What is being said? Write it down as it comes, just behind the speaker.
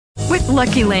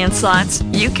Lucky Land Slots,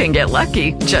 you can get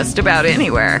lucky just about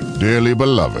anywhere. Dearly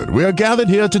beloved, we are gathered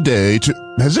here today to...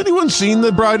 Has anyone seen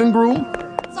the bride and groom?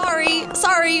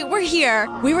 Sorry, we're here.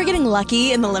 We were getting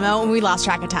lucky in the limo and we lost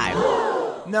track of time.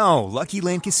 No, Lucky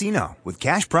Land Casino, with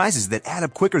cash prizes that add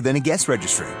up quicker than a guest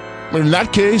registry. In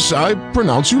that case, I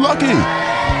pronounce you lucky.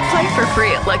 Play for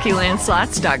free at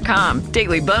LuckyLandSlots.com.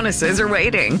 Daily bonuses are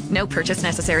waiting. No purchase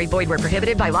necessary. Void where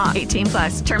prohibited by law. 18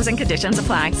 plus. Terms and conditions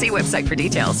apply. See website for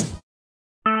details.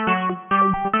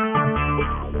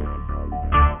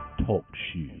 Talk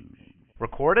shoes.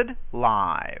 Recorded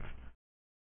live.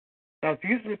 Now,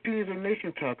 views and opinions of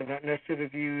Nation Talk are not necessarily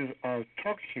views of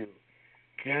Talk Shoe,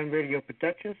 Jam Radio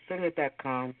Productions,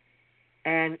 Cellular.com,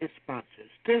 and its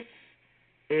sponsors. This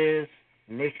is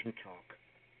Nation Talk.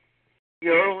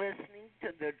 You're listening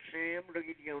to the Jam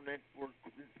Radio Network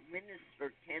with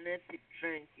Minister Kenneth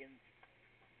Jenkins.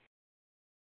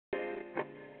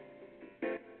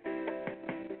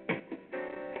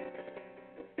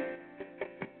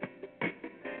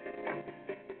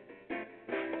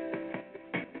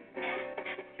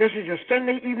 This is your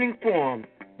Sunday evening forum,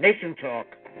 Nation Talk.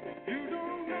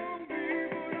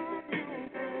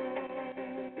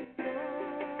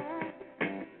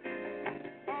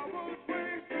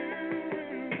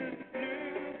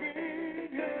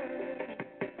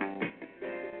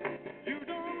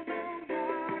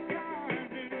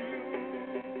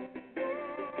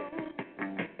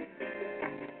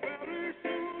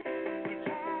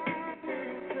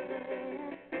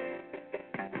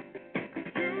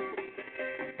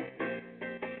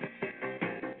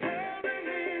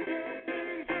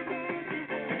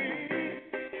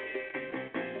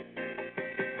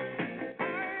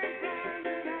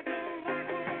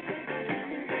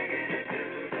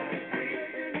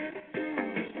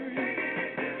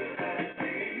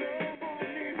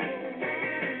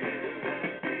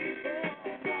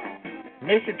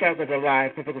 Nation Talk is a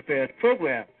live public affairs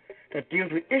program that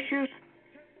deals with issues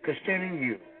concerning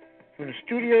you from the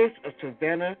studios of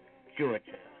Savannah,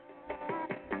 Georgia.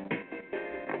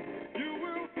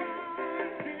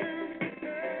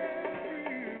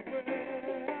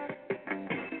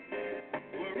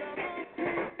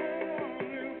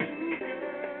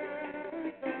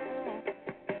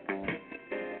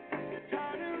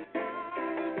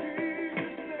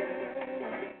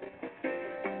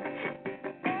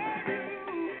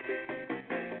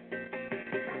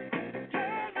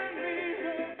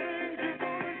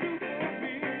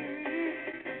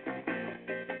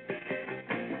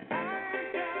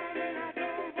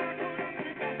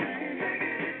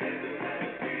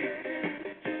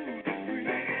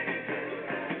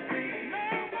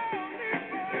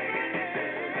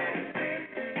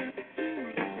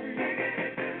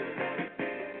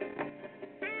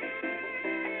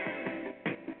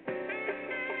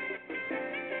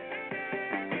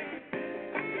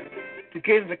 To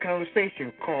get into the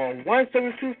conversation, call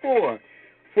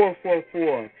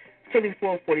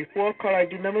 1-724-444-7444. Call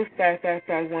ID number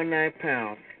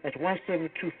 55519#. That's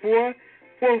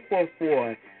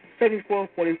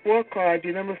 1-724-444-7444. Call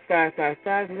ID number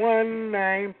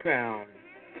 55519#.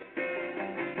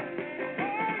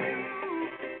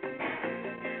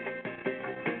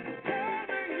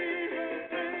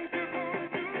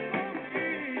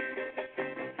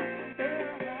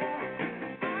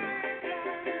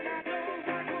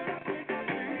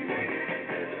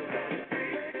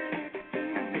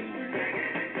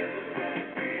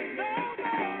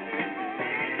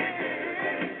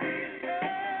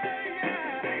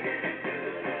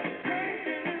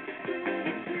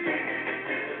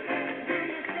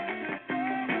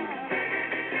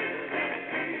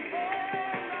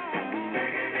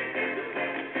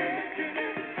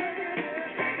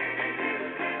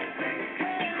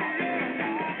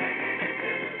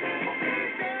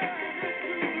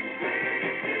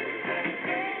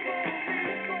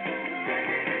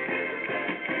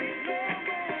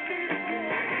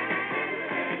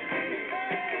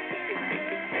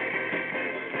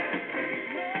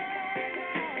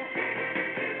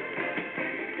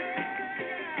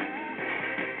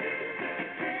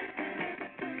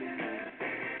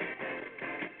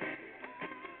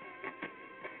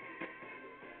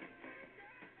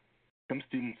 Some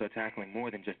students are tackling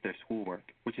more than just their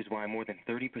schoolwork, which is why more than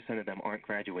 30% of them aren't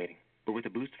graduating. But with a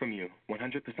boost from you,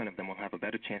 100% of them will have a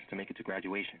better chance to make it to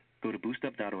graduation. Go to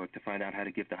boostup.org to find out how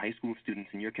to give the high school students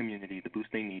in your community the boost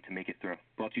they need to make it through.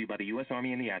 Brought to you by the U.S.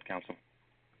 Army and the Ad Council.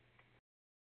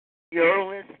 You're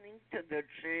listening to the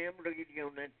Jam Radio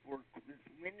Network with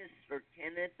Minister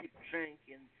Kenneth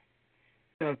Jenkins.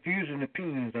 The views and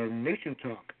opinions of Nation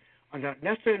Talk are not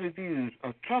necessarily views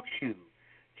of Talk Shoe,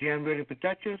 Jam Radio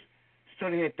Productions,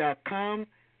 StudyHead.com,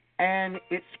 and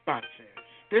its sponsors.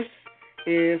 This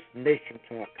is Nation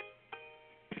Talk.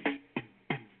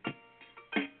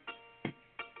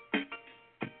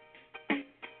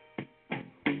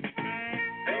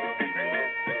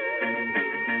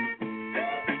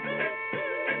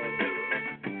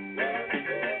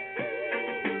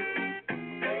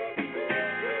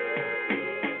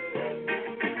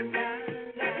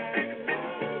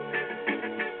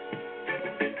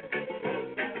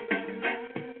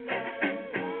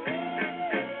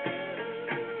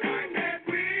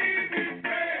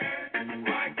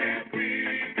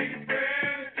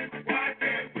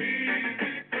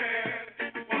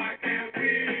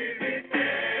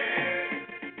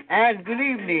 And good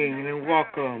evening and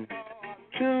welcome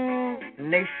to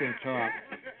Nation Talk,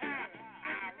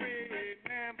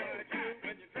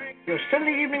 your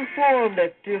Sunday evening forum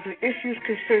that deals with issues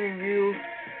concerning you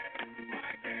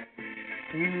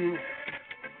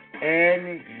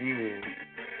and you.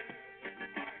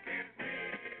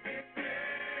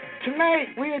 Tonight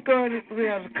we have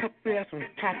some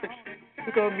topics.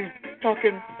 We're going to be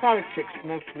talking politics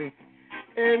mostly,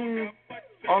 and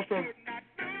also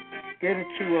get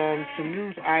into some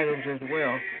news items as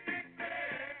well.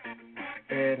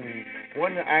 And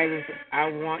one of the items I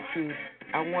want to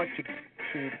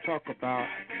talk about,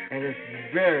 and it's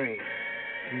very,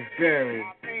 very,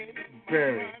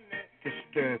 very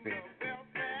disturbing.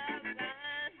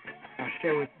 I'll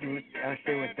share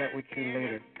that with you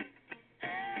later.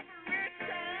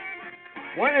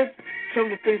 Some of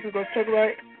the things we're going to talk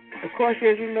about, of course,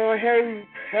 as you know, Harry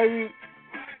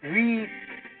Reid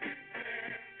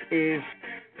is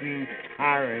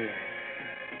retiring.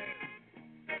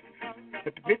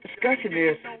 But the big discussion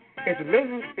is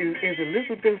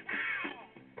Elizabeth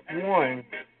Warren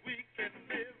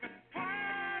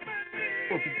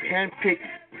will be handpicked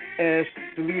as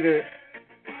the leader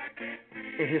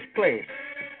in his place.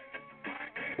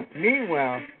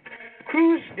 Meanwhile,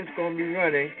 Cruz is going to be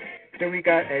running. Then we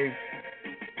got a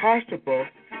possible,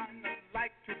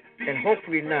 and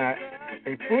hopefully not,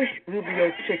 a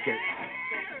Bush-Rubio ticket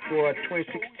for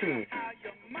 2016.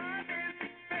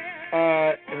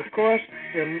 And of course,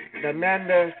 the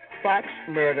Amanda Fox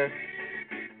murder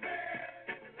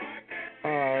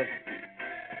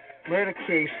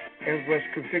case and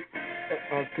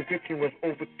conviction was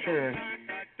overturned.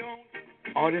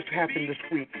 All this happened this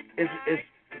week. It's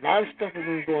a lot of stuff has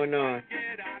been going on.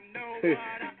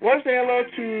 Want to say hello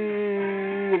to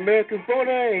American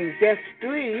Voter and Guest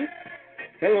 3.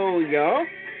 Hello, y'all.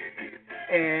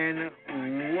 And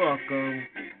welcome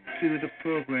to the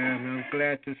program. I'm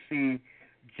glad to see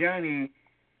Johnny.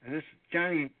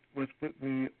 Johnny was with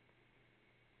me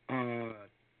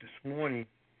this morning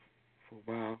for a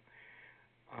while.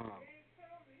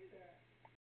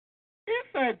 Yes,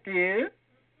 I did.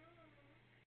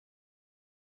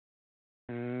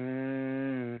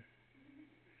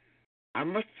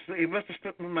 It must have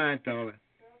slipped my mind, darling.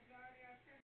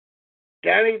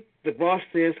 Johnny, the boss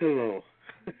says hello.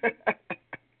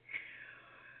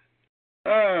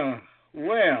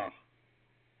 Well,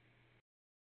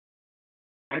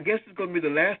 I guess it's going to be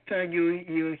the last time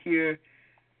you'll hear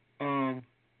the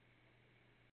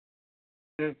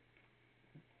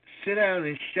sit down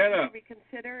and shut up.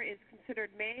 Reconsider is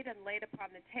considered made and laid upon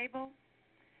the table.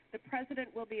 The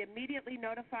President will be immediately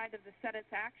notified of the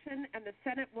Senate's action, and the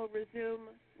Senate will resume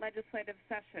legislative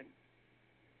session.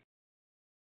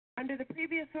 Under the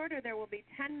previous order, there will be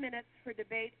 10 minutes for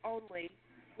debate only,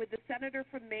 with the Senator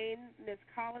from Maine, Ms.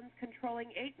 Collins,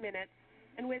 controlling 8 minutes,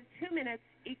 and with 2 minutes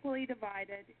equally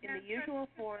divided in the usual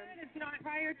form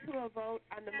prior to a vote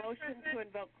on the motion to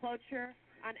invoke cloture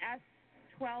on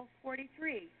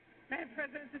S-1243. Madam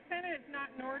President, the Senate is not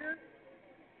in order.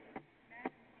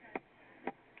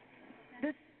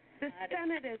 The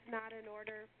Senate is not in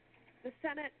order. The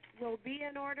Senate will be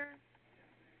in order.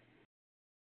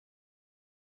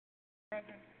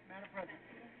 Madam President,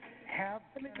 have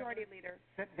the Majority Leader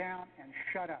sit down and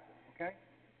shut up, okay?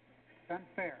 It's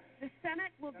unfair. The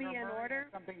Senate will be in order.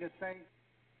 Something to say.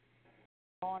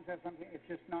 Collins has something. It's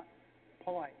just not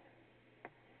polite.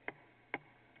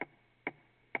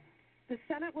 The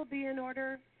Senate will be in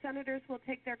order. Senators will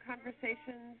take their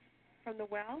conversations from the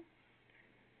well.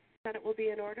 Senate will be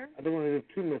in order. I don't want to do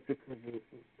too much because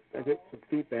I get some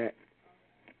feedback.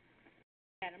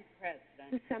 Madam President.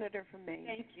 The Senator from Maine.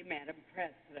 Thank you, Madam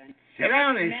President. Sit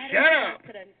down and shut up.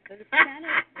 President, the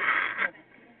Senate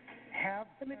have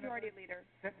the Majority Leader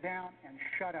sit down and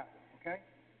shut up, okay?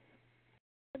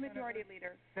 The Majority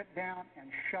Leader sit down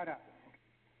and shut up.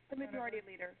 The Majority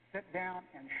Leader sit down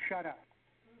and shut up.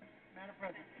 Madam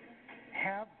President,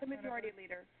 have the Majority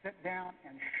Leader sit down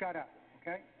and shut up,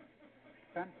 okay?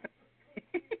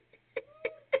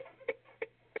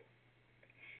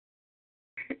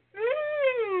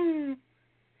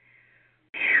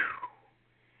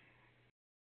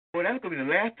 That's going to be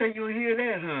the last time you'll hear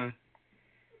that,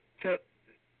 huh?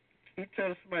 He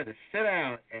tells somebody to sit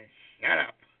down and shut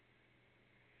up.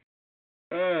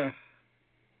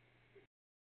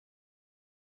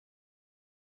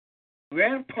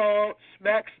 Rand Paul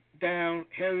smacks down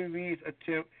Harry Reid's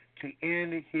attempt to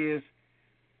end his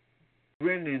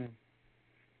Brennan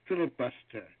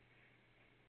filibuster.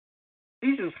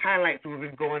 These just highlights what's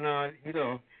been going on,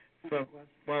 from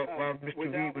while Mr.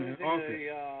 Reid was in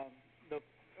office.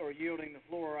 Or yielding the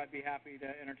floor, I'd be happy to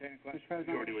entertain a question. Mr.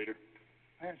 President, Majority Leader.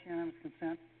 I ask unanimous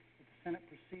consent that the Senate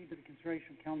proceed to the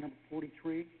consideration of calendar number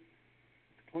 43.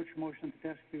 The cloture motion at the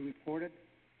desk be reported.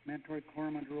 Mandatory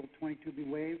quorum under Rule 22 be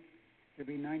waived. There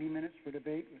be 90 minutes for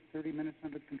debate with 30 minutes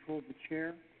under the control of the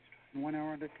chair and 1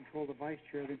 hour under control of the vice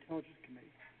chair of the Intelligence Committee.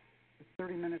 With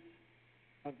 30 minutes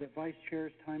of the vice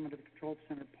chair's time under the control of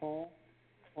Senator Paul.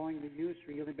 Following the use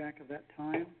or yielding back of that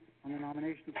time on the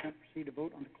nomination, the Senate proceed to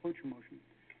vote on the cloture motion.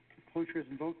 Cloture is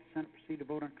invoked. The Senate proceed to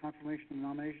vote on confirmation of the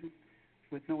nomination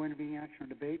with no intervening action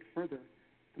or debate. Further,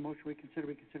 the motion we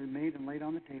consider be considered made and laid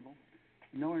on the table.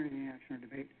 No intervening action or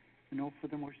debate. And no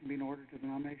further motion being ordered to the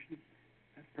nomination.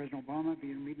 That President Obama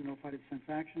be immediately notified of the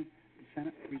Senate's action. The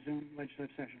Senate resume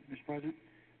legislative session. Mr. President,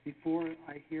 before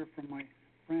I hear from my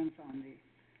friends on the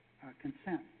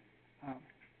consent, I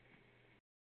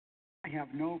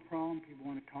have no problem. People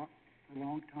want to talk for a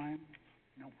long time.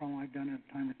 No problem. I've done it a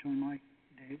time or two in my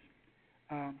days.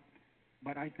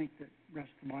 But I think that the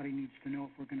rest of the body needs to know if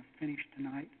we're going to finish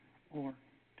tonight or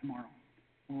tomorrow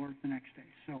or the next day.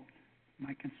 So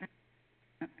my consent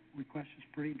request is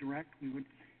pretty direct. We would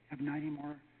have 90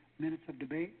 more minutes of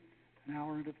debate, an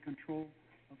hour under the control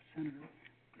of Senator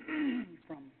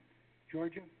from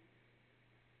Georgia,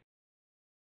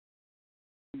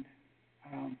 and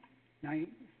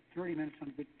 30 minutes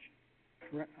under the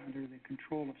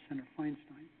control of Senator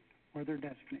Feinstein or their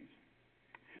designates.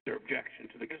 Is there objection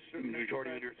to the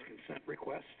Majority Leader's consent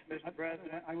request? Mr.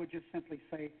 President, I would just simply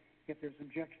say, if there's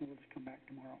objection, we'll just come back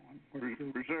tomorrow.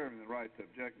 Reserving the right to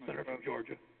object, Mr. Senator from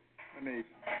Georgia. Let me,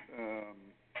 if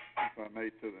I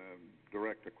may,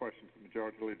 direct a question to the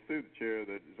Majority Leader through the Chair.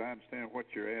 That, as I understand,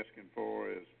 what you're asking for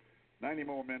is 90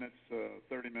 more minutes, 30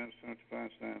 minutes, Senator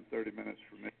Feinstein, 30 minutes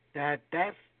for me.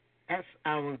 That's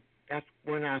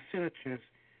when our senators,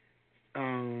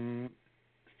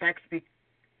 Saxby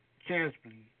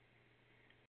Chansby,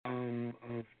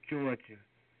 of Georgia.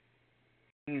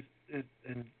 He's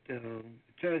an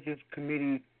Intelligence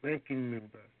Committee ranking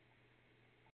member.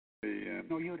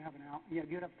 No, you would have an hour. Yeah,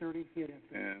 you'd have 30. He'd have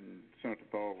 30. And Senator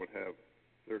Paul would have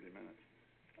 30 minutes.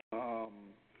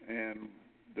 And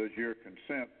does your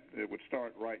consent, it would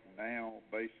start right now,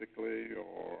 basically,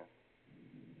 or?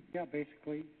 Yeah,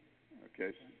 basically.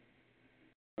 Okay.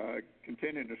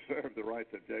 Continuing to serve the right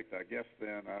to object, I guess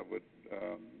then I would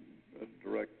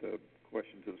direct the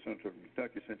question to the Senator of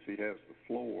Kentucky, since he has the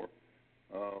floor,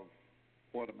 of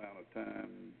what amount of time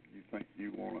you think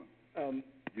you want to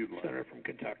utilize. Senator from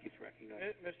Kentucky is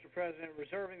recognized. Mr. President,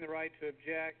 reserving the right to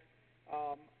object,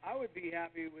 I would be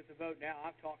happy with the vote now.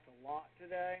 I've talked a lot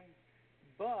today,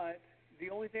 but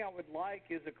the only thing I would like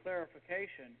is a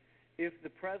clarification. If the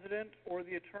President or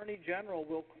the Attorney General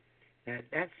will...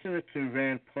 That's Senator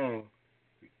Rand Paul,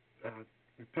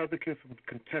 Republican from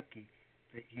Kentucky,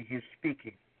 that he's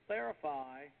speaking.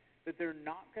 Clarify that they're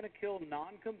not going to kill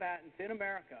non-combatants in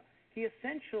America. He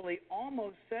essentially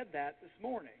almost said that this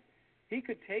morning. He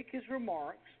could take his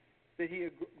remarks that he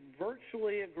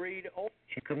virtually agreed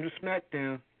Here comes the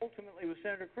smackdown. Ultimately with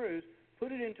Senator Cruz,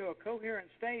 put it into a coherent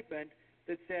statement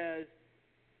that says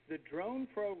the drone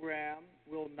program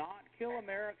will not kill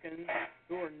Americans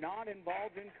who are not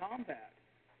involved in combat.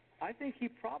 I think he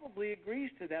probably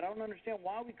agrees to that. I don't understand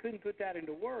why we couldn't put that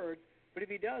into words, but if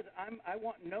he does, I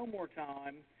want no more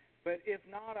time. But if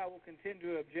not, I will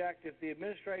continue to object if the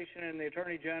administration and the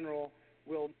Attorney General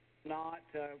will not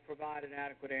provide an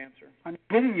adequate answer.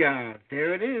 Booyah!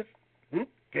 There it is. Whoop,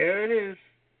 there it is.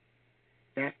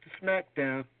 That's the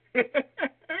smackdown.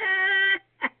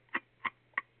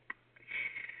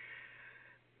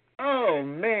 Oh,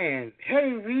 man.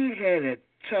 Harry Reid had it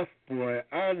tough, boy.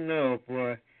 I know,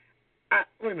 boy.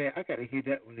 Wait a minute. I got to hear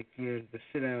that one again, but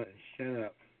sit down and shut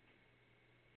up.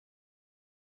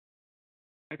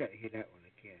 I got to hear that one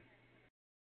again.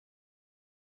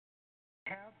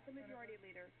 Have the Majority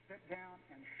Leader sit down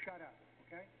and shut up,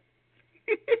 okay?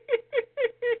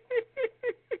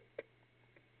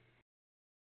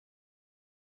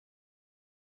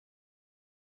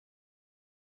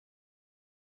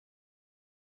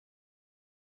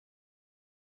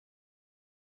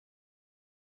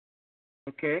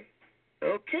 Okay.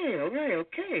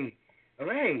 All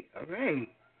right.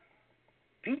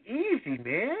 Be easy,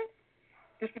 man.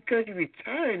 Just because you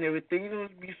retire and everything, you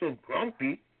don't be so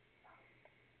grumpy.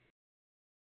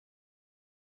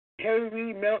 Harry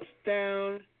Reid melts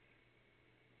down.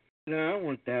 No, I don't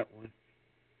want that one.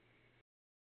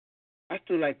 I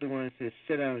still like the one that says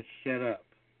sit down and shut up.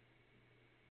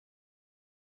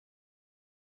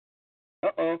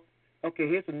 Uh-oh. Okay,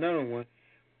 here's another one.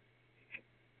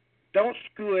 Don't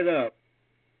screw it up.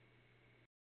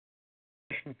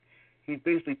 He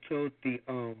basically told the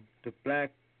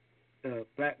black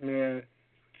mayor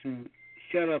to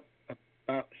shut up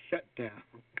about shutdown.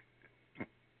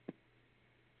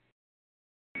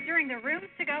 During the Rooms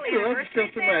to Go You know, anniversary just tell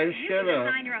sale, somebody to you shut can up.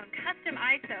 design your own custom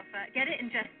iSofa. Get it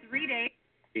in just 3 days.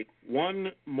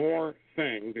 One more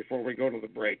thing before we go to the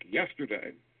break.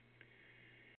 Yesterday,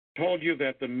 told you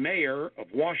that the mayor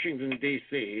of Washington,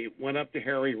 D.C. went up to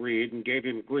Harry Reid and gave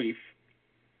him grief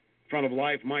in front of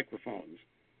live microphones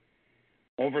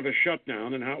over the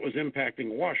shutdown and how it was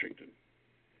impacting Washington.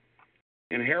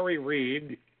 And Harry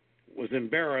Reid was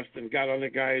embarrassed and got in the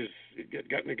guy's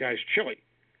chili.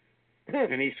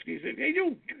 And he said, hey,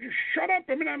 you shut up.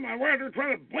 I mean, I'm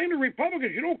trying to blame the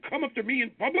Republicans. You don't come up to me in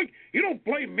public. You don't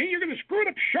blame me. You're going to screw it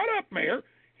up. Shut up, Mayor.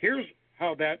 Here's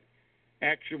how that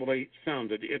actually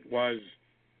sounded. It was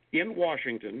in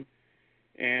Washington,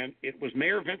 and it was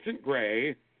Mayor Vincent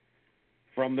Gray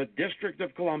from the District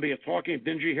of Columbia talking to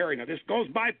Dingy Harry. Now, this goes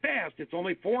by fast. It's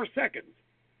only 4 seconds.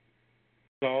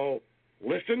 So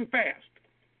listen fast.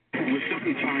 We're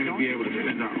simply trying to be able to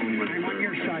spend our own money. I'm on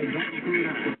your side. Don't screw it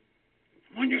up.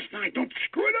 I'm on your side. Don't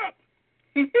screw it up.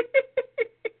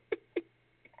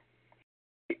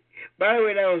 By the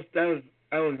way, that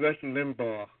was Rush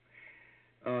Limbaugh.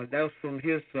 That was from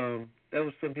his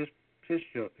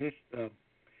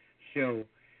show.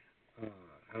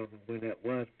 I don't know when that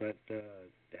was, but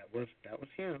that was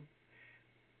him.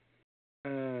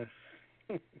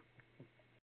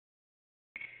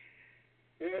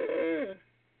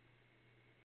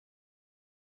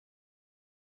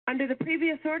 Under the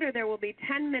previous order, there will be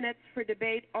 10 minutes for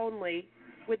debate only,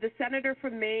 with the senator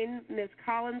from Maine, Ms.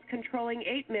 Collins, controlling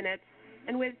 8 minutes,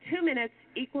 and with 2 minutes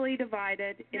equally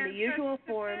divided in the usual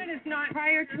form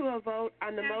prior to a vote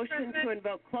on the motion to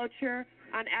invoke cloture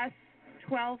on S.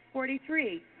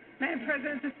 1243. Madam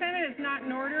President, the Senate is not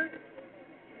in order.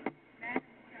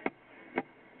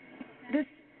 The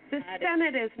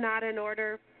Senate is not in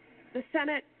order. The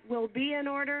Senate will be in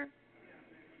order.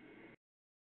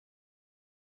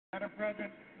 Madam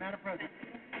President,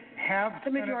 have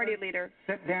the majority leader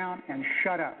sit down and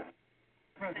shut up.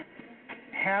 President,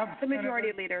 have the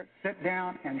majority leader sit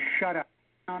down and shut up.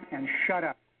 And shut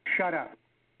up. Shut up.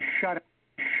 Shut up.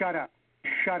 Shut up.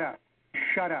 Shut up.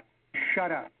 Shut up.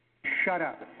 Shut up. Shut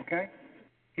up. Okay?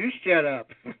 You shut up.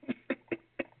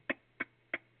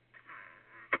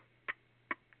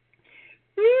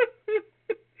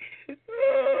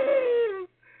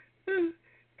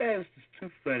 That is just too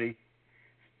funny.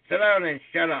 Sit down and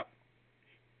shut up.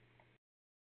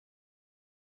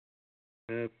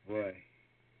 Oh boy.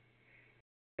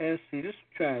 Let's see, let's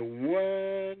try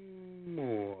one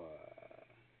more.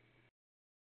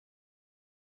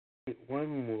 Get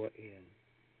one more in.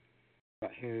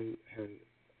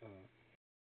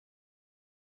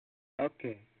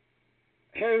 Okay.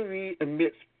 Harry Reid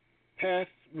admits passed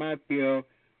my bill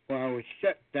while I was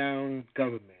shut down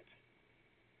government.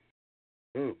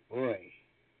 Oh boy.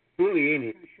 Bully, ain't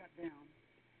it? Shut down.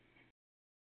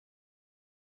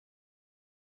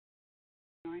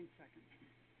 9 seconds.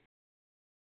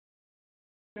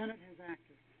 The Senate has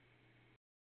acted.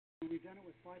 And we've done it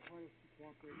with bipartisan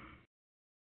cooperation.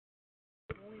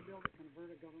 The only bill that can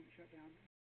avert a government shutdown.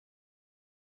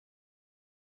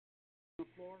 On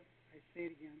the floor, I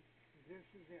say it again, this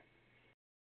is it.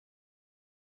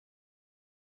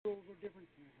 Rules are different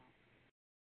from the House.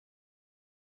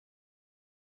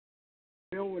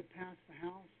 The bill would pass the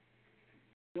House.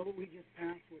 The bill that we just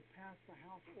passed would pass the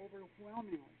House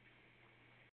overwhelmingly.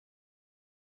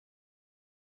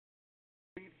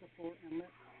 Leave the floor and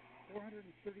let 435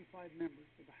 members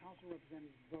of the House of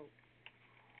Representatives vote.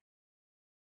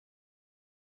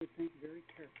 To think very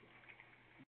carefully.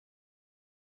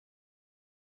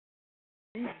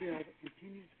 Any bill that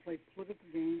continues to play political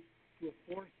games will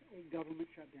force a government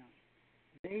shutdown.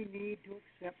 They need to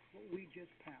accept what we just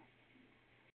passed.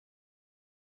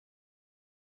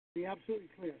 Be absolutely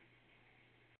clear.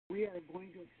 We are going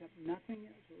to accept nothing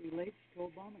as it relates to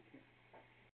Obamacare.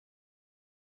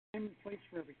 Time and place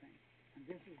for everything, and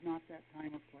this is not that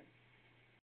time or place.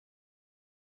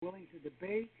 Willing to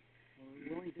debate,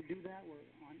 we're willing to do that. We're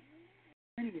on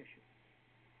any issue,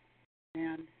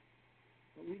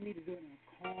 but we need to do it in a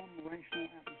calm, rational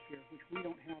atmosphere, which we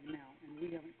don't have now, and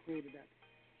we haven't created that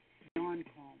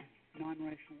non-calm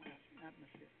non-racial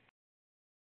atmosphere.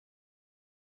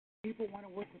 People want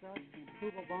to work with us to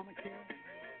improve Obamacare.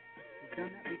 We've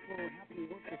done that before. We're happy to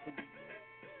work with them.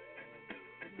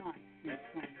 But not in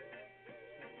some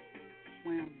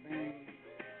slam bang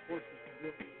forces to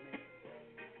do it with me.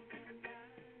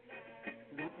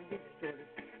 We're not going to get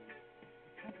distorted.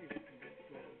 The country's not going to get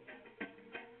distorted.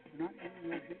 We're not going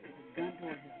to use it with a gun to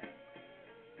our head.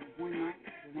 We're not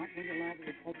going to allow the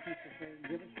Republicans to say,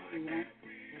 give us what we want,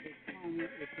 or the economy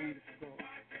is going to explode.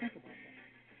 Think about that.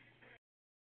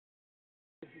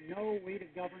 There's no way to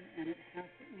govern, and it has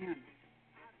to end.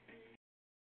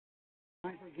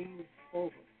 Time for games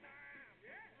over.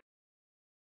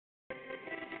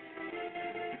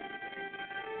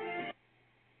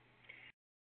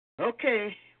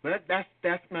 Okay, well,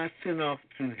 that's my send-off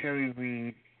to Harry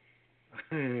Reid.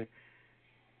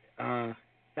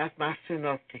 That's my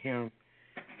send-off to him.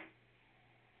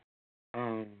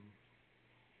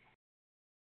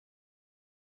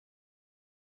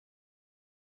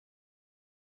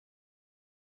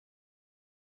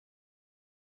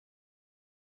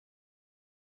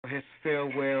 His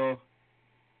farewell,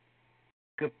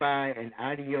 goodbye, and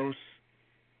adios,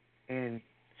 and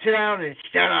sit down and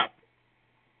shut up.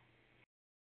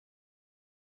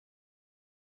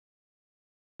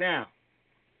 Now,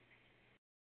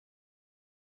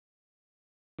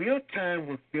 Real Time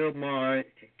with Bill Maher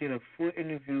did a full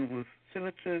interview with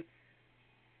Senator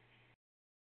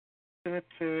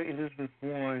Elizabeth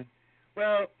Warren.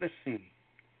 Well, let's see.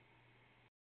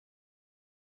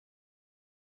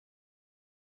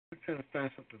 I'm trying to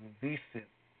find something recent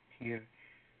here.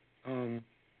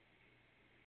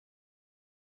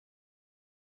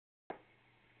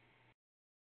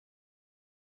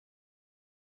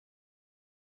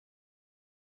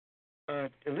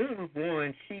 Elizabeth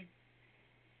Warren,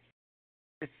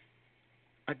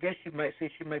 I guess you might say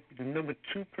she might be the number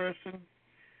 2 person,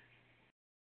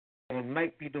 or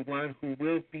might be the one who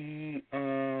will be,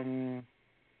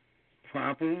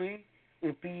 probably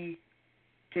will be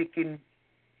taking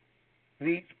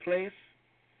Reid's place.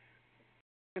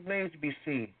 It remains to be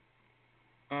seen.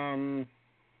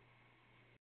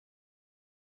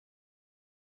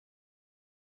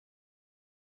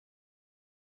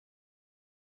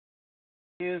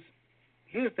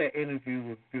 Here's that interview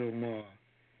with Bill Maher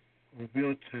on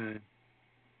Real Time.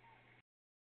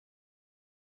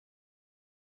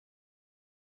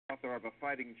 Author of A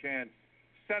Fighting Chance,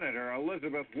 Senator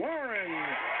Elizabeth Warren.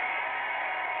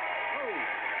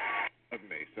 Oh, of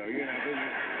me. So, you know,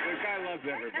 the guy loves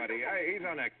everybody. He's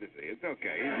on ecstasy. It's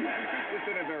okay. He's just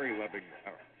in a very loving...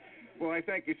 All right. Well, I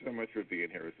thank you so much for being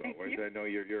here as always. I know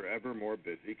you're ever more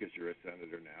busy because you're a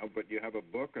senator now, but you have a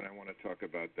book, and I want to talk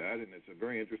about that, and it's a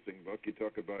very interesting book. You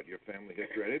talk about your family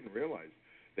history. I didn't realize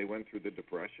they went through the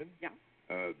Depression,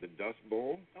 the Dust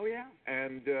Bowl. Oh, yeah.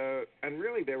 And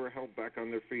really they were held back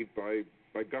on their feet by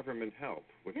government help,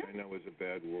 which I know is a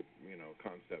bad,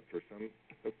 concept for some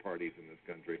parties in this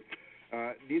country.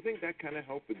 Do you think that kind of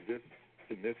help exists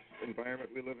in this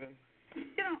environment we live in?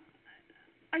 You know,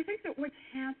 I think that what's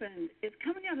happened is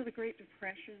coming out of the Great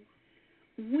Depression,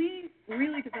 we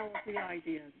really developed the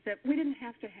idea that we didn't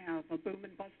have to have a boom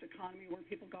and bust economy where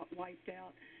people got wiped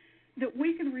out, that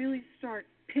we could really start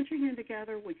pitching in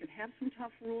together. We could have some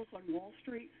tough rules on Wall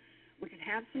Street. We could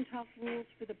have some tough rules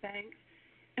for the banks.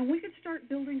 And we could start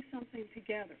building something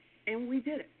together. And we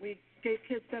did it. We gave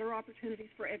kids better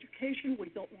opportunities for education. We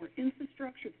built more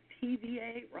infrastructure,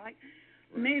 TVA, right?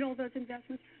 Made all those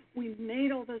investments. We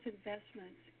made all those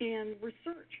investments in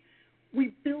research.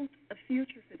 We built a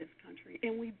future for this country,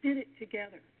 and we did it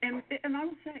together. And I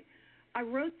will say, I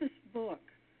wrote this book,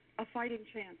 A Fighting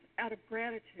Chance, out of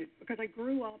gratitude, because I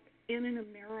grew up in an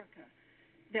America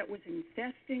that was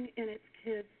investing in its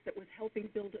kids, that was helping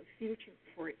build a future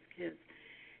for its kids.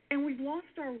 And we've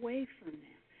lost our way from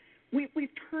that. We've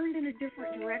turned in a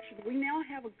different direction. We now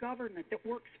have a government that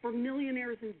works for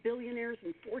millionaires and billionaires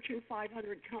and Fortune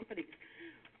 500 companies,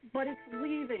 but it's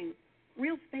leaving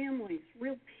real families,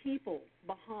 real people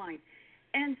behind.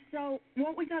 And so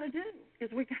what we got to do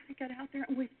is we got to get out there,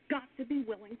 and we've got to be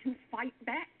willing to fight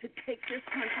back to take this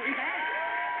country back.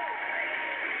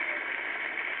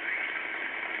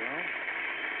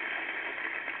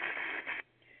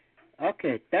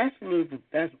 Okay, that's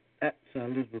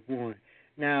Elizabeth Warren.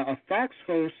 Now, a Fox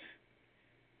host,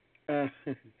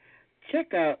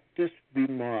 check out this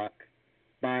remark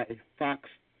by a Fox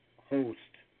host.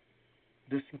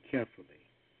 Listen carefully.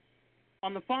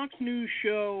 On the Fox News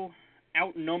show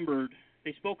Outnumbered,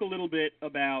 they spoke a little bit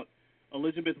about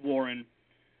Elizabeth Warren.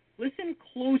 Listen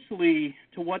closely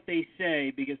to what they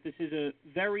say, because this is a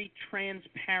very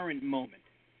transparent moment.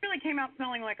 really came out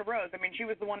smelling like a rose. I mean, she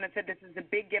was the one that said this is a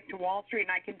big gift to Wall Street,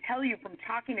 and I can tell you from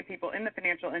talking to people in the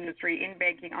financial industry, in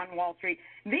banking, on Wall Street,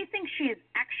 they think she is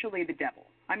actually the devil.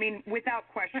 I mean, without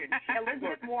question.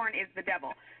 Elizabeth Warren is the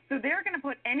devil. So they're going to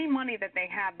put any money that they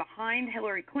have behind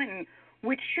Hillary Clinton,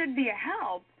 which should be a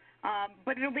help.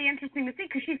 But it'll be interesting to see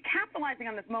because she's capitalizing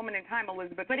on this moment in time,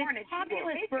 Elizabeth Warren. But it's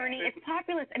populist, Bernie. It's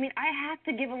populist. I mean, I have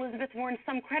to give Elizabeth Warren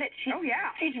some credit.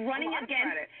 She's running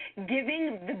against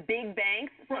giving the big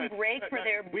banks some break for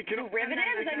their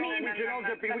derivatives. I mean,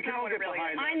 we can all get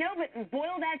behind that. I know, but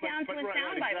boil that down to a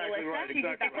soundbite,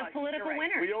 Melissa. It's a political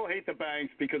winner. We all hate the banks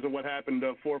because of what happened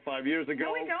 4 or 5 years ago.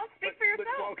 No, we don't. Speak for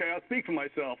yourself. Okay, I'll speak for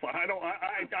myself.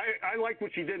 I like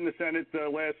what she did in the Senate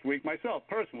last week myself,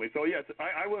 personally. So, yes,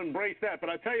 I will embrace that. But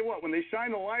I tell you what, when they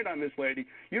shine the light on this lady,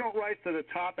 you don't rise to the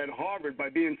top at Harvard by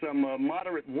being some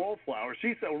moderate wallflower.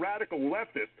 She's a radical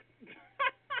leftist.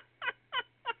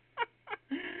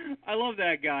 I love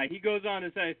that guy. He goes on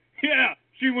to say, yeah,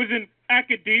 she was in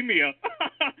academia.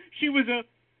 She was a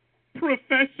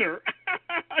professor.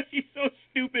 She's so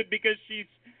stupid because she's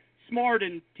smart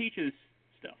and teaches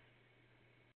stuff.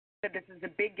 This is a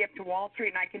big gift to Wall Street,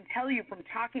 and I can tell you from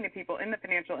talking to people in the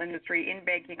financial industry, in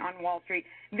banking, on Wall Street,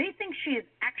 they think she is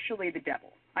actually the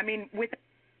devil. I mean,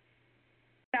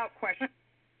 without question,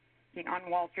 on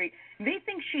Wall Street, they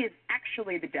think she is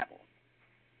actually the devil.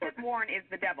 Warren is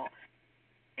the devil.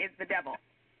 Is the devil.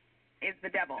 Is the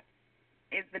devil.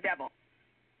 Is the devil.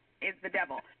 Is the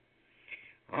devil.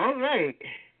 All right.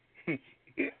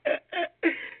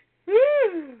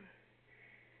 Woo.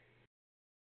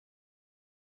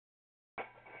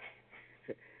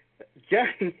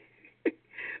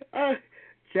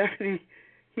 Johnny,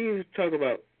 he was talking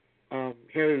about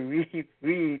Harry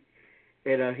Reid,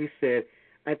 and he said,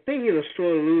 I think he's a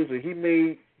sore loser. He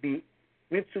may be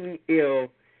mentally ill.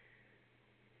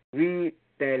 Reid,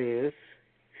 that is.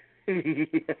 You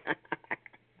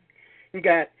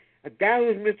got a guy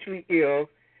who's mentally ill.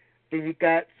 Then you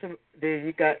got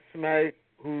somebody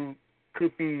who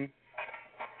could be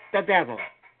the devil.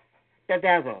 The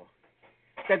devil.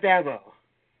 The devil.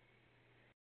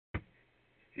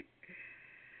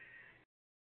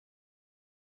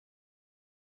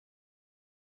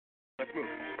 Let's move.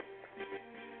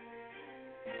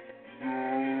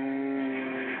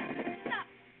 Stop.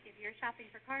 If you're shopping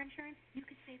for car insurance, you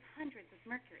could save hundreds with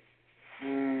Mercury.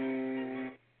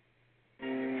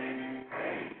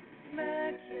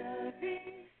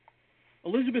 Mercury.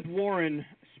 Elizabeth Warren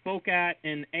spoke at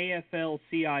an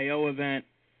AFL-CIO event,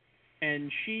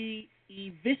 and she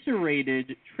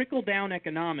eviscerated trickle-down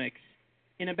economics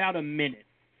in about a minute.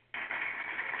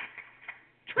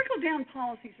 Trickle-down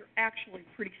policies are actually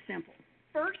pretty simple.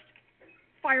 First,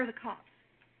 fire the cops.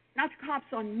 Not the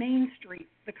cops on Main Street,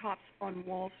 the cops on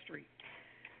Wall Street.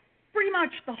 Pretty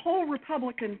much the whole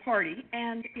Republican Party,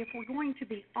 and if we're going to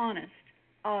be honest,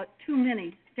 too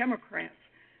many Democrats,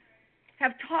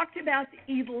 have talked about the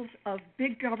evils of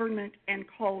big government and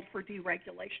called for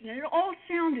deregulation. And it all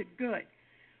sounded good.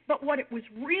 But what it was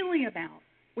really about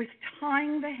was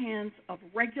tying the hands of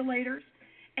regulators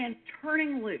and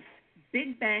turning loose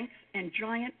big banks and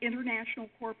giant international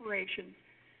corporations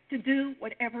to do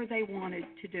whatever they wanted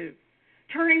to do.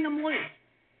 Turning them loose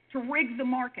to rig the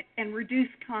market and reduce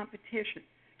competition.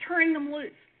 Turning them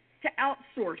loose to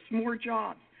outsource more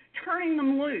jobs. Turning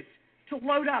them loose to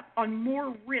load up on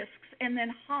more risks and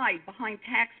then hide behind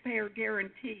taxpayer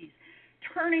guarantees.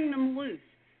 Turning them loose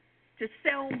to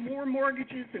sell more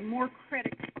mortgages and more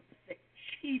credit cards that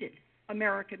cheated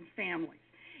American families.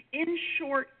 In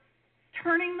short,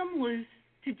 turning them loose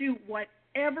to do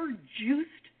whatever juiced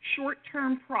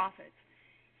short-term profits,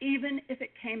 even if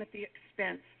it came at the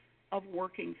expense of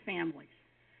working families.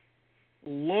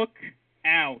 Look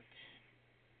out.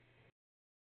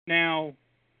 Now,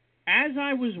 as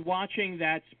I was watching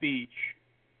that speech,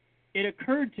 it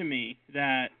occurred to me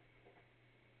that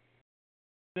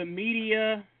the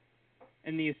media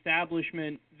and the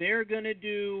establishment, they're going to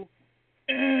do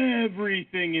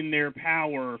everything in their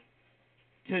power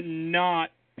to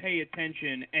not pay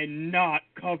attention and not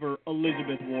cover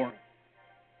Elizabeth Warren.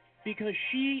 Because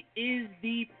she is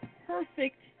the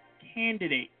perfect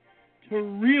candidate to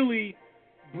really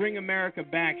bring America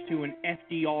back to an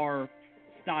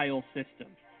FDR-style system.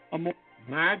 A more,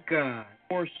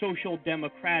 more social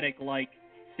democratic-like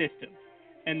system.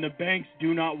 And the banks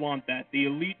do not want that. The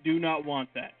elite do not want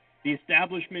that. The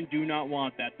establishment do not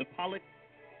want that.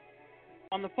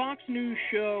 On the Fox News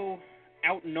show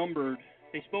Outnumbered,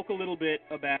 they spoke a little bit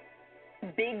about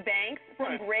big banks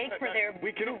some break for their derivatives.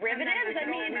 We can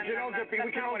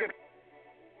all get.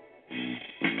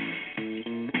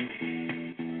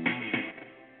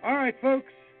 All right,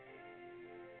 folks.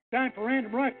 Time for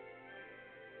Random Right.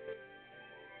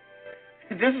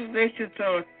 This is Nation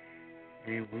Talk,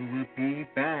 and we will be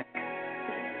back.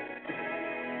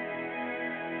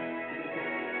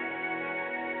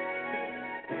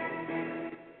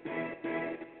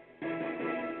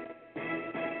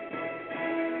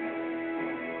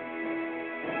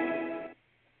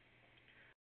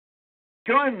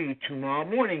 Join me tomorrow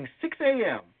morning, 6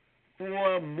 a.m.,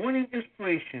 for Morning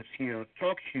Inspirations here on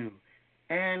Talk Shoe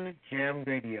and Jam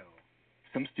Radio.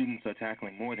 Some students are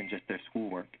tackling more than just their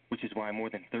schoolwork, which is why more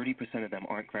than 30% of them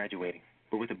aren't graduating.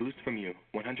 But with a boost from you,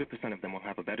 100% of them will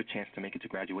have a better chance to make it to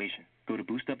graduation. Go to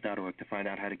boostup.org to find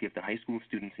out how to give the high school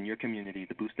students in your community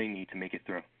the boost they need to make it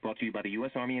through. Brought to you by the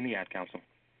U.S. Army and the Ad Council.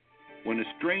 When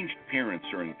estranged parents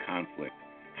are in conflict,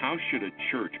 how should a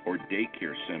church or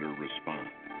daycare center respond?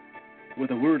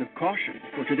 With a word of caution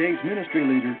for today's ministry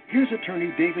leader, here's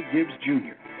attorney David Gibbs,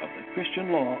 Jr. of the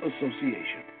Christian Law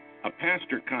Association. A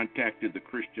pastor contacted the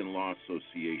Christian Law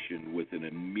Association with an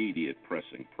immediate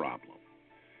pressing problem.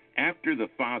 After the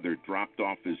father dropped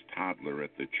off his toddler at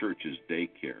the church's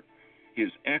daycare,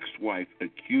 his ex-wife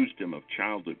accused him of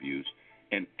child abuse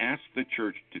and asked the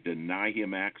church to deny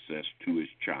him access to his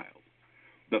child.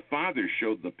 The father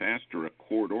showed the pastor a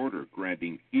court order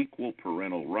granting equal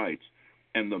parental rights,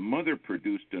 and the mother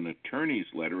produced an attorney's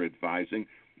letter advising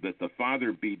that the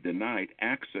father be denied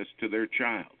access to their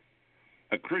child.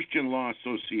 A Christian Law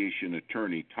Association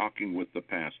attorney talking with the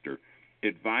pastor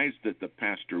advised that the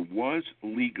pastor was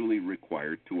legally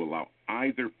required to allow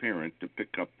either parent to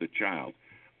pick up the child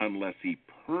unless he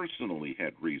personally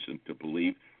had reason to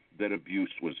believe that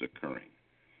abuse was occurring.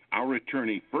 Our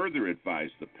attorney further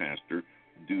advised the pastor,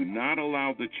 do not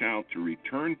allow the child to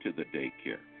return to the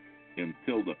daycare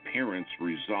until the parents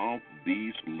resolve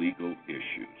these legal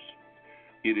issues.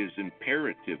 It is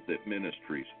imperative that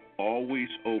ministries always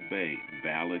obey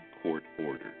valid court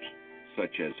orders,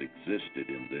 such as existed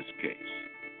in this case.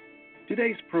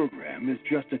 Today's program is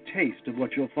just a taste of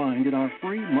what you'll find in our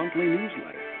free monthly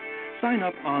newsletter. Sign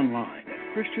up online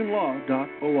at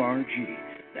christianlaw.org.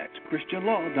 That's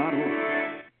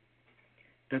christianlaw.org.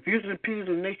 The views and opinions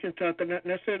of Nation Talk are not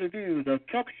necessarily the views of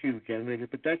Talk Shoe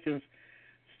Generated Productions,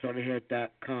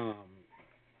 StarterHead.com,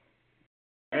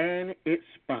 and its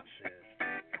sponsors.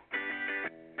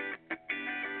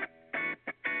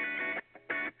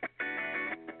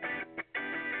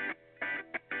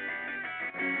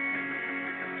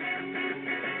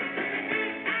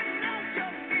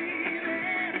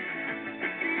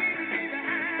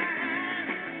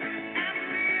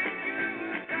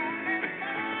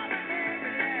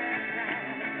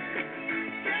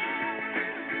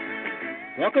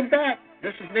 Welcome back.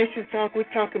 This is Nation Talk. We're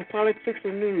talking politics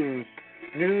and news.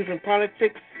 News and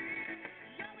politics,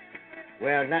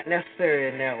 well, not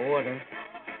necessarily in that order.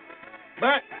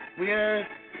 But we're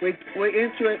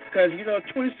into it because,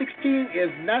 2016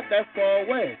 is not that far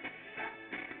away,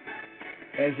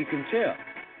 as you can tell.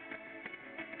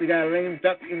 We got a lame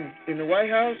duck in the White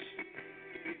House,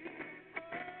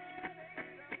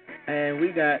 and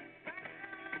we got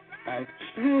a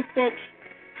slew of folks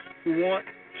who want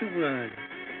to run.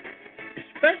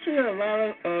 Especially a lot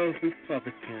of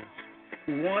Republicans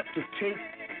who want to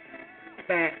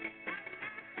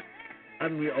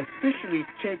officially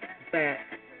take back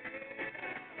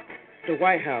the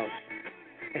White House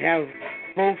and have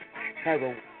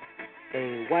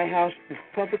a White House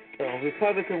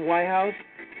Republican White House,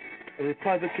 a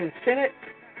Republican Senate,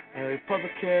 and a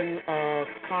Republican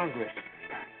Congress.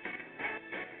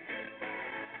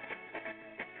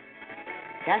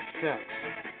 That sucks.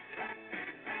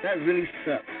 That really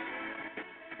sucks.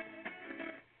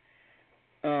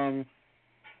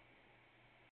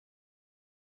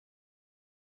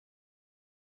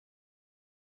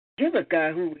 Here's a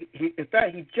guy who, in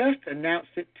fact, he just announced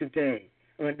it today.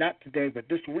 Or not today, but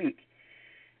this week.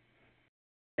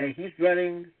 And he's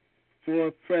running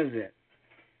for president.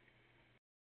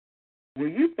 Will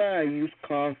you buy a used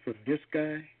car from this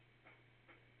guy?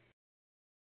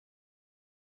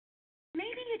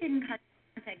 Maybe you didn't contact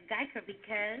Geico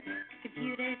because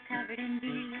computer's covered in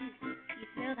D's. You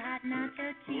feel hot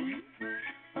nacho cheese.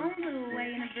 Phone blew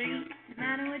away in a breeze. No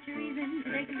matter what your reason,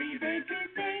 today could be a day to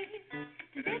save.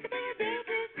 Today could be a day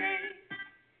to save.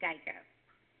 Geico.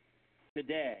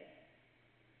 Today,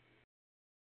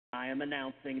 I am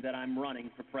announcing that I'm running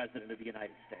for President of the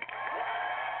United States.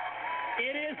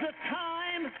 It is a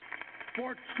time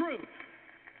for truth.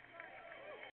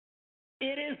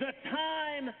 It is a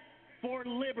time for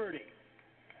liberty.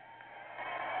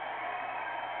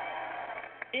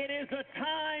 It is a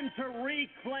time to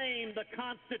reclaim the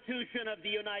Constitution of the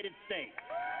United States.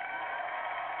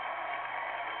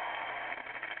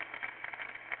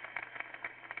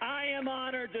 I am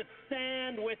honored to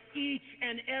stand with each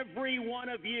and every one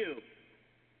of you,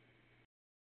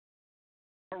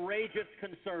 courageous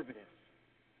conservatives,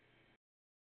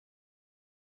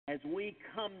 as we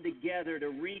come together to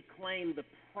reclaim the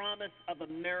promise of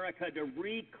America, to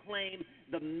reclaim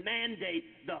the mandate,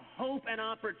 the hope and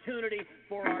opportunity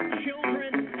for our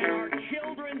children and our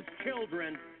children's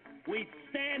children. We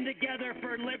stand together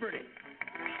for liberty.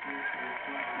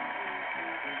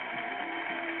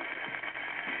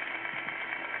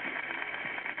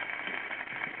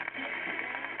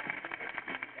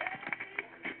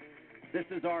 This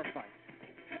is our fight.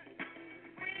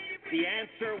 The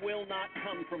answer will not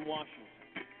come from Washington.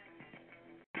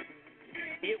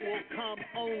 It will come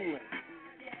only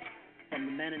from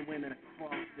the men and women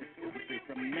across this country,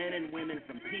 from men and women,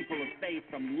 from people of faith,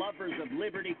 from lovers of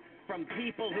liberty, from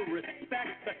people who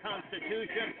respect the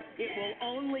Constitution. It will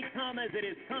only come as it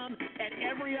has come at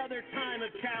every other time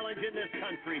of challenge in this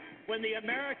country, when the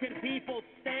American people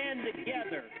stand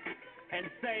together and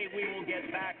say we will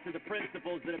get back to the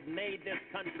principles that have made this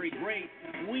country great.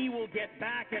 We will get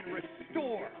back and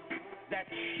restore that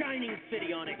shining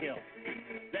city on a hill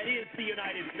that is the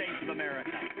United States of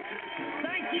America.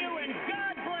 Thank you, and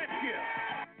God bless you.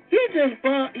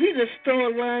 He just stole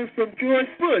a line from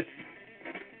George Bush.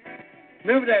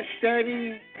 Remember that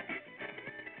shiny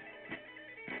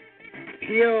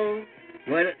hill,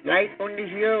 light on the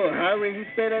hill, or however he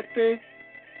said that thing?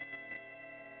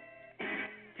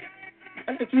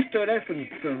 I think he stole that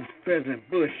from President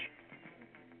Bush,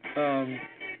 the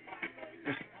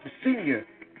senior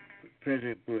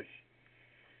President Bush.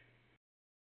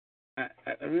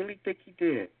 I really think he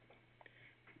did.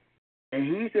 And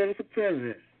he said it for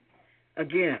president.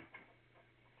 Again,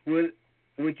 would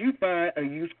you buy a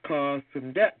used car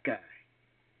from that guy?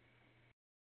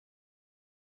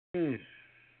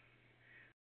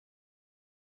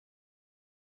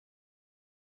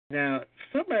 Now,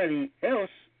 somebody else,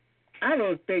 I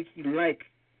don't think he liked.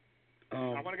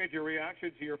 I want to get your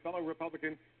reaction to your fellow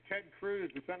Republican, Ted Cruz,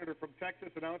 the senator from Texas,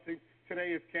 announcing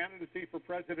today his candidacy for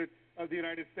president of the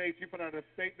United States. You put out a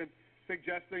statement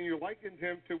suggesting you likened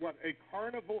him to, what, a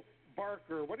carnival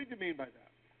barker. What did you mean by that?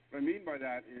 What I mean by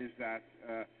that is that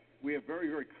we have very,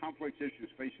 very complex issues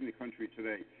facing the country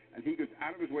today, and he goes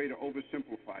out of his way to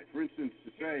oversimplify. For instance,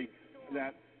 to say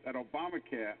that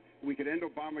Obamacare, we could end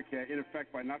Obamacare in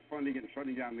effect by not funding it and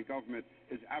shutting down the government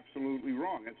is absolutely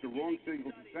wrong. That's a wrong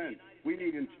signal to send. We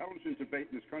need intelligent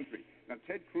debate in this country. Now,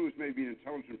 Ted Cruz may be an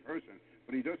intelligent person,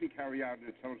 but he doesn't carry out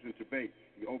an intelligent debate.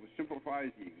 He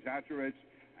oversimplifies, he exaggerates,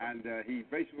 and he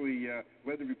basically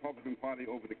led the Republican Party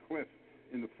over the cliff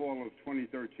in the fall of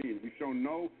 2013. We've shown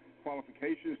no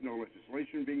qualifications, no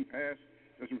legislation being passed,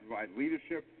 doesn't provide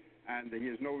leadership, and he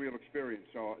has no real experience.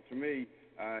 So, to me,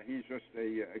 he's just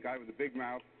a guy with a big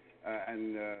mouth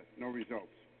and no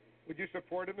results. Would you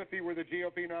support him if he were the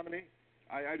GOP nominee?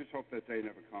 I just hope that day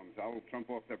never comes. I will jump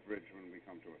off that bridge when we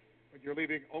come to it. But you're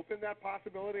leaving open that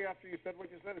possibility after you said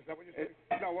what you said? Is that what you're saying?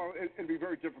 No, well, it'd be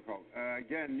very difficult.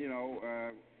 Again,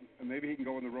 maybe he can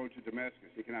go on the road to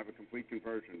Damascus. He can have a complete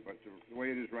conversion. But the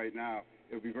way it is right now,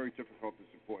 it would be very difficult to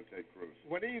support Ted Cruz.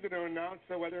 When are you going to announce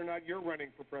whether or not you're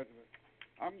running for president?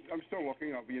 I'm still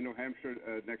looking. I'll be in New Hampshire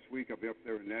next week. I'll be up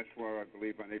there in Nashua, I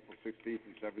believe, on April 16th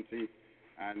and 17th.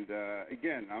 And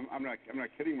again, I'm not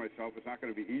kidding myself. It's not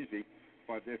going to be easy.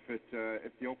 But if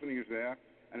the opening is there,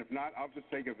 and if not, I'll just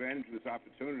take advantage of this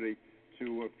opportunity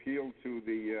to appeal to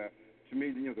the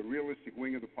realistic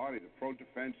wing of the party, the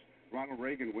pro-defense, Ronald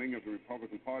Reagan wing of the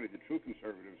Republican Party, the true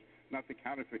conservatives, not the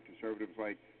counterfeit conservatives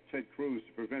like Ted Cruz,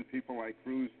 to prevent people like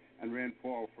Cruz and Rand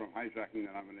Paul from hijacking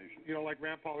the nomination. You don't like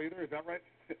Rand Paul either, is that right?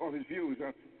 Well, his views,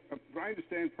 I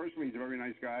understand personally he's a very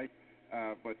nice guy,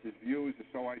 but his views are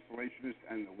so isolationist,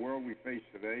 and the world we face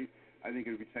today, I think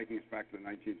it would be taking us back to the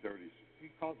 1930s. He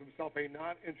calls himself a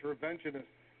non-interventionist,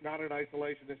 not an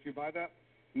isolationist. You buy that?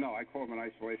 No, I call him an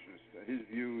isolationist. His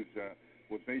views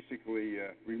would basically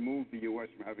remove the U.S.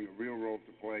 from having a real role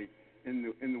to play in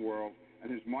the world. And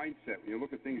his mindset, when you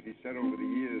look at things he said over the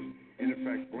years, in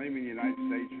effect blaming the United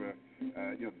States for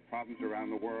the problems around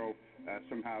the world,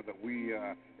 somehow that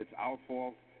it's our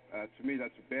fault. To me,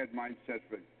 that's a bad mindset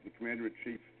for the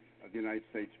Commander-in-Chief of the United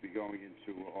States to be going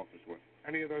into office with.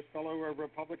 Any of those fellow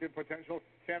Republican potential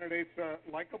candidates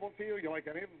likable to you? You like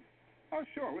any of them? Oh,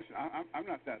 sure. Listen, I'm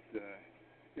not that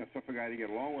tough a guy to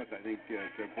get along with. I think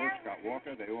Jeb Bush, Scott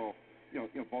Walker, they all,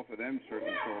 both of them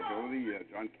certainly show ability.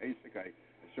 John Kasich, I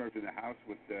served in the House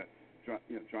with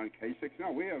John Kasich.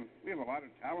 No, we have a lot of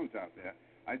talent out there.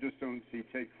 I just don't see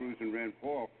Ted Cruz and Rand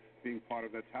Paul being part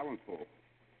of that talent pool.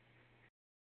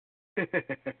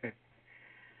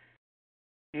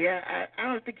 Yeah, I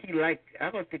don't think he likes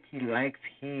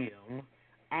him.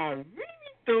 I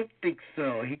really don't think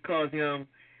so. He calls him.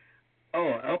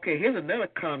 Oh, okay. Here's another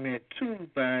comment too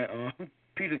by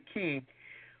Peter King.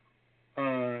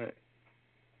 First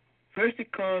he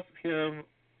calls him.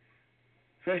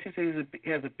 First he says he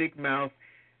has a big mouth.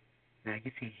 Now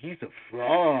you see, he's a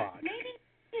fraud. Maybe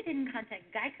you didn't contact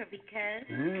Geico because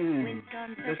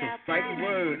windstorm That's took a out fighting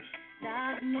power. words.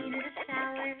 Dog needed a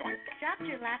shower. Dropped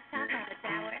your laptop on the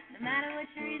tower. No matter what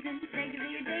your reason, today could be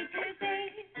your day to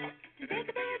save. Today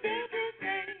could be your day to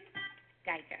save.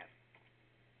 Geico.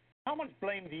 How much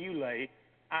blame do you lay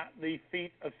at the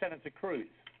feet of Senator Cruz?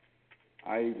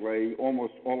 I lay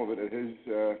almost all of it at his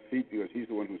feet because he's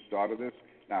the one who started this.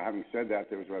 Now, having said that,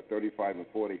 there was about 35 or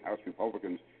 40 House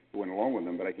Republicans who went along with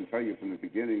him, but I can tell you from the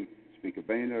beginning, Speaker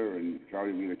Boehner and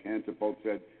Charlie Wheeler-Cantor both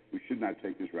said we should not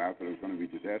take this route, that it was going to be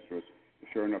disastrous.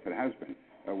 Sure enough, it has been.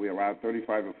 We allowed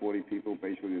 35 or 40 people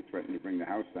basically to threaten to bring the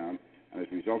House down, and as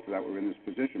a result of that, we're in this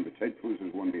position. But Ted Cruz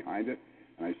is one behind it,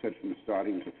 and I said from the start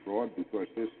he was a fraud because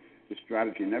this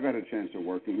strategy never had a chance of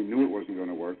working. He knew it wasn't going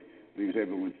to work, but he was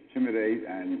able to intimidate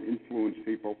and influence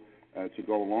people to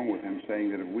go along with him, saying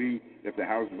that if the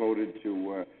House voted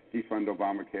to defund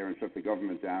Obamacare and shut the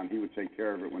government down, he would take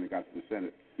care of it when it got to the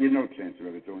Senate. He had no chance of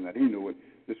ever doing that. He knew it.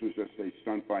 This was just a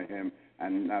stunt by him,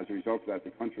 and as a result of that,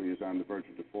 the country is on the verge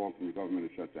of default and the government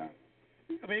is shut down.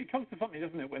 I mean, it comes to something,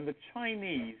 doesn't it, when the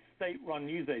Chinese state-run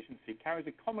news agency carries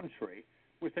a commentary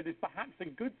which said it's perhaps a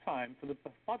good time for the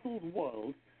befuddled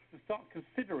world to start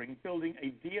considering building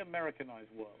a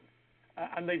de-Americanized world.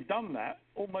 And they've done that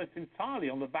almost entirely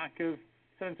on the back of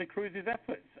Senator Cruz's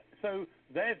efforts. So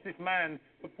there's this man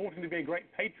purporting to be a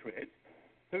great patriot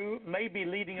who may be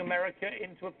leading America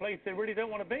into a place they really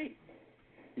don't want to be.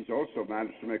 He's also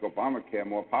managed to make Obamacare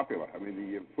more popular. I mean,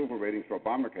 the approval ratings for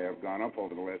Obamacare have gone up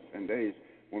over the last 10 days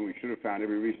when we should have found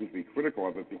every reason to be critical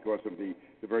of it because of the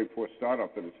very poor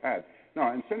startup that it's had. No,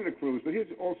 and Senator Cruz, but here's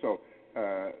also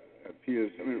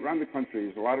appears, I mean, around the country,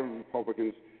 there's a lot of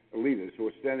Republicans leaders who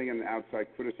are standing on the outside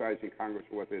criticizing Congress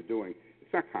for what they're doing.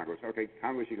 It's not Congress. Okay,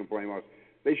 Congress, you can blame us.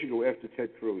 They should go after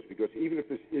Ted Cruz because even if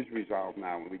this is resolved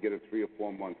now and we get a 3 or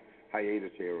 4 month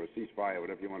hiatus here or a ceasefire,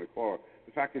 whatever you want to call it,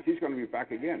 the fact is he's going to be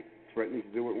back again, threatening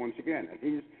to do it once again.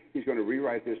 And he's going to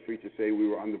rewrite history to say we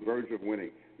were on the verge of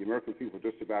winning. The American people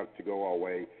were just about to go our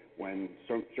way when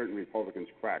certain Republicans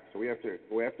cracked. So we have to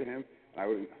go after him. I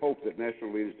would hope that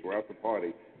national leaders throughout the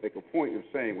party make a point of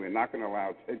saying we're not going to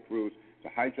allow Ted Cruz to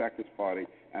hijack this party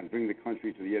and bring the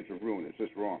country to the edge of ruin. It's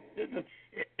just wrong.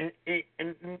 And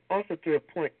also to a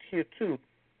point here, too,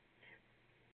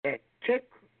 Ted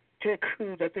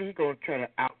Cruz, I think he's going to try to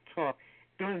out-talk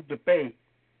during the debate.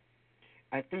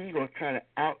 I think he's going to try to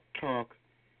out-talk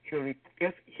Hillary.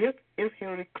 If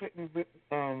Hillary Clinton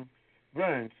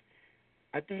runs,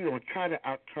 I think he's going to try to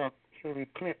out-talk Hillary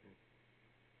Clinton.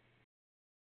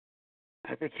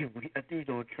 I think he's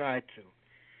going to try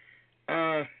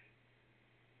to.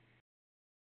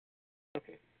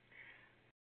 Okay.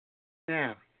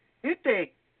 Now, you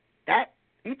think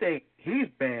he's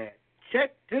bad?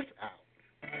 Check this out.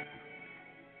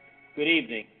 Good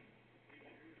evening.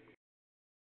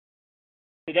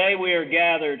 Today we are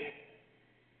gathered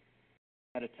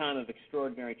at a time of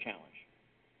extraordinary challenge.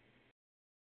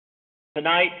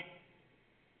 Tonight,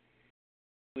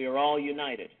 we are all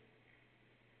united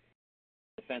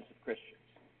in defense of Christians.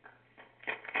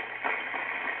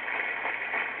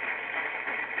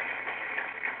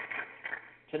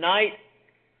 Tonight,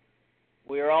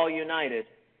 we are all united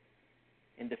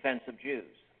in defense of Jews.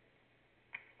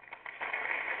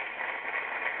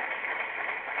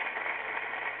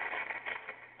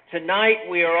 Tonight,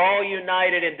 we are all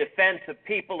united in defense of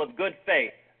people of good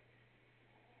faith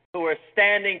who are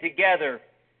standing together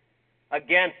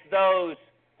against those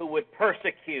who would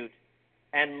persecute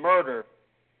and murder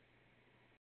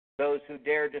those who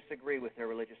dare disagree with their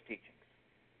religious teachings.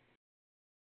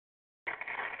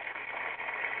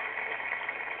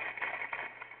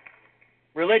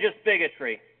 Religious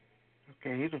bigotry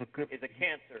is a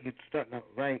cancer. He's starting out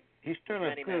right. He's starting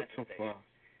out good so far.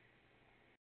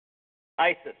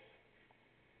 ISIS,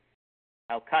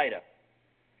 Al-Qaeda,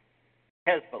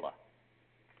 Hezbollah,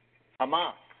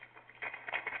 Hamas,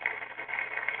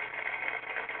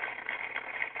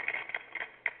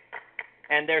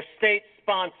 and their state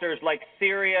sponsors like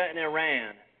Syria and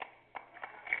Iran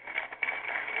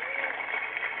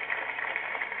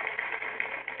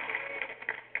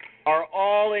are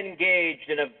all engaged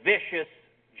in a vicious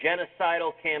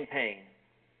genocidal campaign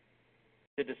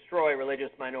to destroy religious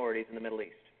minorities in the Middle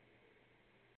East.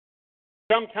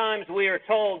 Sometimes we are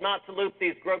told not to loop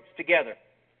these groups together,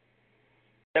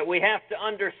 that we have to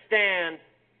understand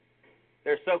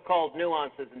their so-called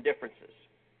nuances and differences.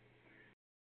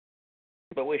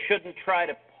 But we shouldn't try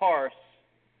to parse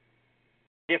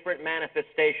different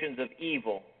manifestations of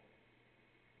evil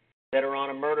that are on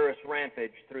a murderous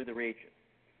rampage through the region.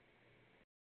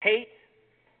 Hate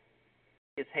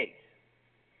is hate,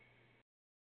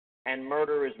 and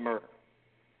murder is murder.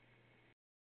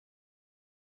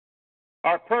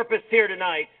 Our purpose here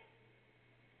tonight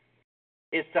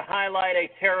is to highlight a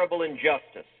terrible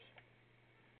injustice,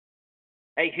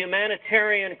 a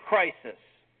humanitarian crisis.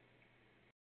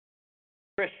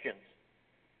 Christians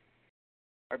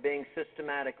are being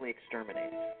systematically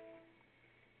exterminated.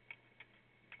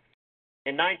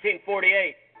 In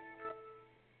 1948,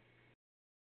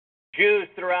 Jews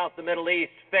throughout the Middle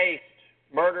East faced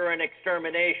murder and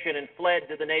extermination and fled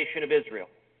to the nation of Israel.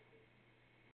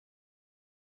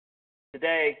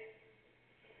 Today,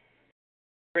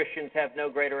 Christians have no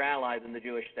greater ally than the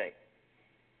Jewish state.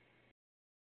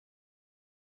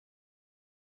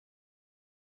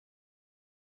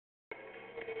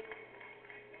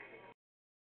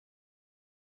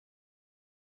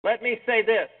 Let me say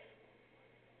this.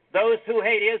 Those who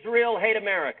hate Israel hate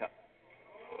America.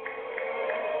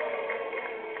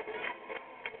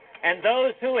 And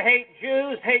those who hate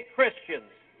Jews hate Christians.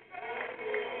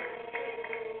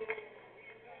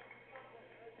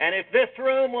 And if this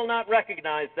room will not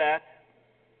recognize that,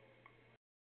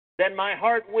 then my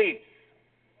heart weeps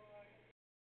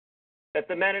that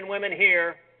the men and women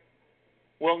here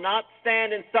will not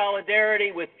stand in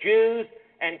solidarity with Jews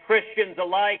and Christians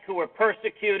alike who are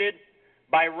persecuted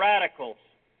by radicals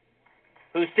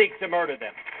who seek to murder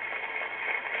them.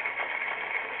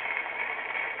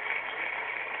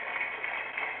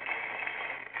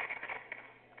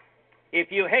 If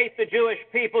you hate the Jewish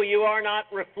people, you are not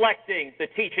reflecting the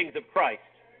teachings of Christ.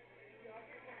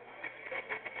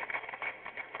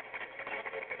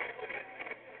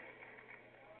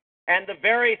 And the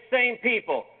very same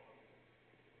people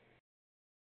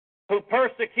who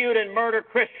persecute and murder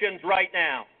Christians right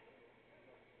now,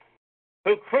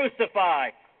 who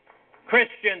crucify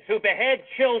Christians, who behead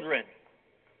children,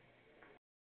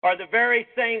 are the very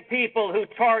same people who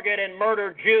target and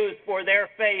murder Jews for their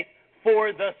faith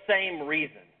for the same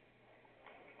reason.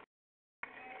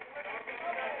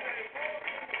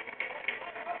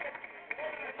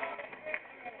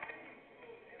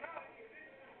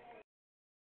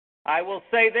 I will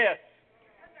say this.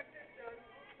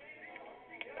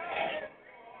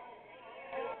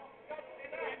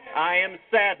 I am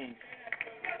saddened.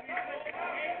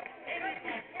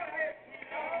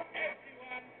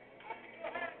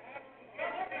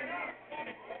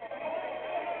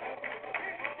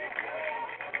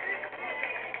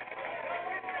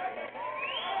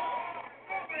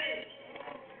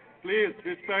 Please,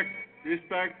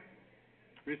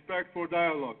 respect for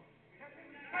dialogue.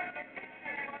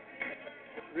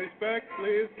 Respect,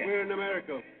 please, we're in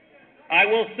America. I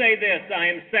will say this, I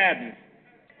am saddened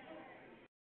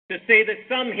to see that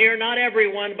some here, not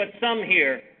everyone, but some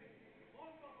here,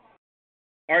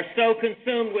 are so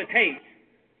consumed with hate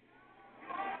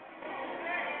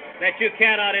that you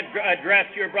cannot address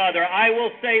your brother. I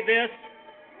will say this.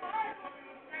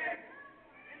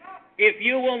 If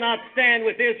you will not stand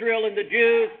with Israel and the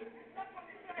Jews,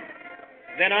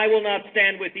 then I will not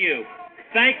stand with you.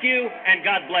 Thank you, and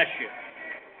God bless you.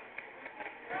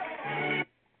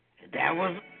 That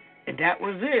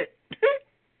was it.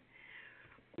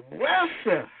 Well,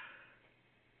 sir.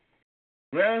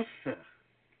 Well, sir.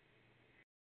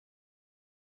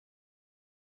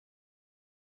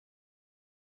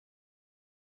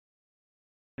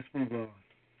 Let's move on.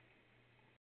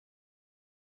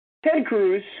 Ted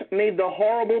Cruz made the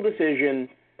horrible decision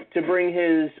to bring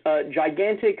his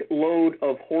gigantic load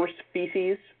of horse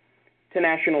feces to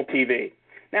national TV.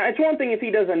 Now, it's one thing if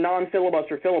he does a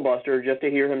non-filibuster filibuster just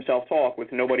to hear himself talk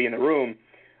with nobody in the room,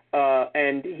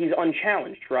 and he's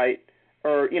unchallenged, right?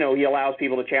 Or, you know, he allows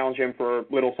people to challenge him for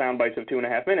little sound bites of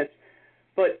 2.5 minutes.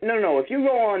 But no, if you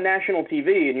go on national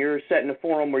TV and you're set in a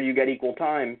forum where you get equal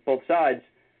time, both sides,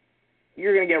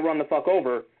 you're going to get run the fuck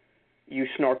over, you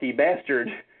snarky bastard.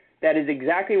 That is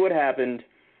exactly what happened.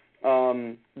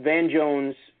 Van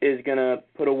Jones is going to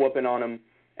put a whooping on him.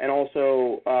 And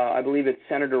also, I believe it's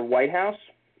Senator Whitehouse.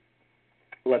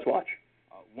 Let's watch.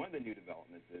 One of the new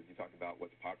developments is you talked about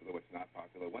what's popular, what's not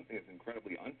popular. One thing that's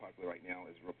incredibly unpopular right now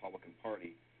is the Republican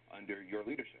Party under your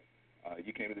leadership.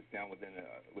 You came to this town within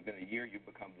a year. You've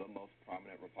become the most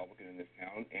prominent Republican in this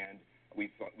town, and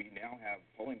we now have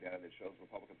polling data that shows the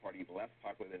Republican Party is less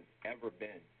popular than it's ever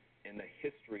been in the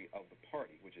history of the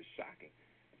party, which is shocking.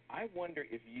 I wonder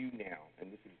if you now, and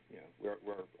this is, you know,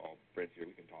 we're all friends here,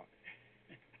 we can talk.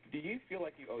 Do you feel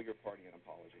like you owe your party an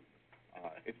apology?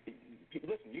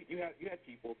 Listen, you had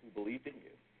people who believed in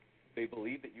you. They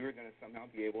believed that you were going to somehow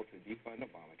be able to defund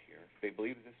Obamacare. They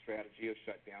believed that this strategy of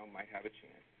shutdown might have a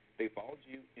chance. They followed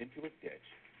you into a ditch,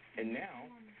 and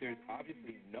now there's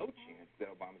obviously no chance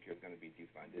that Obamacare is going to be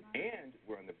defunded, and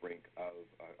we're on the brink of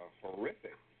a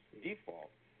horrific default.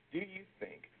 Do you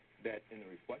think that in the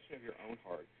reflection of your own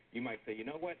heart, you might say, you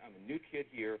know what, I'm a new kid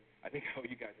here. I think I owe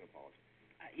you guys an apology.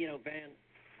 Van,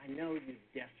 I know you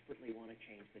desperately want to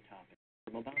change the topic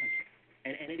from Obamacare,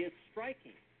 and it is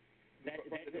striking that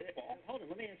hold on,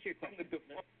 let me answer your question. The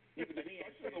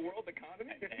destruction of the world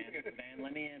economy? Van,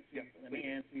 let me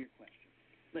answer your question.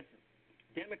 Listen,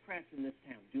 Democrats in this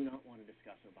town do not want to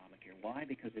discuss Obamacare. Why?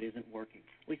 Because it isn't working.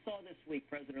 We saw this week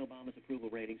President Obama's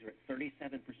approval ratings are at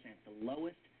 37%, the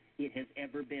lowest it has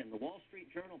ever been. The Wall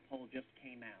Street Journal poll just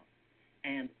came out,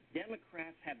 and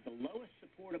Democrats have the lowest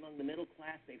support among the middle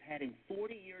class they've had in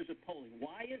 40 years of polling.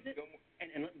 Why is it?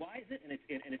 And why is it? And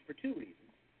it's for two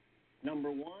reasons.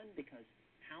 Number one, because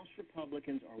House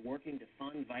Republicans are working to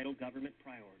fund vital government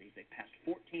priorities. They passed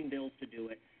 14 bills to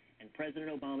do it, and President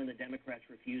Obama and the Democrats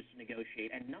refused to negotiate.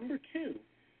 And number two,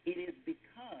 it is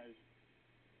because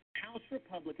House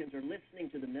Republicans are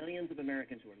listening to the millions of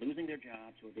Americans who are losing their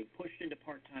jobs, who are being pushed into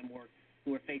part-time work,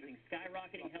 who are facing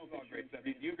skyrocketing health insurance.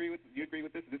 Do you agree with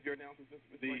this? Is this your analysis?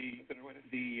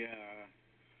 The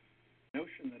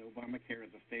notion that Obamacare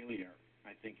is a failure,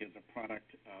 I think, is a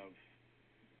product of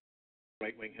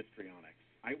right-wing histrionics.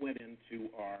 I went into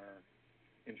our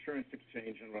insurance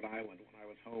exchange in Rhode Island when I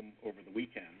was home over the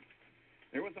weekend.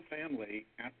 There was a family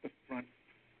at the front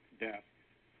desk.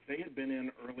 They had been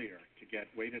in earlier to get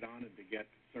waited on and to get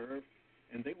served,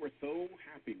 and they were so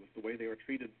happy with the way they were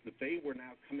treated that they were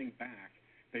now coming back.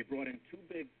 They brought in 2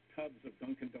 big tubs of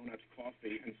Dunkin' Donuts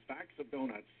coffee and stacks of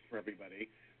donuts for everybody.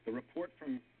 The report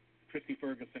from Christy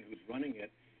Ferguson, who's running it,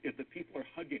 is that people are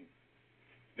hugging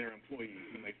their employees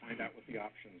when they find out what the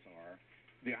options are.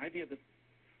 The idea that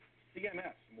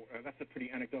CMS, that's a pretty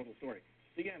anecdotal story,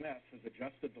 CMS has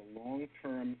adjusted the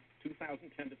long-term 2010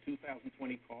 to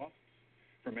 2020 costs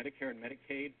for Medicare and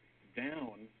Medicaid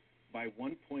down by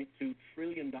 $1.2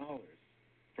 trillion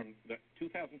from the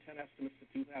 2010 estimates to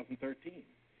 2013.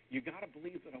 You got to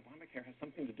believe that Obamacare has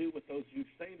something to do with those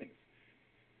huge savings.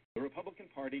 The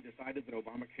Republican Party decided that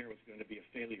Obamacare was going to be a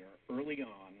failure early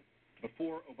on,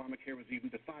 before Obamacare was even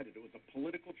decided. It was a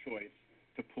political choice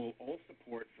to pull all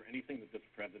support for anything that this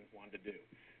president wanted to do.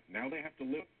 Now they have to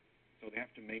live, so they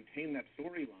have to maintain that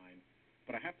storyline.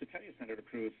 But I have to tell you, Senator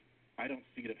Cruz, I don't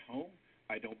see it at home.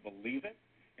 I don't believe it.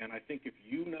 And I think if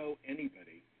you know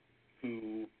anybody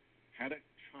who had a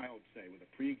child, say, with a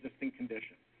pre-existing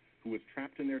condition, who was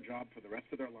trapped in their job for the rest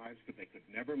of their lives because they could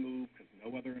never move because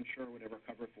no other insurer would ever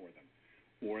cover for them,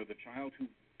 or the child who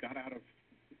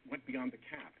went beyond the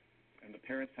cap, and the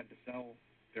parents had to sell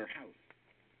their house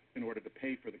in order to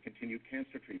pay for the continued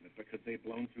cancer treatment because they'd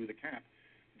blown through the cap.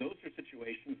 Those are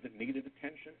situations that needed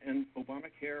attention, and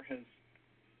Obamacare has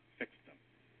fixed them.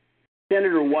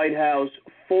 Senator Whitehouse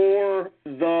for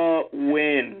the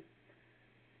win.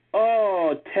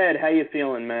 Oh, Ted, how you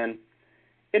feeling, man?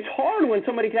 It's hard when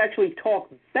somebody can actually talk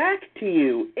back to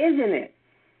you, isn't it?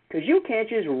 Because you can't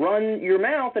just run your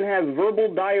mouth and have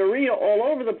verbal diarrhea all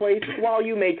over the place while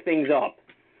you make things up.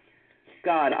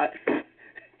 God,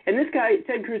 and this guy,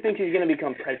 Ted Cruz, thinks he's going to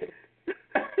become president.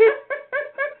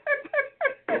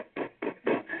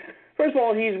 First of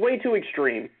all, he's way too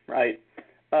extreme, right?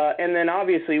 And then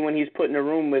obviously when he's put in a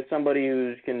room with somebody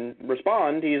who can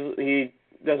respond, he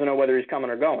doesn't know whether he's coming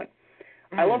or going.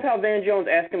 I love how Van Jones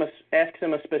asks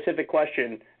him a specific question,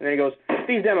 and then he goes,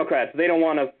 these Democrats, they don't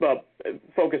want to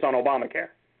focus on Obamacare.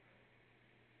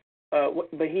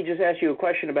 But he just asked you a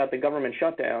question about the government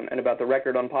shutdown and about the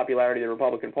record unpopularity of the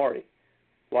Republican Party.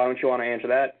 Why don't you want to answer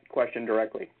that question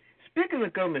directly? Speaking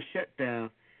of government shutdown,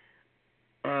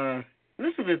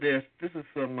 listen to this. This is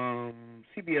from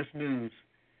CBS News.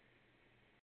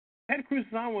 Ted Cruz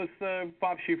is on with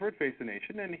Bob Schieffer at Face the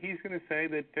Nation, and he's going to say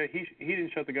that he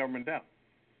didn't shut the government down.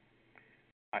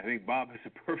 I think Bob has a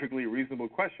perfectly reasonable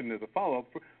question as a follow-up.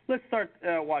 Let's start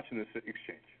watching this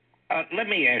exchange. Let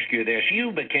me ask you this.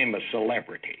 You became a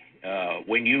celebrity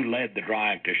when you led the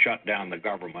drive to shut down the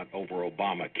government over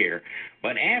Obamacare.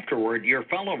 But afterward, your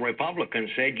fellow Republicans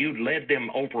said you led them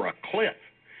over a cliff.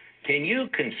 Can you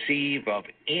conceive of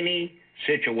any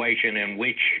situation in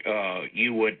which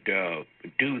you would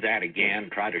do that again,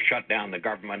 try to shut down the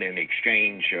government in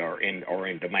exchange or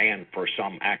in demand for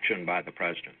some action by the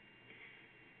president?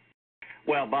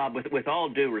 Well, Bob, with all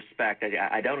due respect,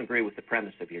 I don't agree with the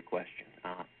premise of your question.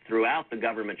 Throughout the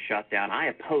government shutdown, I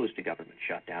opposed a government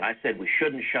shutdown. I said we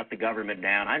shouldn't shut the government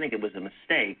down. I think it was a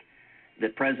mistake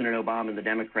that President Obama and the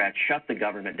Democrats shut the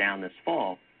government down this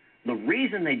fall, the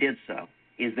reason they did so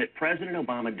is that President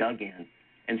Obama dug in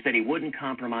and said he wouldn't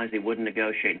compromise, he wouldn't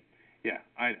negotiate. Yeah,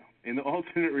 I know. In the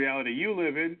alternate reality you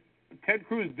live in, Ted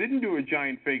Cruz didn't do a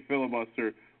giant fake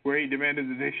filibuster where he demanded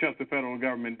that they shut the federal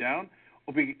government down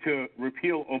to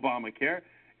repeal Obamacare.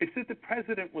 It's that the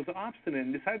president was obstinate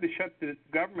and decided to shut the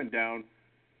government down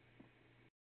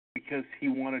because he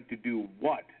wanted to do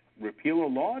what? Repeal a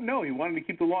law? No, he wanted to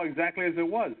keep the law exactly as it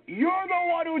was. You're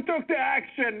the one who took the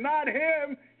action, not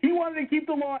him. He wanted to keep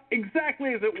the law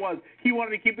exactly as it was. He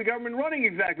wanted to keep the government running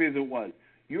exactly as it was.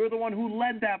 You're the one who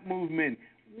led that movement.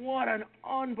 What an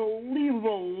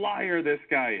unbelievable liar this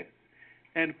guy is.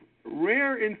 And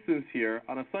rare instance here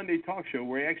on a Sunday talk show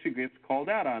where he actually gets called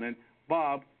out on it.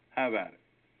 Bob, have at it.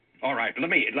 All right, let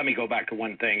me go back to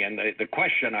one thing. And the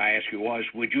question I asked you was,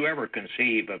 would you ever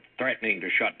conceive of threatening to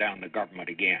shut down the government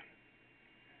again?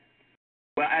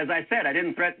 Well, as I said, I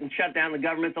didn't threaten to shut down the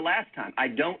government the last time. I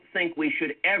don't think we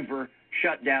should ever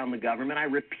shut down the government. I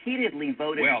repeatedly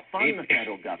voted to fund the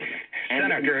federal government.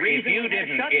 Senator, if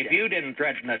you didn't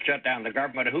threaten to shut down the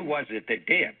government, who was it that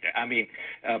did? I mean,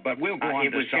 but we'll go on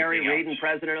to something else. It was Harry Reid and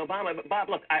President Obama. But, Bob,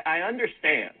 look, I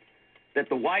understand that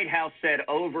the White House said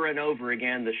over and over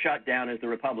again the shutdown is the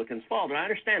Republicans' fault. And I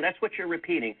understand that's what you're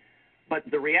repeating. But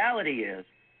the reality is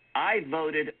I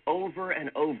voted over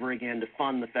and over again to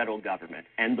fund the federal government.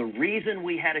 And the reason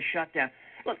we had a shutdown,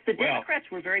 look, the Democrats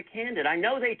were very candid. I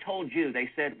know they told you, they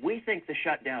said, we think the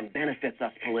shutdown benefits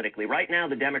us politically. Right now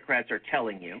the Democrats are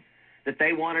telling you that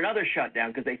they want another shutdown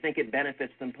because they think it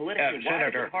benefits them politically. Why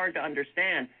is it hard to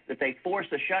understand that they force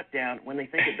a shutdown when they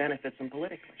think it benefits them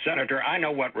politically? Senator, I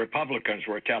know what Republicans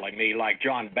were telling me, like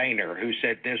John Boehner, who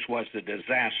said this was a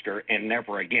disaster and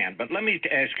never again. But let me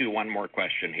ask you one more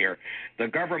question here. The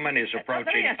government is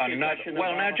approaching another...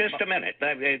 Well, now, just a minute.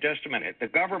 Just a minute. The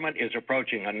government is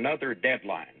approaching another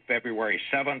deadline, February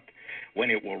 7th,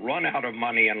 when it will run out of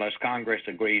money unless Congress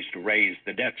agrees to raise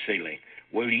the debt ceiling.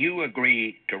 Will you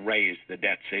agree to raise the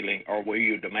debt ceiling, or will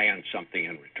you demand something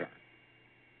in return?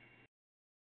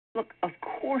 Look, of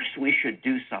course we should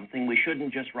do something. We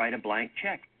shouldn't just write a blank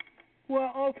check.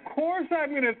 Well, of course I'm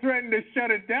going to threaten to shut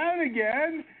it down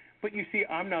again. But you see,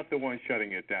 I'm not the one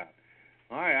shutting it down.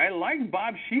 All right, I like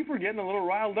Bob Schieffer getting a little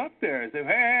riled up there. I said,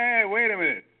 hey, wait a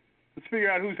minute. Let's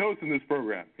figure out who's hosting this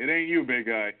program. It ain't you, big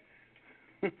guy.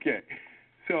 Okay,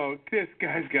 so this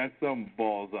guy's got some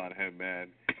balls on him, man.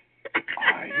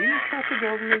 He didn't shut the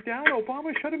government down.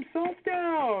 Obama shut himself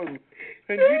down.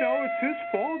 And, you know, it's his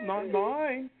fault, not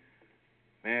mine.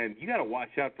 Man, you got to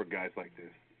watch out for guys like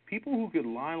this. People who could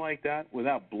lie like that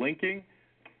without blinking,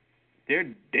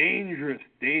 they're dangerous,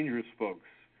 dangerous folks.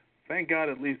 Thank God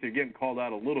at least they're getting called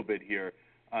out a little bit here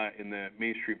in the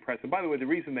mainstream press. And, by the way, the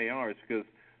reason they are is because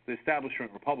the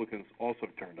establishment Republicans also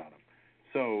turned on him.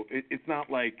 So it's not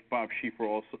like Bob Schieffer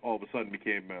all of a sudden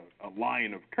became a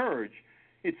lion of courage.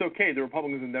 It's okay. The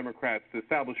Republicans and Democrats, the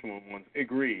establishment ones,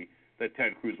 agree that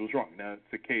Ted Cruz was wrong. Now, it's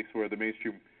a case where the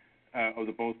mainstream of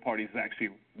the both parties is actually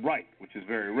right, which is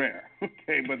very rare.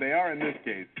 Okay, but they are in this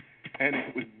case, and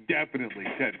it was definitely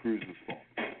Ted Cruz's fault.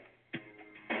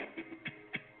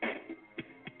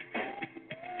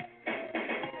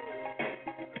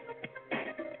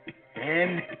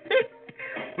 And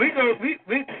we're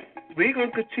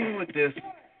gonna continue with this.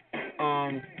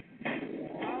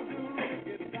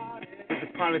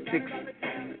 Politics.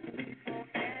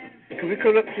 Can we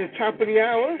come up to the top of the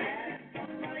hour?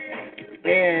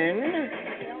 And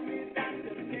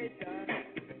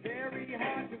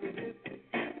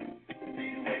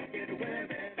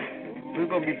we're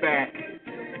going to be back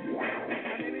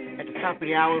at the top of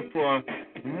the hour for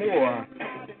more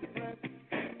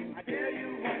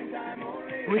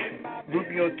with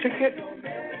Rubio ticket.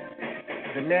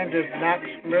 The Amanda Knox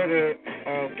murder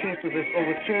case was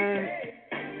overturned.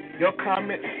 Your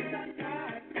comments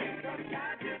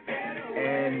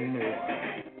and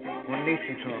more on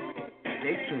Nation Talk.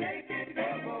 Stay tuned.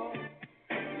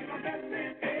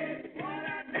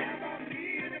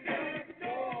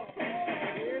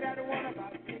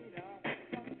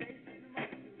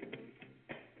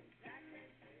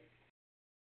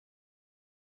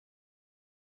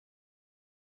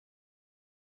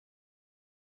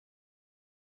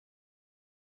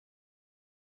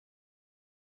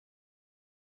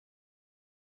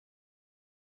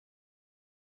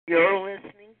 You're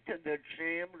listening to the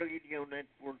Jam Radio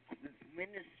Network with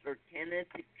Minister Kenneth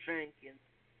Jenkins.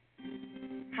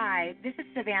 Hi, this is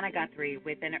Savannah Guthrie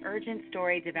with an urgent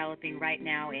story developing right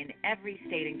now in every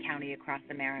state and county across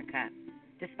America.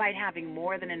 Despite having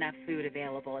more than enough food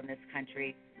available in this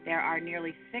country, there are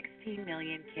nearly 16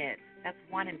 million kids, that's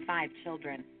 1 in 5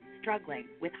 children, struggling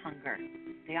with hunger.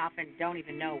 They often don't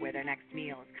even know where their next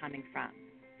meal is coming from.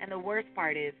 And the worst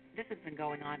part is, this has been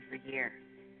going on for years.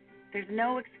 There's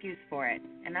no excuse for it,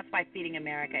 and that's why Feeding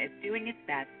America is doing its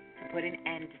best to put an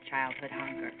end to childhood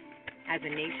hunger. As a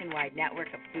nationwide network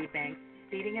of food banks,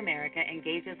 Feeding America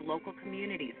engages local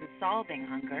communities in solving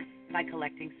hunger by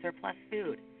collecting surplus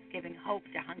food, giving hope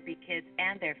to hungry kids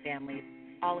and their families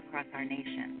all across our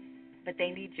nation. But they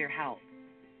need your help.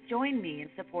 Join me in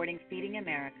supporting Feeding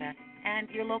America and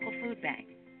your local food bank.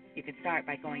 You can start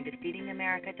by going to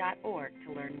feedingamerica.org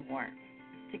to learn more.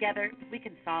 Together, we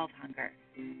can solve hunger.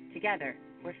 Together,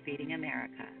 we're Feeding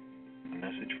America. A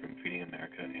message from Feeding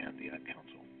America and the Ad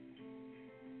Council.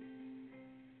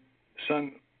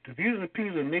 Son, the views and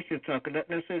opinions of Nation Talk are not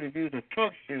necessarily the views of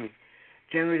Talk Show,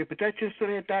 generated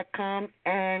protectionstudio.com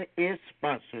and its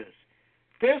sponsors.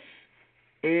 This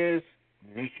is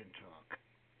Nation Talk.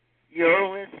 You're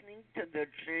listening to the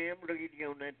Jam Radio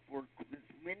Network with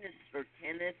Minister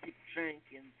Kenneth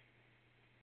Jenkins.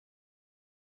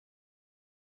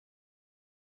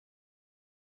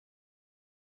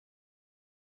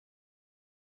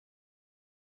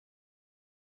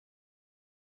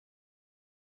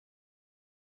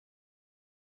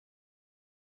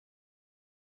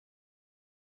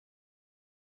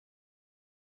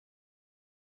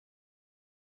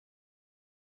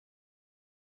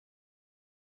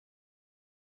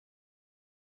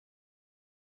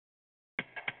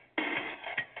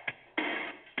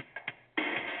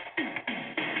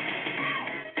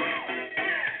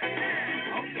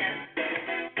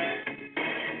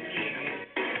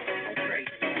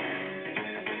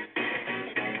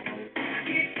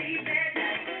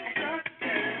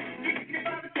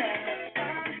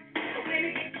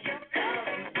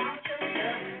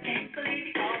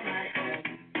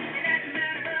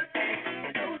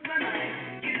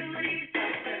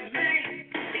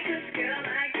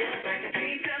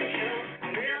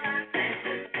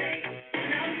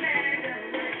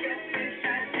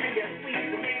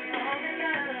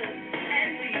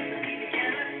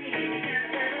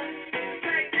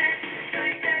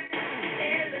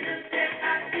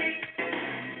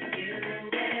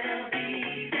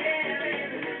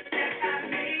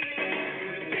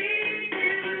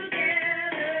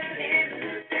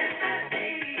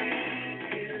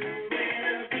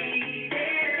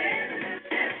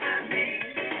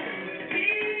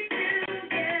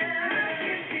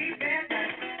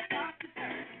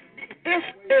 This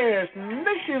is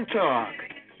Nation Talk,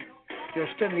 your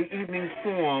Sunday evening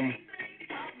forum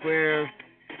where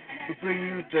we bring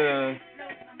you the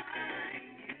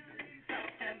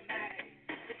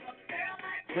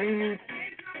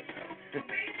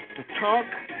talk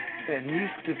that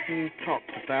needs to be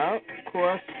talked about. Of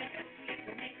course,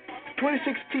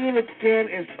 2016 again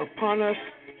is upon us,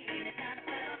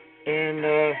 and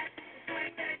there's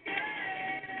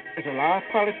a lot of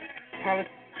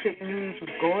politic news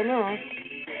going on.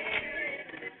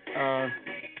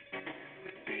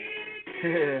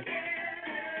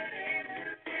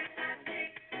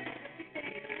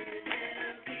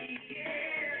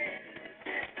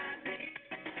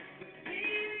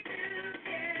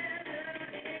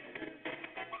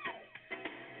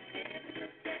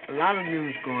 A lot of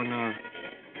news going on.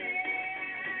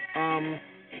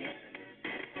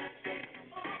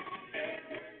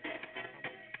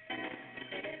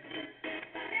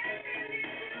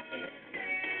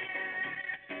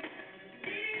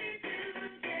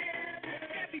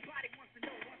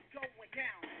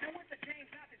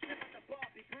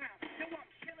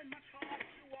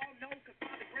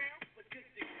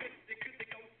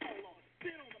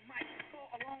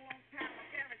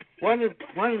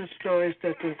 One of the stories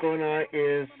that's been going on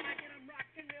is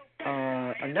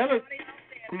another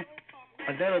group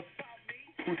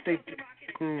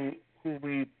who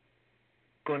we're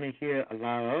going to hear a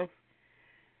lot of,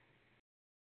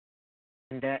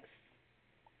 and that's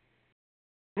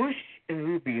Bush and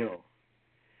Rubio.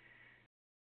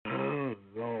 Oh,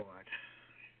 Lord.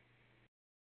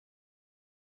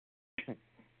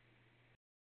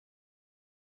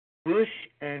 Bush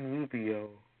and Rubio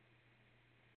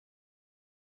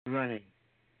running.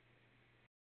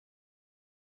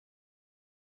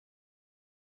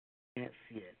 Can't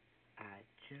see it. I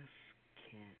just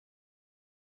can't.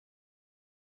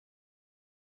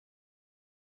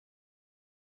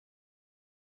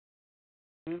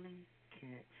 Really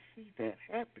can't see that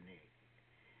happening.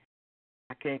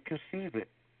 I can't conceive it.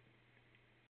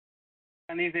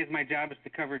 And these days my job is to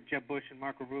cover Jeb Bush and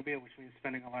Marco Rubio, which means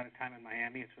spending a lot of time in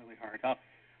Miami. It's really hard.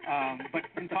 But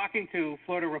in talking to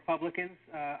Florida Republicans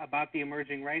about the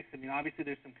emerging race, I mean, obviously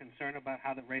there's some concern about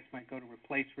how the race might go to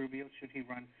replace Rubio should he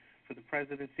run for for the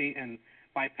presidency and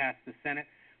bypass the Senate.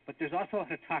 But there's also a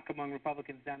lot of talk among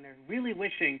Republicans down there really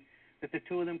wishing that the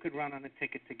two of them could run on a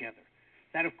ticket together.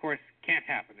 That, of course, can't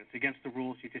happen. It's against the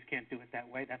rules. You just can't do it that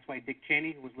way. That's why Dick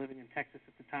Cheney, who was living in Texas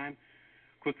at the time,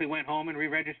 quickly went home and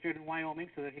re-registered in Wyoming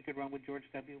so that he could run with George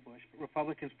W. Bush. But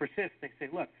Republicans persist. They say,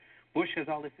 look, Bush has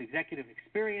all this executive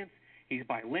experience. He's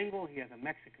bilingual. He has a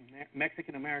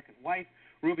Mexican-American wife.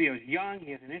 Rubio's young.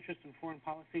 He has an interest in foreign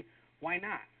policy. Why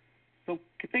not? So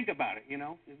think about it, you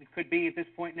know. It could be at this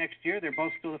point next year they're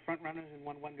both still the front runners, and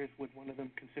one wonders would one of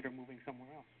them consider moving somewhere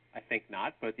else. I think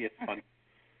not, but it's fun.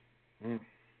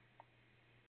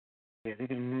 Yeah, they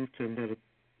can move to another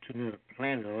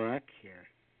planet, or I care.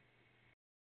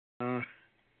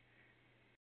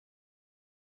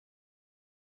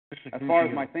 As far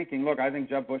as my thinking, look, I think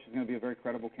Jeb Bush is going to be a very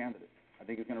credible candidate. I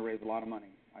think he's going to raise a lot of money.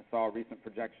 I saw recent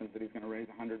projections that he's going to raise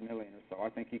 $100 million or so. I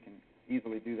think he can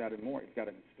easily do that and more. He's got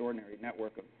an extraordinary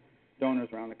network of donors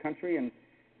around the country, and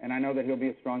I know that he'll be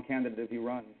a strong candidate as he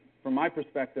runs. From my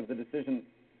perspective, the decision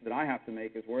that I have to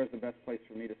make is where is the best place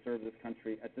for me to serve this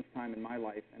country at this time in my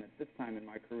life and at this time in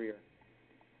my career.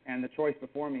 And the choice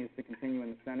before me is to continue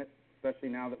in the Senate, especially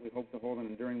now that we hope to hold an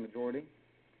enduring majority,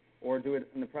 or do it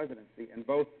in the presidency. And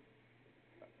both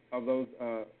of those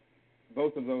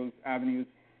avenues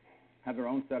have their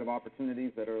own set of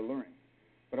opportunities that are alluring.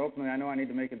 But ultimately, I know I need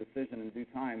to make a decision in due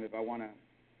time if I want to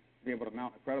be able to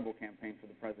mount a credible campaign for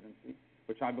the presidency,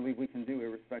 which I believe we can do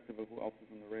irrespective of who else is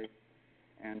in the race.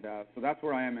 And so that's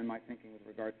where I am in my thinking with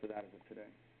regards to that as of today.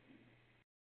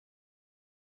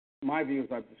 My view, as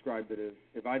I've described it, is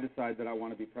if I decide that I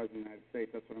want to be president of the United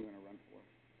States, that's what I'm going to run for.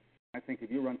 I think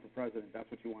if you run for president, that's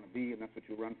what you want to be, and that's what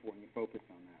you run for, and you focus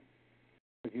on that.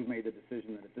 Because you've made the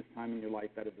decision that at this time in your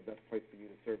life, that is the best place for you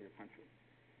to serve your country.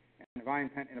 And if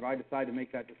I decide to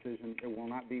make that decision, it will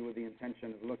not be with the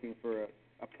intention of looking for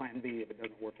a plan B if it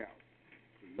doesn't work out.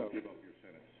 So you give up your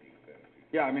Senate seat then?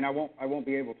 Yeah, I mean, I won't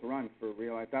be able to run for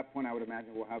real. At that point, I would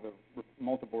imagine we'll have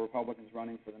multiple Republicans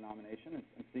running for the nomination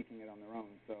and seeking it on their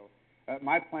own. So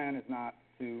my plan is not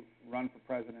to run for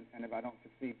president, and if I don't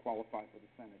succeed, qualify for the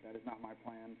Senate. That is not my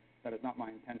plan. That is not my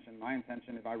intention. My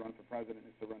intention, if I run for president,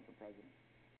 is to run for president.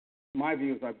 My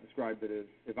view, as I've described it, is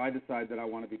if I decide that I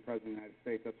want to be president of the United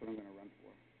States, that's what I'm going to run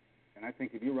for. And I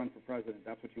think if you run for president,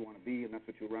 that's what you want to be, and that's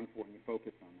what you run for, and you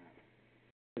focus on that.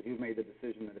 Because you've made the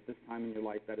decision that at this time in your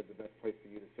life, that is the best place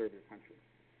for you to serve your country.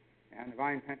 And if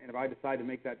I decide to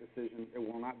make that decision, it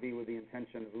will not be with the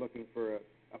intention of looking for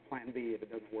a plan B if it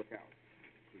doesn't work out.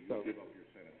 So you give up your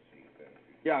Senate seat then?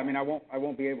 Yeah, I mean, I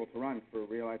won't be able to run for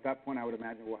real. At that point, I would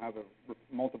imagine we'll have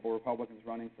multiple Republicans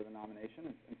running for the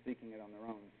nomination and seeking it on their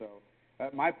own. So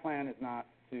my plan is not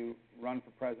to run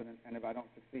for president, and if I don't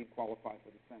succeed, qualify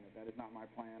for the Senate. That is not my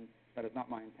plan. That is not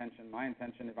my intention. My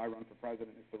intention, if I run for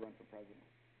president, is to run for president.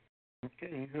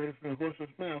 Okay, you heard it from the horse's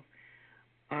mouth.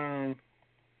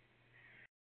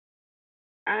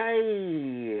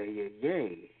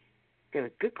 Got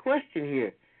a good question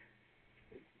here.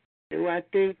 Do I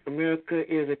think America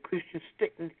is a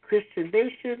Christian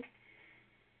nation?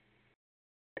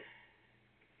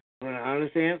 Want an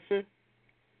honest answer?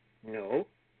 No.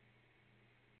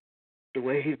 The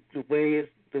way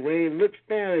it looks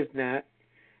now is not.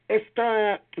 It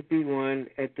started out to be one,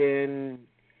 and then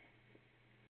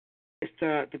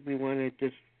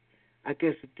I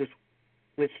guess it just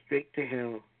went straight to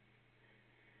hell.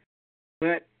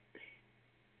 But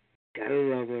gotta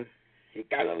love her. You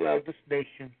gotta love this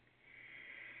nation.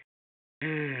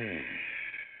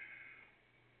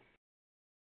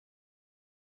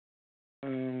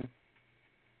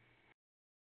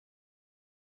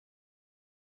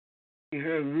 You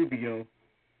heard Rubio.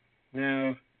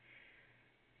 Now,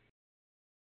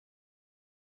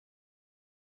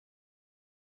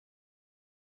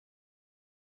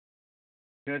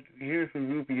 here's from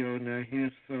Rubio. Now,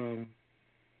 here's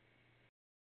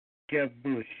Jeb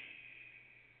Bush.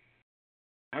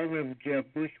 I remember Jeb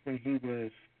Bush when he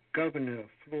was governor of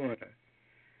Florida.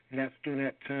 And that's during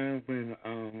that time when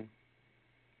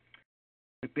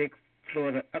the big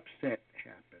Florida upset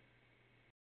happened.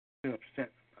 They're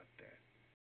upset about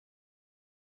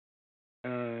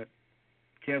that.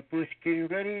 Jeb Bush getting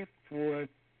ready for a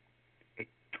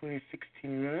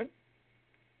 2016 run?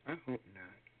 I hope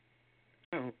not.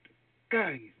 I hope to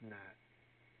God he's not.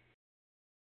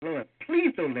 Lord,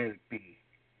 please don't let it be.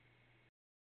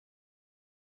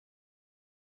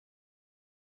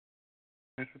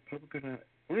 As Republican,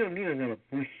 we don't need another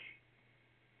Bush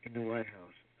in the White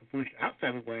House. A Bush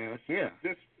outside the White House, yeah.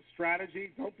 This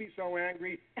strategy, don't be so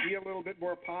angry. Be a little bit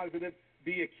more positive.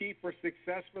 be a key for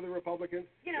success for the Republicans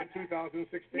You know, in 2016?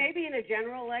 Maybe in a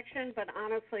general election, but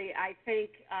honestly, I think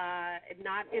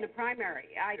not in a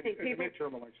primary. I think in people. the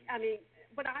midterm election. I mean,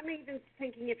 but I'm even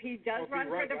thinking if he does Well, if he run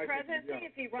for runs, the I think presidency, yeah.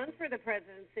 if he runs for the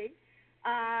presidency,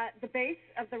 the base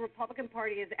of the Republican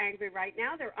Party is angry right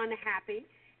now. They're unhappy.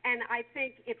 And I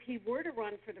think if he were to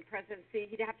run for the presidency,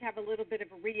 he'd have to have a little bit of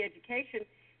a re-education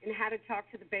in how to talk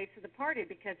to the base of the party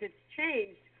because it's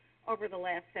changed over the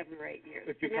last 7 or 8 years.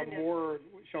 It's become more,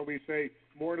 shall we say,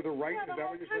 more to the right? Well, Is the that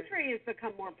whole what you're saying? country has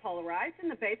become more polarized,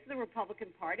 and the base of the Republican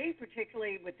Party,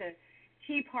 particularly with the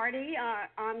Tea Party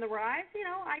on the rise, you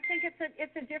know, I think it's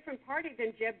a different party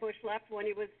than Jeb Bush left when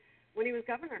he was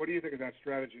governor. What do you think of that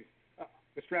strategy?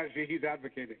 The strategy he's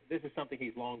advocating. This is something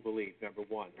he's long believed, number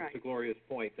one. Right. To Gloria's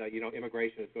point,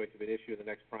 immigration is going to be an issue in the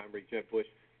next primary. Jeb Bush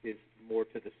is more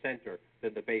to the center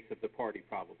than the base of the party,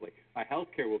 probably. Health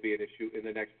care will be an issue in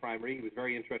the next primary. He was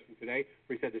very interesting today,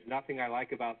 where he said there's nothing I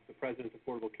like about the President's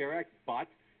Affordable Care Act, but,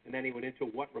 and then he went into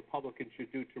what Republicans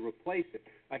should do to replace it.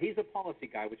 He's a policy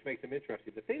guy, which makes him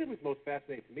interesting. The thing that was most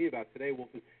fascinating to me about today, Wolf,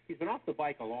 is he's been off the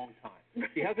bike a long time.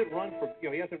 He hasn't run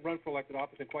for elected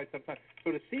office in quite some time.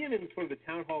 So to see him in sort of the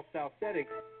town hall style setting,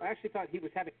 I actually thought he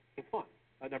was having fun.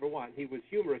 Number one, he was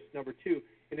humorous. Number two,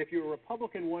 and if you're a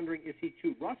Republican wondering is he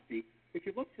too rusty, if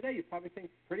you look today, you probably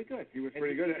think pretty good. He was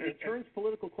pretty good. And he turns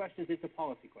political questions into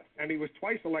policy questions. And he was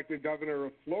twice elected governor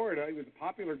of Florida. He was a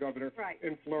popular governor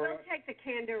in Florida. Don't take the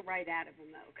candor right out of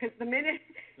him, though, because the minute,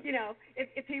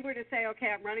 if he were to say,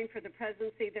 okay, I'm running for the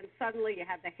presidency, then suddenly you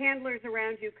have the handlers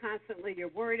around you constantly.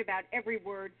 You're worried about every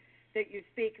word that you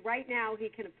speak. Right now, he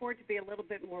can afford to be a little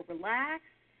bit more relaxed,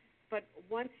 but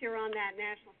once you're on that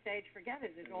national stage, forget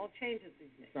it. It all changes these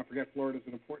days. Let's not forget Florida's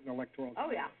an important electoral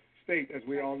state, as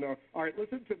we all know. All right,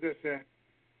 listen to this.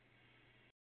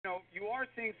 You are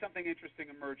seeing something interesting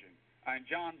emerging, and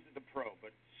John's the pro,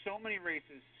 but so many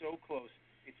races so close,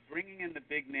 it's bringing in the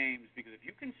big names, because if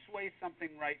you can sway something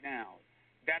right now,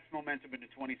 that's momentum into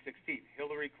 2016.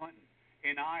 Hillary Clinton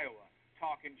in Iowa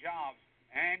talking jobs,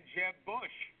 and Jeb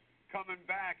Bush coming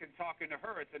back and talking to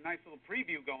her. It's a nice little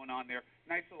preview going on there,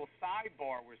 nice little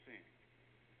sidebar we're seeing.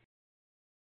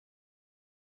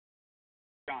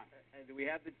 John. And do we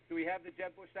have the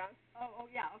Jeb Bush sound? Oh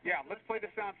yeah. Okay. Yeah, let's play the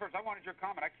sound first. I wanted your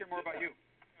comment. I care more about you.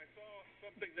 I saw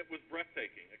something that was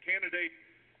breathtaking. A candidate,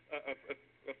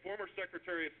 a former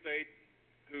Secretary of State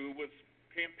who was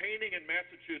campaigning in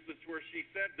Massachusetts, where she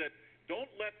said that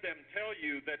don't let them tell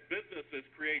you that businesses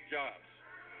create jobs.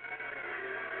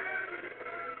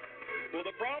 Well,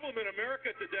 the problem in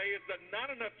America today is that not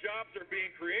enough jobs are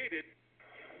being created.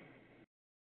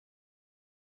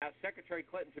 Now, Secretary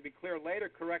Clinton, to be clear, later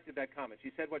corrected that comment.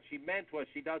 She said what she meant was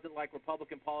she doesn't like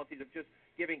Republican policies of just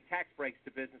giving tax breaks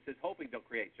to businesses, hoping they'll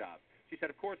create jobs. She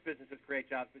said, of course, businesses create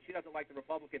jobs, but she doesn't like the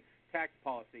Republican tax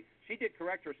policy. She did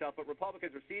correct herself, but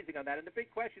Republicans are seizing on that. And the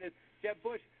big question is, Jeb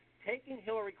Bush taking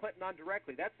Hillary Clinton on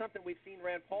directly. That's something we've seen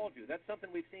Rand Paul do. That's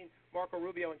something we've seen Marco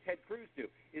Rubio and Ted Cruz do.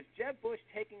 Is Jeb Bush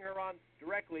taking her on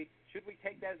directly? Should we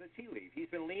take that as a tea leaf?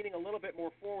 He's been leaning a little bit more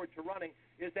forward to running.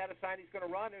 Is that a sign he's going to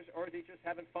run, or is he just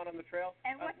having fun on the trail?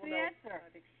 And what's the answer?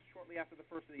 I think shortly after the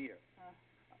first of the year.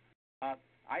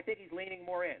 I think he's leaning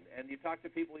more in, and you talk to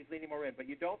people, he's leaning more in. But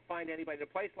you don't find anybody in a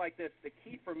place like this. The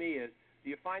key for me is, do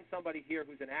you find somebody here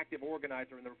who's an active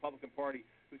organizer in the Republican Party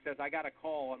who says, I got a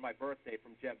call on my birthday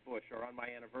from Jeb Bush or on my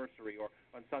anniversary or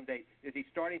on some date? Is he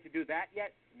starting to do that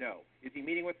yet? No. Is he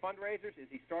meeting with fundraisers?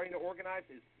 Is he starting to organize?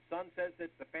 His son says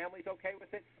that the family's okay with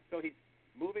it. So he's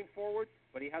moving forward,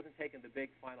 but he hasn't taken the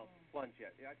big final plunge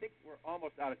yet. I think we're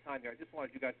almost out of time here. I just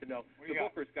wanted you guys to know the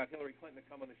Booker's got Hillary Clinton to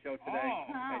come on the show today,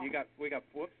 and we got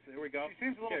whoops, here we go.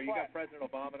 She seems a little you got President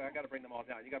Obama. I got to bring them all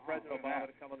down. You got President Obama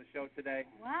to come on the show today.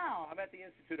 Wow. I'm at the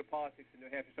Institute of Politics in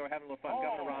New Hampshire, so we're having a little fun.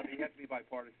 Governor Romney, he has to be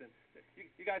bipartisan.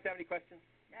 You guys have any questions?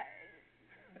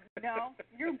 No,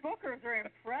 your bookers are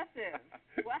impressive.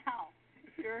 Wow.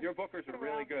 Your bookers are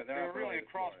really good. They're really at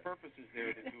cross purposes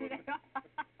there, the two of them.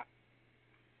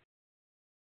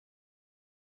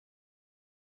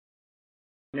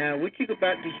 Now, what you're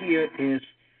about to hear is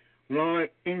Lord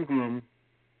Ingram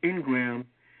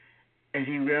as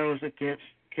he rails against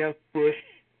Jeb Bush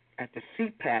at the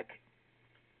CPAC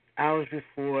hours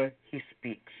before he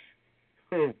speaks.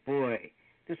 Oh, boy.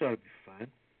 This ought to be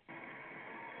fun.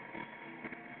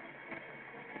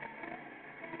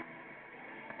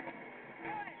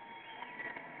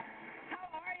 How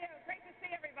are you? Great to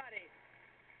see everybody.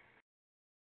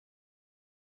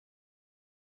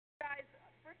 Guys,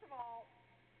 first of all,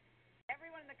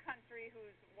 everyone in the country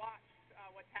who's watched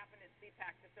what's happened at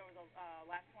CPAC just over the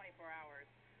last 24 hours,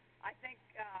 I think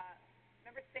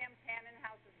Remember Sam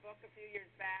Tannenhouse's book a few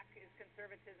years back, Is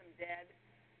Conservatism Dead?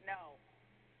 No,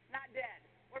 not dead.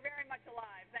 We're very much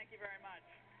alive. Thank you very much.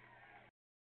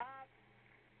 I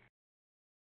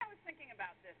was thinking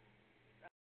about this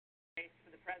race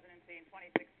for the presidency in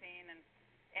 2016, and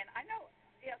I know,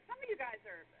 some of you guys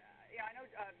are, I know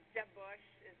Jeb Bush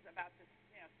is about to,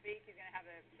 speak. He's going to have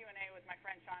a Q&A with my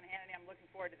friend Sean Hannity. I'm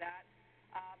looking forward to that.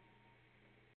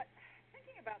 But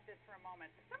thinking about this for a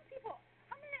moment, some people,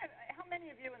 how many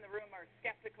of you in the room are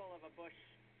skeptical of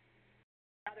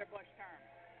another Bush term?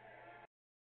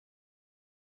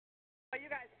 Well,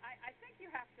 you guys, I think you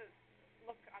have to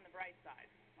look on the bright side,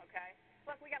 okay?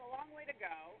 Look, we got a long way to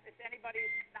go. It's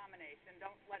anybody's nomination.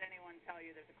 Don't let anyone tell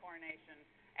you there's a coronation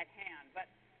at hand. But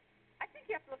I think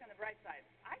you have to look on the bright side.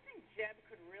 I think Jeb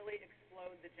could really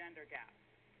explode the gender gap.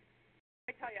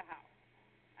 Let me tell you how.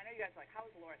 I know you guys are like, how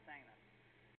is Laura saying this?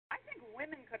 I think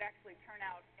women could actually turn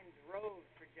out in droves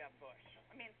for Jeb Bush.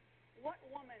 I mean, what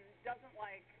woman doesn't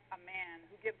like a man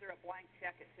who gives her a blank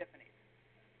check at Tiffany's?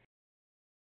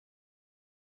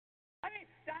 I mean,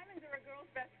 diamonds are a girl's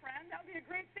best friend. That would be a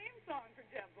great theme song for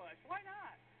Jeb Bush. Why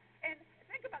not? And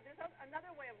think about this,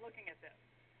 another way of looking at this.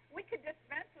 We could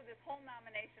dispense with this whole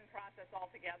nomination process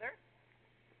altogether.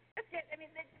 It's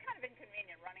kind of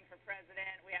inconvenient running for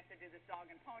president. We have to do this dog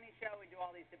and pony show. We do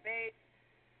all these debates.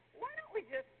 Why don't we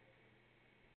just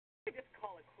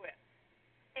call it quits?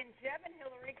 And Jeb and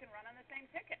Hillary can run on the same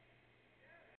ticket.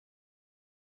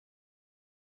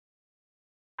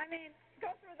 I mean,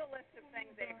 go through the list of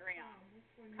things they agree on.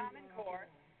 Common Core,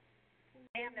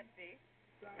 amnesty,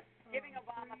 giving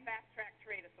Obama fast-track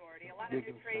trade authority, a lot of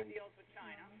new trade deals with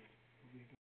China,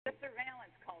 the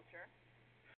surveillance culture.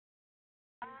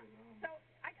 So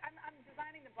I'm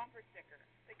designing the bumper sticker.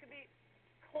 It could be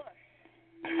Clush.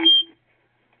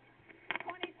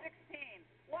 2016,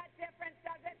 what difference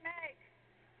does it make?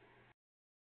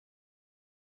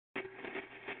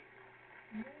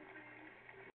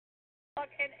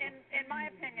 Look, in my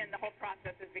opinion, the whole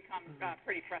process has become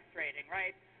pretty frustrating,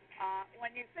 right?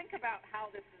 When you think about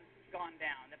how this has gone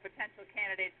down, the potential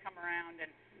candidates come around and,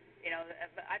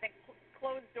 I think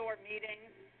closed-door meetings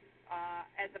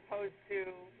as opposed to,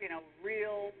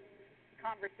 real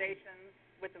conversations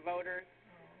with the voters.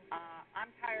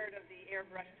 I'm tired of the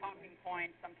airbrush talking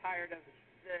points. I'm tired of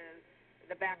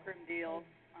the backroom deals.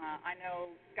 I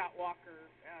know Scott Walker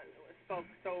spoke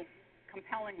so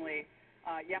compellingly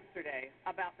yesterday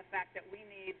about the fact that we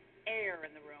need air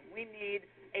in the room. We need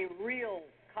a real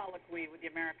colloquy with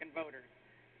the American voters,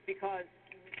 because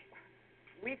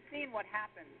we've seen what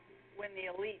happens when the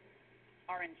elites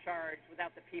are in charge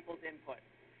without the people's input.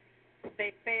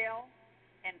 They fail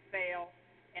and fail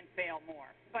and fail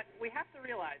more. But we have to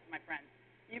realize, my friends,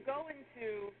 you go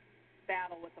into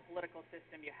battle with the political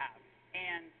system you have,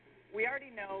 and we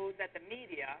already know that the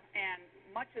media and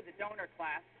much of the donor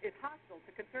class is hostile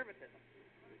to conservatism.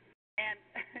 And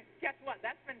guess what?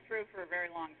 That's been true for a very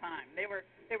long time. They were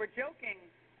joking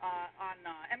on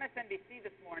MSNBC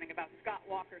this morning about Scott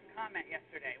Walker's comment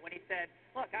yesterday when he said,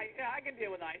 look, I can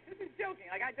deal with ISIS. He's joking.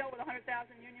 Like, I dealt with 100,000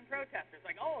 union protesters.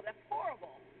 Like, oh, that's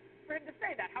horrible for him to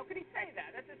say that. How could he say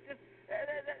that? This is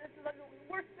the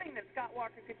worst thing that Scott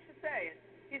Walker could say.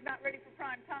 He's not ready for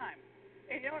prime time.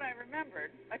 And you know what I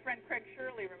remembered? My friend Craig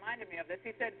Shirley reminded me of this.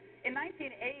 He said, in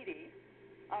 1980,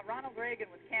 Ronald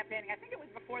Reagan was campaigning, I think it was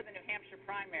before the New Hampshire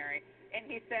primary, and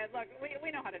he said, look,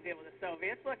 we know how to deal with the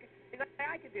Soviets. Look, he's like,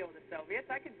 I could deal with the Soviets.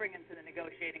 I could bring them to the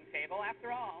negotiating table.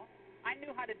 After all, I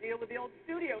knew how to deal with the old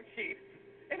studio chiefs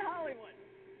in Hollywood,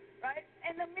 right?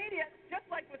 And the media, just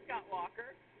like with Scott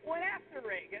Walker, went after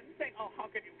Reagan, saying, oh,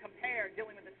 how could you compare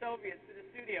dealing with the Soviets to the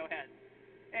studio heads?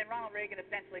 And Ronald Reagan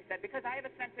essentially said, because I have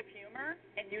a sense of humor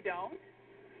and you don't,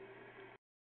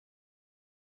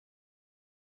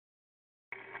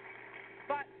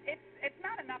 but it's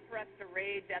not enough for us to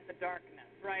rage at the darkness,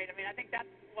 right? I mean, I think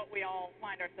that's what we all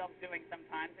find ourselves doing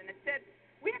sometimes. And instead,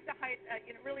 we have to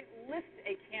really lift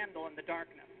a candle in the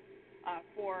darkness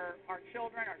for our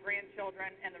children, our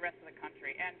grandchildren, and the rest of the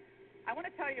country. And I want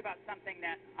to tell you about something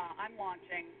that I'm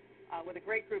launching with a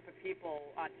great group of people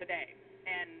today.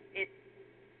 And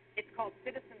it's called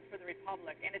Citizens for the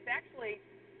Republic. And it's actually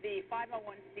the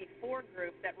 501c4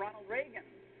 group that Ronald Reagan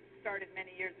started many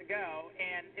years ago,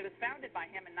 and it was founded by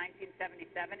him in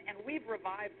 1977, and we've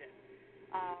revived it.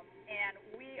 And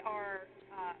we are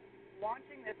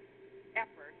launching this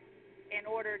effort in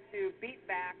order to beat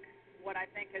back what I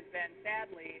think has been,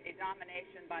 sadly, a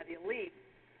domination by the elite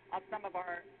of some of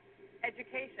our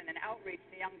education and outreach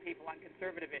to young people on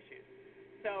conservative issues.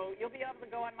 So you'll be able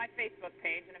to go on my Facebook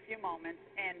page in a few moments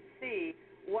and see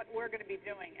what we're going to be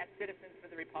doing at Citizens for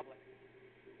the Republic.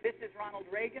 This is Ronald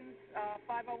Reagan's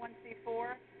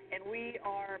 501c4, and we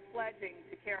are pledging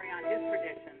to carry on his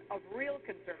tradition of real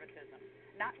conservatism,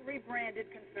 not rebranded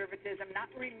conservatism, not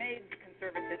remade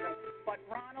conservatism, but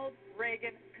Ronald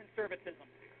Reagan conservatism.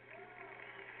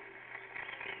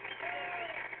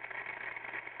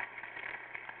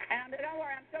 And don't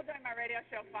worry, I'm still doing my radio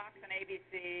show, Fox and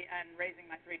ABC, and raising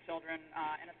my 3 children,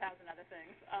 and 1,000 other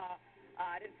things.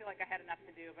 I didn't feel like I had enough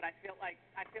to do, but I feel like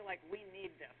we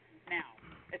need this now,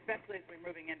 especially as we're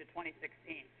moving into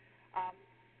 2016.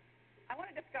 I want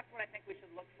to discuss what I think we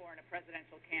should look for in a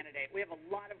presidential candidate. We have a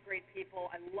lot of great people.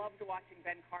 I loved watching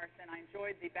Ben Carson. I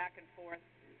enjoyed the back and forth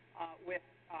with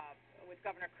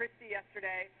Governor Christie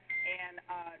yesterday, and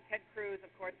Ted Cruz,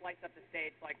 of course, lights up the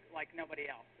stage like nobody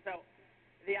else. So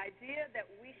the idea that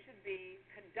we should be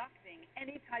conducting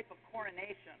any type of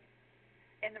coronation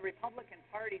in the Republican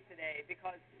Party today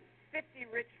because 50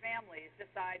 rich families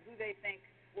decide who they think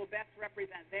will best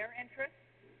represent their interests,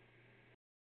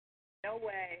 no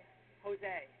way,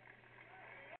 Jose.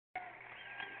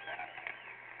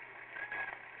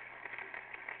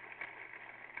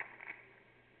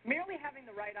 Merely having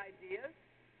the right ideas,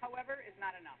 however, is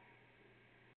not enough.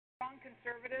 A strong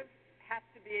conservative has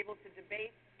to be able to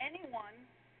debate anyone,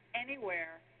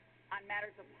 anywhere, on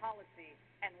matters of policy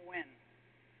and win.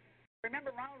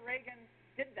 Remember, Ronald Reagan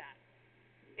did that.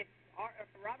 If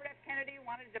Robert F. Kennedy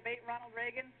wanted to debate Ronald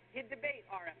Reagan, he'd debate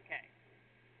RFK.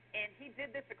 And he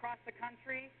did this across the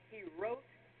country. He wrote,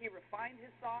 he refined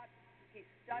his thoughts, he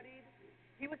studied.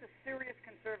 He was a serious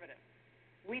conservative.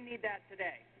 We need that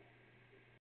today.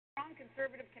 A strong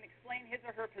conservative can explain his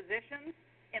or her positions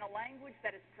in a language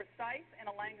that is precise and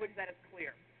a language that is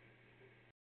clear.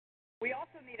 We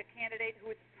also need a candidate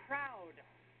who is proud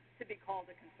to be called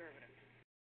a conservative.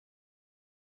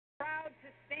 Proud to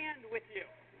stand with you.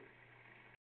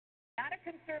 Not a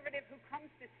conservative who comes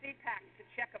to CPAC to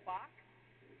check a box,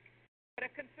 but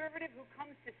a conservative who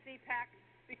comes to CPAC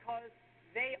because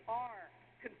they are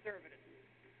conservatives.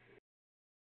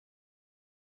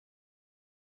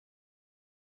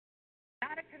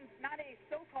 Not a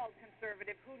so-called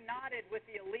conservative who nodded with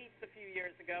the elites a few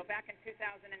years ago, back in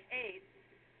 2008,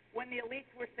 when the elites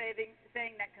were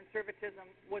saying that conservatism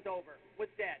was over, was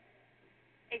dead.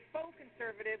 A faux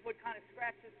conservative would kind of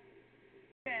scratch his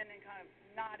chin and kind of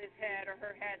nod his head or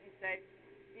her head and say,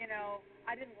 you know,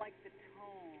 I didn't like the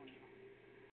tone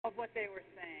of what they were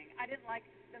saying. I didn't like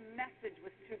the message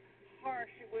was too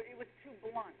harsh. It was too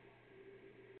blunt.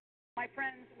 My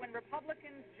friends, when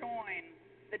Republicans join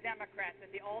the Democrats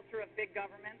at the altar of big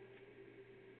government,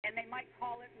 and they might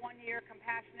call it one year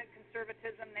compassionate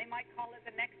conservatism, they might call it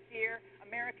the next year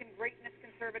American greatness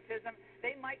conservatism,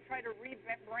 they might try to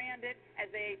rebrand it as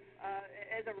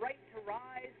a right to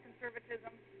rise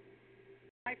conservatism.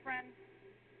 My friends,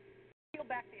 peel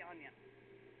back the onion,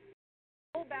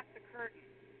 pull back the curtain,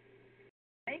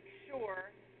 make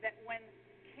sure that when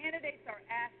candidates are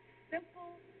asked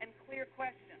simple and clear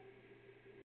questions,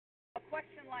 a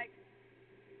question like,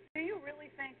 do you really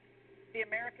think the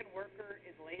American worker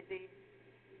is lazy?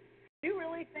 Do you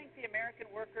really think the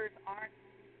American workers aren't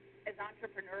as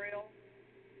entrepreneurial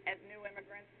as new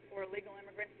immigrants or illegal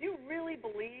immigrants? Do you really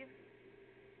believe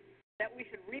that we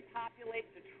should repopulate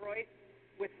Detroit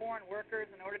with foreign workers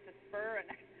in order to spur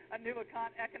a new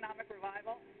economic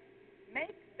revival?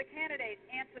 Make the candidate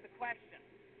answer the question,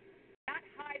 not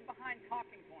hide behind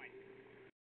talking points.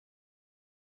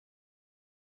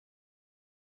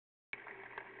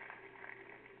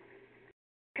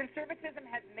 Conservatism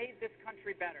has made this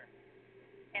country better,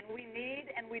 and we need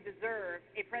and we deserve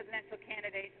a presidential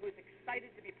candidate who is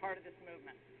excited to be part of this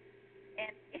movement.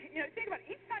 And, you know, think about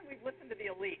it. Each time we've listened to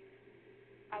the elites,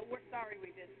 we're sorry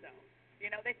we did so. You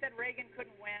know, they said Reagan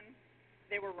couldn't win.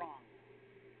 They were wrong.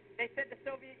 They said the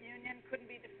Soviet Union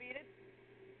couldn't be defeated.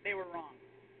 They were wrong.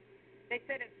 They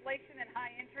said inflation and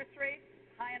high interest rates,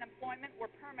 high unemployment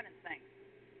were permanent things.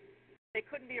 They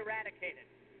couldn't be eradicated.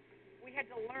 We had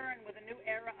to learn with a new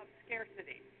era of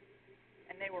scarcity,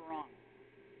 and they were wrong.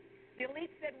 The elite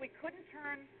said we couldn't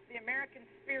turn the American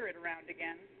spirit around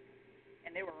again,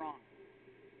 and they were wrong.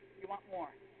 You want more.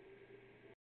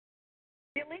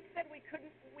 The elite said we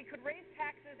could raise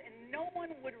taxes and no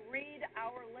one would read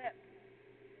our lips,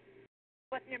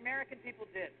 but the American people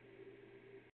did.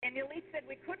 And the elite said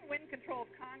we couldn't win control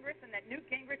of Congress and that Newt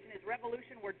Gingrich and his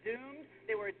revolution were doomed.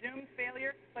 They were a doomed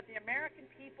failure, but the American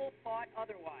people thought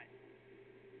otherwise.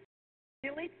 The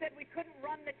elite said we couldn't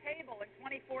run the table in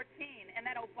 2014 and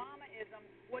that Obamaism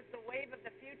was the wave of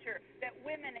the future, that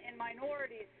women and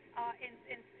minorities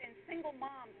and single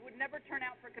moms would never turn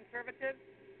out for conservatives,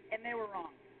 and they were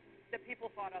wrong. The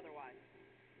people thought otherwise.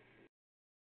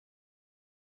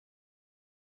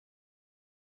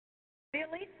 The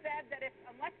elite said that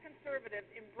unless conservatives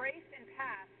embrace and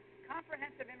pass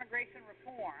comprehensive immigration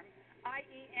reform,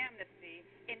 i.e. amnesty,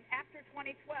 after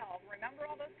 2012, remember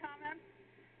all those comments?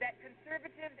 That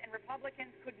conservatives and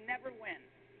Republicans could never win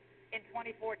in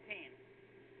 2014.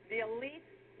 The elite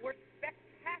were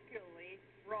spectacularly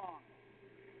wrong.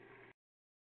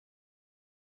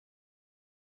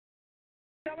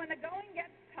 So when the going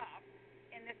gets tough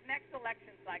in this next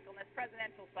election cycle, in this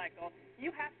presidential cycle, you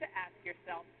have to ask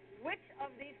yourself, which of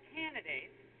these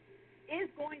candidates is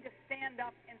going to stand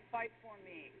up and fight for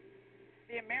me?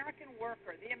 The American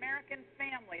worker, the American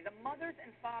family, the mothers and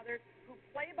fathers who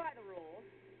play by the rules,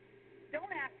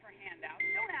 don't ask for handouts,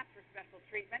 don't ask for special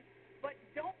treatment, but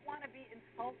don't want to be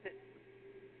insulted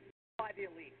by the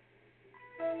elite.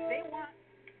 They want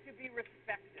to be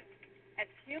respected as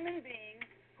human beings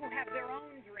who have their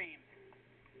own dreams,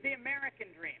 the American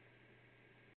dream.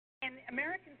 And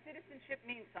American citizenship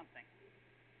means something.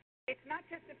 It's not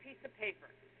just a piece of paper.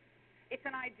 It's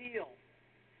an ideal.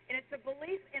 And it's a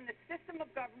belief in the system of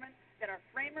government that our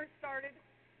framers started,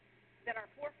 that our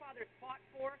forefathers fought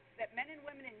for, that men and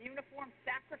women in uniform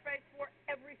sacrifice for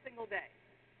every single day.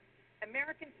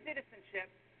 American citizenship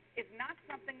is not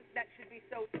something that should be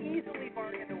so easily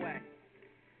bargained away.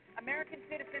 American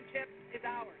citizenship is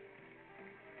ours.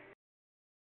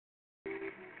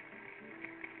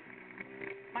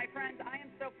 My friends, I am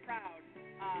so proud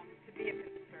to be a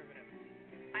conservative.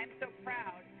 I am so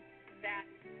proud that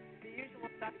the usual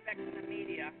suspects in the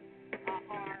media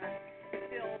are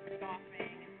still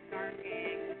scoffing and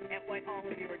snarking at what all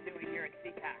of you are doing here at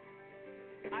CPAC.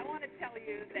 I want to tell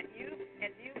you that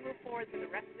as you move forward through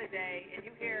the rest of the day and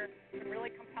you hear some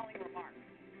really compelling remarks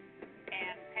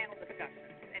and panel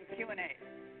discussions and Q&As,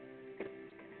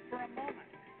 for a moment,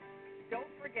 don't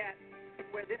forget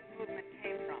where this movement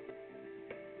came from.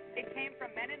 It came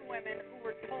from men and women who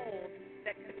were told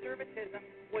that conservatism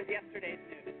was yesterday's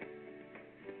news.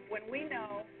 When we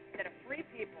know that a free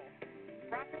people,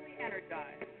 properly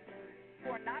energized,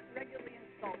 who are not regularly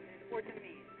insulted or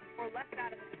demeaned or left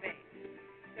out of the space,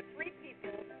 the free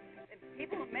people, the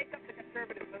people who make up the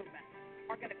conservative movement,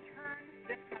 are going to turn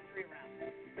this country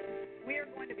around. We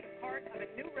are going to be part of a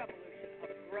new revolution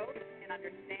of growth and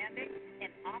understanding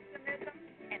and optimism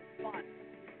and fun.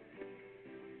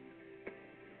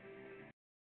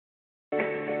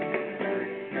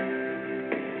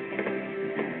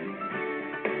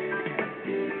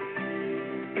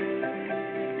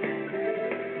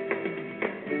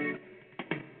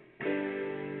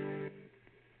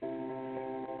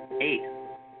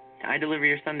 I deliver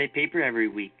your Sunday paper every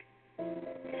week.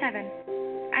 7.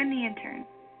 I'm the intern.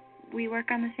 We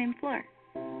work on the same floor.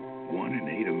 1 in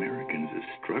 8 Americans is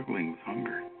struggling with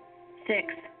hunger,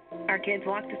 6. Our kids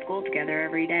walk to school together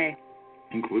every day.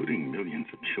 including millions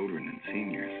of children and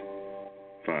seniors.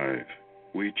 5.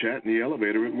 We chat in the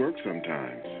elevator at work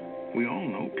sometimes. We all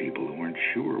know people who aren't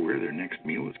sure where their next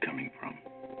meal is coming from.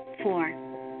 4.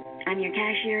 I'm your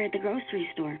cashier at the grocery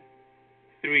store.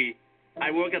 3.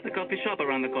 I work at the coffee shop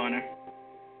around the corner.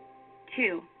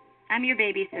 2. I'm your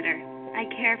babysitter. I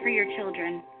care for your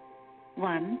children.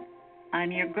 1.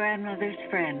 I'm your grandmother's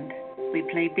friend. We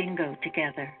play bingo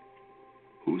together.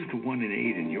 Who's the 1 in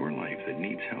 8 in your life that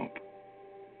needs help?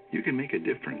 You can make a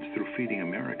difference through Feeding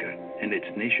America and its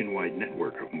nationwide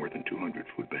network of more than 200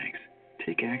 food banks.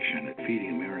 Take action at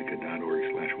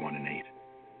feedingamerica.org/1 in 8.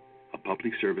 A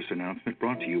public service announcement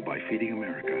brought to you by Feeding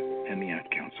America and the Ad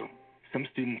Council. Some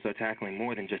students are tackling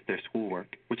more than just their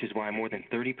schoolwork, which is why more than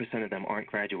 30% of them aren't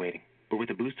graduating. But with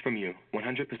a boost from you,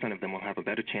 100% of them will have a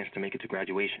better chance to make it to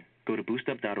graduation. Go to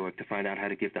boostup.org to find out how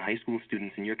to give the high school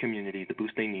students in your community the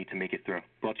boost they need to make it through.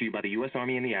 Brought to you by the U.S.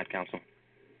 Army and the Ad Council.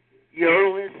 You're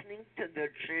listening to the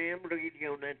Jam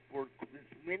Radio Network with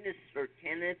Minister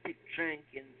Kenneth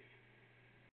Jenkins.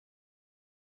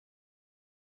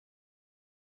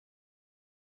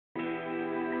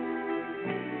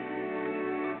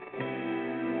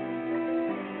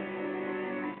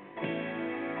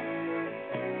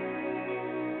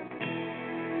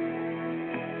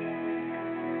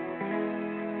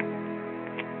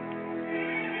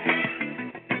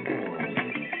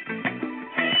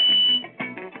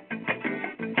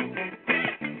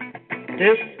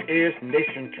 This is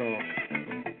Nation Talk.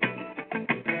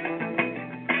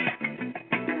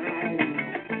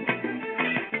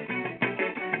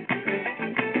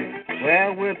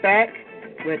 Well, we're back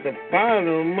with the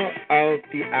bottom of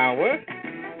the hour.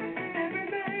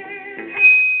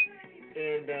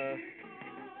 And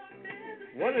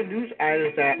one of the news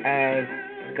items that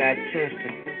I got a chance to,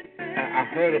 I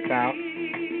heard about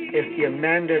is the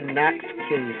Amanda Knox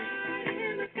case.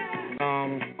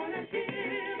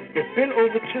 It's been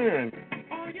overturned.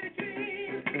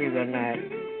 believe it or not.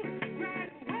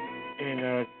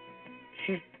 And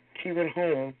she went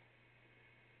home.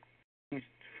 She's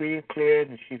free and clear,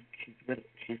 and she's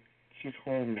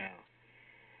home now.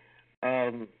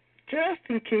 Just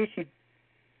in case you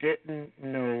didn't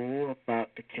know about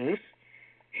the case,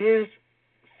 here's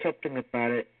something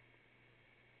about it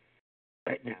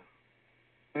right now.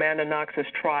 Amanda Knox's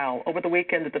trial. Over the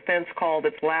weekend, the defense called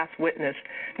its last witness.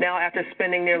 Now, after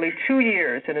spending nearly 2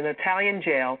 years in an Italian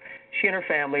jail, she and her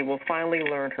family will finally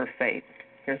learn her fate.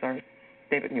 Here's our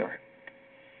David Muir.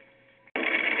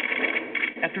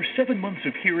 After 7 months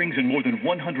of hearings and more than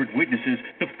 100 witnesses,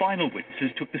 the final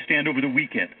witnesses took the stand over the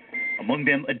weekend. Among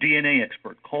them, a DNA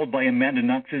expert called by Amanda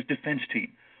Knox's defense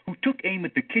team, who took aim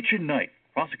at the kitchen knife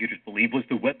prosecutors believe was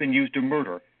the weapon used to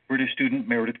murder British student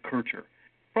Meredith Kircher.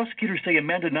 Prosecutors say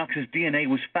Amanda Knox's DNA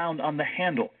was found on the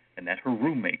handle and that her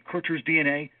roommate Kircher's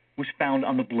DNA was found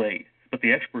on the blade. But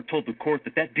the expert told the court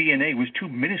that DNA was too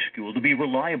minuscule to be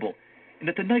reliable and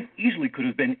that the knife easily could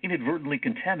have been inadvertently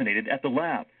contaminated at the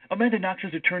lab. Amanda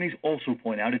Knox's attorneys also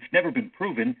point out it's never been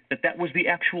proven that was the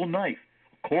actual knife.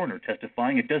 A coroner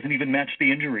testifying it doesn't even match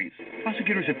the injuries.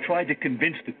 Prosecutors have tried to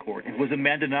convince the court it was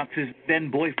Amanda Knox's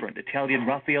then-boyfriend, Italian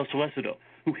Raphael Sollecito,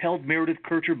 who held Meredith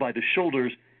Kircher by the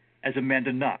shoulders as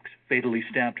Amanda Knox fatally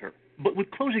stabbed her. But with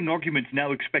closing arguments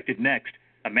now expected next,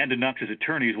 Amanda Knox's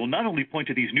attorneys will not only point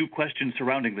to these new questions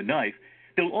surrounding the knife,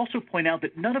 they'll also point out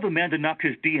that none of Amanda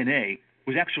Knox's DNA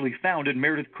was actually found in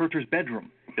Meredith Kircher's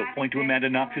bedroom. They'll point to Amanda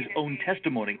Knox's own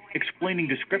testimony, explaining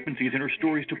discrepancies in her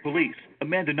stories to police.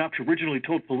 Amanda Knox originally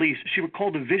told police she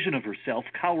recalled a vision of herself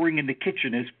cowering in the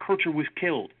kitchen as Kircher was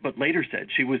killed, but later said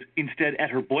she was instead at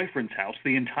her boyfriend's house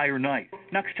the entire night.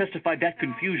 Knox testified that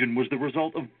confusion was the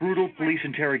result of brutal police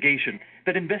interrogation,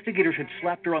 that investigators had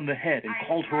slapped her on the head and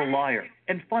called her a liar.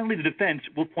 And finally, the defense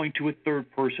will point to a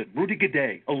third person, Rudy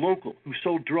Gaudet, a local who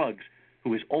sold drugs,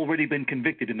 who has already been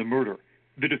convicted in the murder.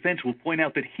 The defense will point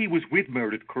out that he was with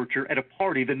Meredith Kircher at a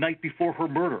party the night before her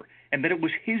murder, and that it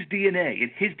was his DNA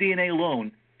and his DNA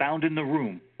alone found in the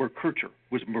room where Kircher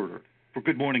was murdered. For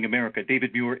Good Morning America,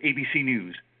 David Muir, ABC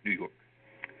News, New York.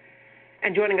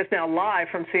 And joining us now live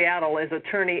from Seattle is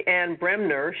attorney Ann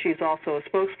Bremner. She's also a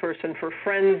spokesperson for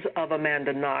Friends of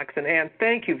Amanda Knox. And Ann,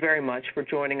 thank you very much for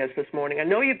joining us this morning. I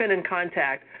know you've been in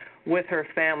contact with her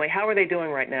family. How are they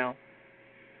doing right now?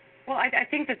 Well, I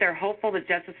think that they're hopeful that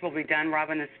justice will be done,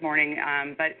 Robin, this morning.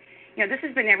 But, you know, this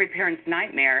has been every parent's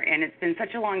nightmare, and it's been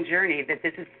such a long journey that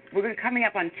we're coming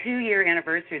up on 2-year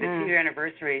anniversary, the 2-year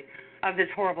anniversary of this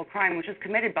horrible crime, which was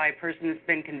committed by a person that's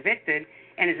been convicted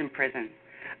and is in prison.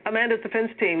 Amanda's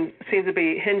defense team seems to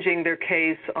be hinging their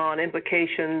case on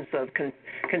implications of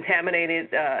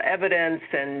contaminated evidence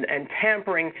and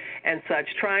tampering and such,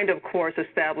 trying to, of course,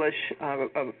 establish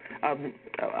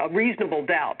a reasonable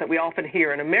doubt that we often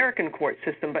hear in American court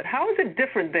system. But how is it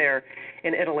different there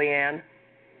in Italy, Ann?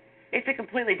 It's a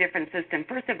completely different system.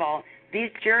 First of all,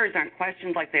 these jurors aren't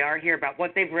questioned like they are here about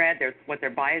what they've read, what their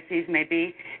biases may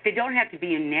be. They don't have to be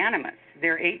unanimous.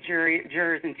 There are 8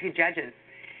 jurors and 2 judges.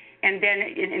 And then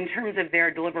in terms of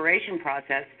their deliberation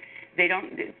process, they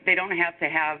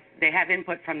have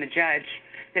input from the judge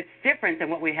that's different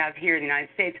than what we have here in the United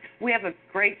States. We have a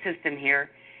great system here,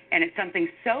 and it's something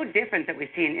so different that we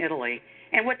see in Italy.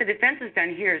 And what the defense has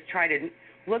done here is try to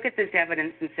look at this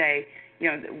evidence and say,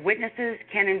 you know, witnesses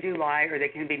can and do lie, or they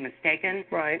can be mistaken,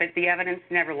 right, but the evidence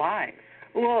never lies.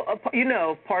 Well, you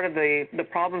know, part of the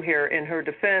problem here in her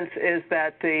defense is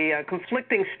that the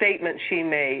conflicting statement she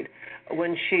made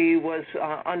when she was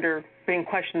being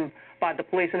questioned by the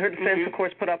police, and her defense, of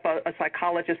course, put up a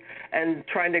psychologist and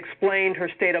trying to explain her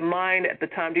state of mind at the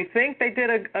time. Do you think they did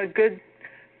a good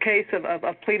case of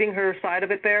pleading her side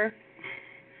of it there?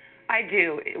 I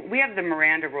do. We have the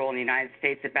Miranda rule in the United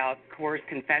States about coerced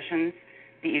confessions,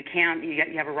 that you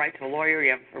have a right to a lawyer,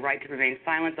 you have a right to remain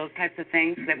silent, those types of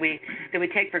things that we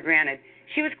take for granted.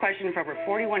 She was questioned for over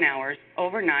 41 hours,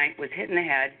 overnight, was hit in the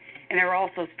head, and there were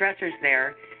also stressors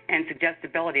there and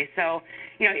suggestibility. So,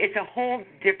 you know, it's a whole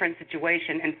different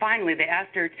situation. And finally, they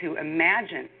asked her to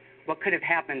imagine what could have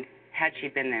happened had she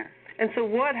been there. And so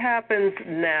what happens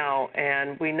now?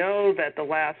 And we know that the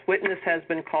last witness has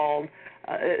been called,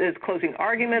 is closing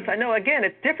arguments. I know, again,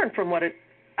 it's different from what it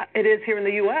is here in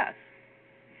the U.S.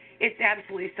 It's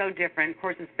absolutely so different. Of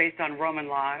course, it's based on Roman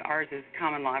law. Ours is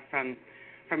common law from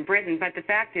Britain. But the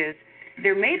fact is,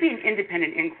 there may be an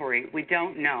independent inquiry. We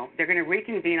don't know. They're going to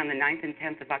reconvene on the 9th and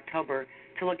 10th of October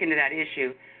to look into that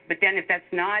issue. But then if that's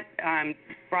not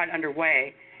brought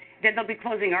underway, then there'll be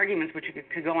closing arguments, which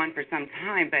could go on for some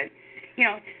time. But, you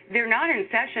know, they're not in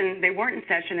session. They weren't in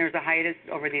session. There was a hiatus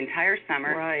over the entire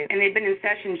summer. Right. And they've been in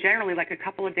session generally like a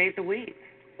couple of days a week.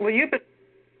 Well, you've been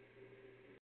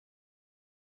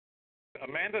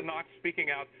Amanda Knox speaking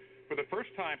out for the first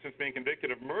time since being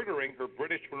convicted of murdering her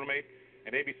British roommate.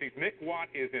 And ABC's Nick Watt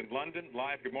is in London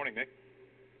live. Good morning, Nick.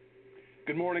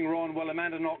 Good morning, Ron. Well,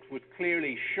 Amanda Knox was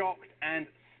clearly shocked and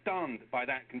stunned by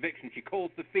that conviction. She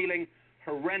calls the feeling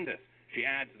horrendous. She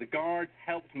adds, "The guards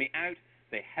helped me out.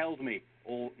 They held me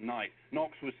all night."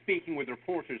 Knox was speaking with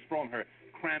reporters from her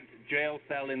cramped jail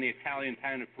cell in the Italian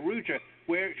town of Perugia,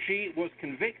 where she was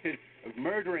convicted of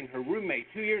murdering her roommate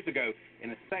 2 years ago in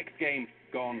a sex game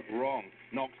gone wrong.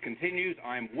 Knox continues,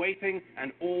 "I am waiting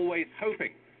and always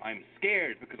hoping. I'm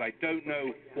scared because I don't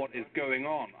know what is going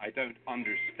on. I don't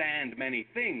understand many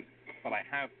things, but I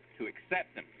have to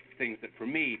accept them, things that for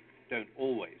me don't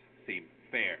always seem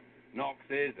fair." Knox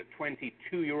is a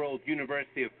 22-year-old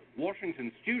University of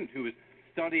Washington student who was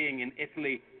studying in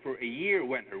Italy for a year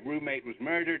when her roommate was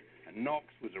murdered, and Knox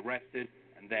was arrested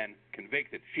and then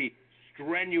convicted. She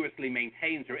strenuously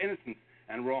maintains her innocence,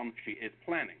 and Ron, she is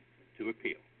planning to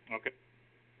appeal. Okay.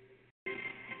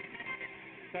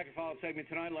 Second follow-up segment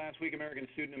tonight. Last week, American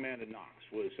student Amanda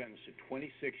Knox was sentenced to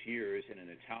 26 years in an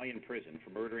Italian prison for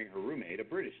murdering her roommate, a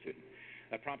British student.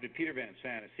 That prompted Peter Van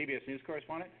Sant, a CBS News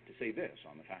correspondent, to say this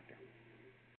on The Factor.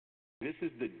 This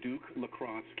is the Duke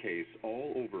lacrosse case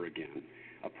all over again.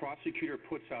 A prosecutor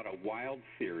puts out a wild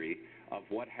theory of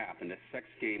what happened, a sex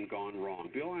game gone wrong.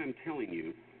 Bill, I am telling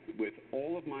you, with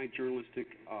all of my journalistic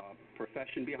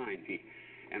profession behind me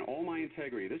and all my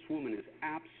integrity, this woman is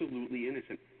absolutely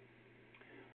innocent.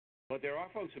 But there are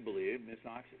folks who believe Ms.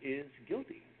 Knox is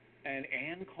guilty, and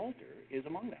Ann Coulter is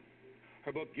among them.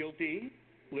 Her book, Guilty,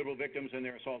 Liberal Victims and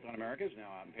Their Assault on America, is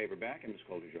now out in paperback, and Ms.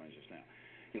 Coulter joins us now.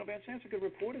 You know, Van Sant's a good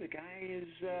reporter. The guy is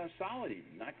solid. He's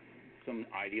not some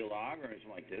ideologue or anything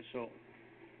like this, so...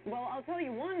 Well, I'll tell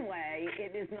you one way,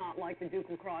 it is not like the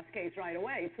Duke lacrosse case right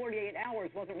away. 48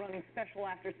 Hours wasn't running special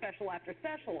after special after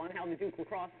special on how the Duke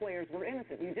lacrosse players were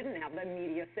innocent. You didn't have the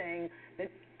media saying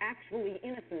that actually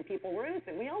innocent people were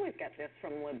innocent. We always get this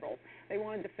from liberals. They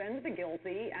want to defend the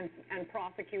guilty and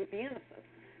prosecute the innocent.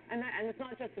 And it's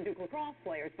not just the Duke lacrosse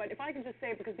players, but if I can just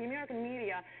say, because the American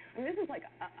media, I mean, this is like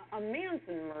a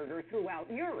Manson murder throughout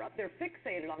Europe. They're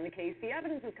fixated on the case. The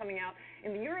evidence is coming out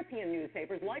in the European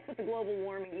newspapers, like with the global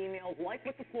warming emails, like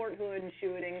with the Fort Hood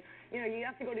shooting. You know, you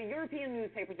have to go to European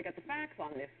newspapers to get the facts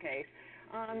on this case.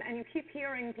 And you keep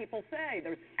hearing people say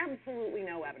there's absolutely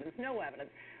no evidence, no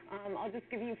evidence. I'll just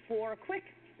give you 4 quick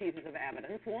pieces of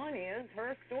evidence. One is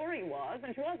her story was,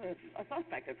 and she wasn't a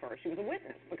suspect at first, she was a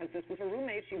witness because this was her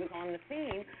roommate. She was on the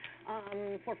scene.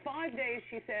 For 5 days,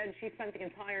 she said she spent the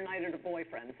entire night at her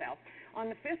boyfriend's house. On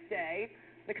the 5th day,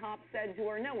 the cops said to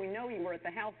her, "No, we know you were at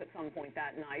the house at some point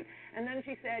that night." And then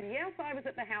she said, "Yes, I was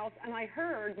at the house, and I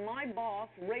heard my boss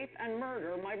rape and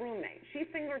murder my roommate." She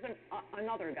fingers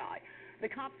another guy. The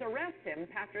cops arrest him,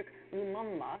 Patrick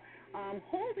Lumumba,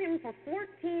 hold him for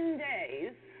 14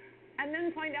 days, and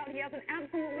then find out he has an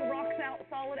absolutely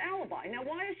rock-solid alibi. Now,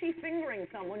 why is she fingering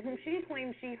someone whom she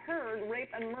claims she heard rape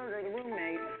and murder the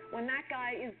roommate when that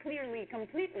guy is clearly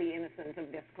completely innocent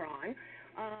of this crime?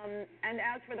 And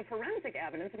as for the forensic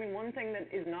evidence, I mean, one thing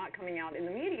that is not coming out in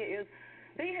the media is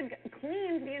they had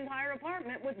cleaned the entire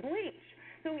apartment with bleach.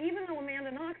 So even though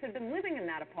Amanda Knox had been living in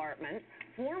that apartment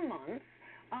for months,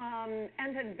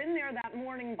 and had been there that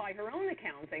morning by her own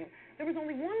accounting, there was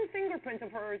only one fingerprint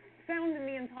of hers found in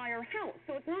the entire house.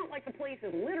 So it's not like the place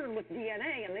is littered with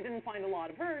DNA and they didn't find a lot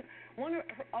of hers. One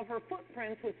of her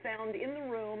footprints was found in the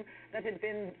room that had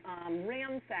been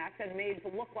ransacked and made to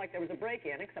look like there was a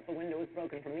break-in, except the window was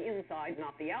broken from the inside,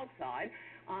 not the outside.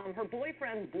 Her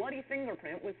boyfriend's bloody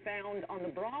fingerprint was found on the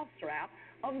bra strap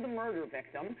of the murder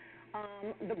victim.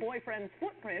 The boyfriend's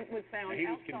footprint was found outside. He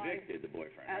was convicted, the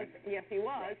boyfriend, right? Yes, he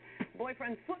was.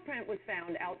 Boyfriend's footprint was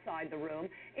found outside the room,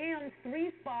 and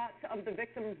 3 spots of the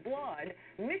victim's blood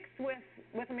mixed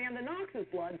with Amanda Knox's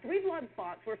blood. 3 blood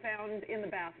spots were found in the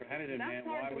bathroom.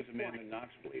 Why was Amanda Knox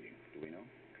bleeding? Do we know?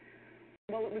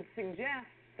 Well, it would suggest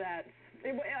that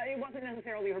it wasn't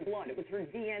necessarily her blood. It was her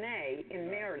DNA in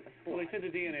Meredith's blood. Well, they said the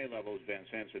DNA levels, Van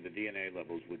Sant said the DNA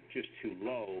levels were just too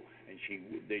low, and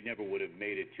they never would have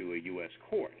made it to a U.S.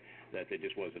 court, that there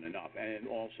just wasn't enough. And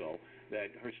also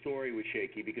that her story was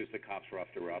shaky because the cops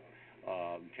roughed her up,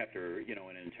 kept her, in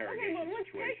an interrogation situation. Okay, well, let's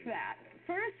take that.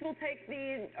 First, we'll take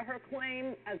her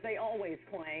claim, as they always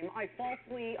claim, I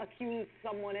falsely accused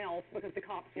someone else because the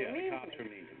cops were mean to me. Yeah, the cops were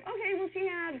mean to me. Okay, well, she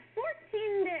had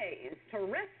 14 days to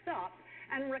rest up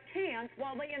and recant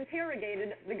while they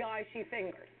interrogated the guy she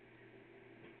fingered.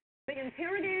 They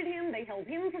interrogated him. They held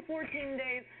him for 14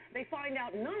 days. They find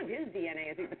out none of his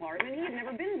DNA is at the apartment. He had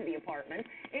never been to the apartment.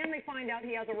 And they find out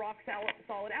he has a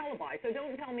rock-solid alibi. So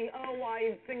don't tell me, oh,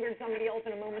 I fingered somebody else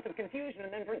in a moment of confusion,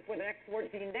 and then for the next 14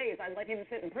 days I let him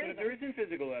sit in prison. But if there isn't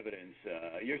physical evidence,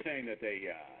 you're saying that they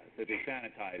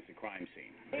sanitized the crime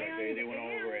scene. Right? They went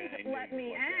over it. And let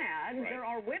me add, right. There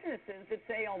are witnesses that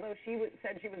say, although she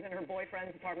said she was in her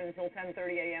boyfriend's apartment until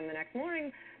 10:30 a.m. the next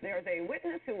morning, there's a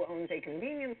witness who owns a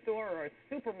convenience store or a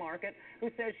supermarket who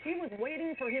says she was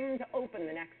waiting for him to open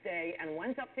the next day and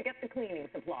went up to get the cleaning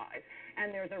supplies.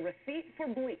 And there's a receipt for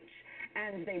bleach.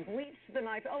 And they bleached the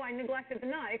knife. Oh, I neglected the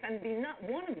knife. And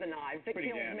one of the knives that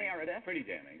killed Meredith. Pretty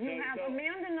damning. You have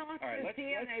Amanda Knox's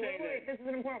DNA. Wait, this is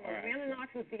an important one. Right. Amanda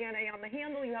Knox's DNA on the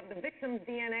handle. You have the victim's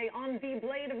DNA on the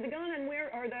blade of the gun and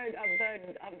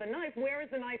of the knife. Where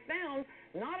is the knife found?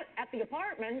 Not at the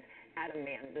apartment, at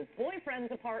Amanda's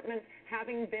boyfriend's apartment,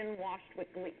 having been washed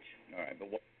with bleach. All right, but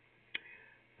what?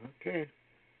 Okay.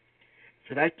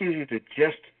 So that gives you the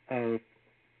gist of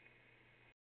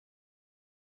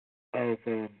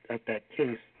that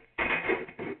case.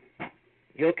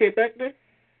 You okay back there?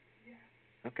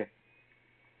 Yeah. Okay.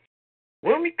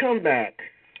 When we come back,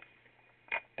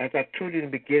 as I told you in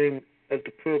the beginning of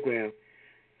the program,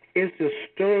 is the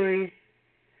story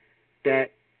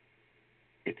that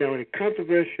is not only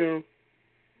controversial,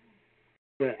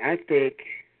 but I think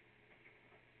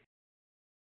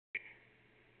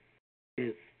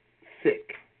is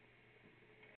sick.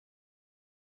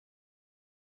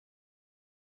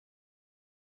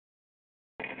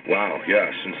 Wow,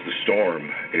 yeah, since the storm,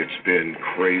 it's been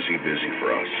crazy busy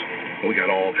for us. We got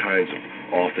all kinds of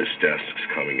office desks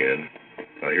coming in.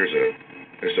 There's a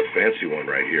fancy one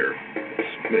right here.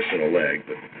 It's missing a leg,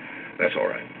 but that's all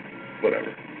right.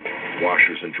 Whatever.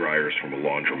 Washers and dryers from a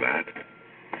laundromat.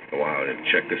 Wow, and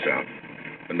check this out.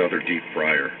 Another deep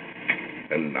fryer.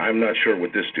 And I'm not sure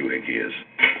what this doohickey is.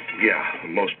 Yeah,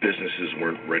 most businesses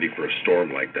weren't ready for a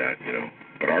storm like that, you know.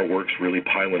 But our work's really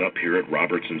piling up here at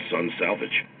Roberts & Son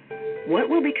Salvage. What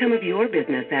will become of your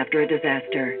business after a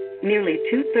disaster? Nearly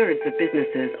 2/3 of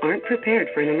businesses aren't prepared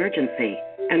for an emergency,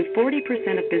 and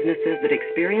 40% of businesses that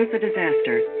experience a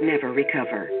disaster never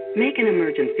recover. Make an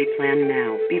emergency plan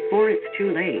now, before it's too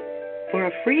late. For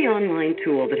a free online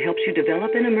tool that helps you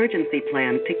develop an emergency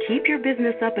plan to keep your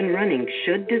business up and running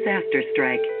should disaster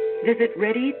strike, visit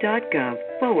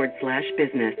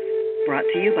ready.gov/business. Brought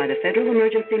to you by the Federal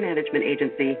Emergency Management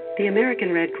Agency, the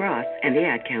American Red Cross, and the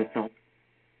Ad Council.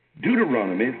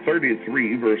 Deuteronomy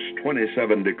 33, verse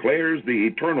 27 declares, "The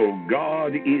eternal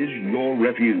God is your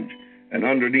refuge, and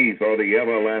underneath are the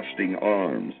everlasting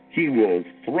arms. He will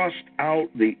thrust out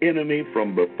the enemy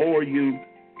from before you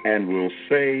and will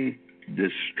say,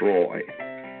 destroy."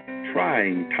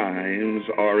 Trying times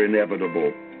are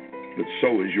inevitable, but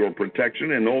so is your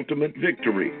protection and ultimate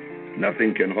victory.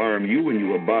 Nothing can harm you when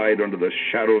you abide under the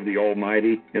shadow of the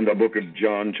Almighty. In the book of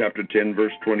John, chapter 10,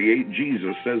 verse 28,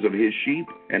 Jesus says of his sheep,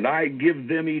 "And I give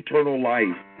them eternal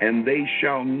life, and they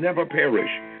shall never perish,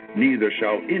 neither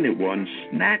shall anyone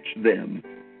snatch them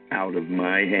out of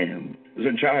my hand." As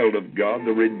a child of God,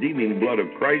 the redeeming blood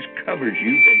of Christ covers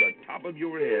you from the top of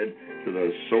your head to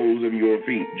the soles of your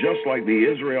feet, just like the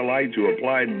Israelites who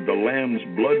applied the lamb's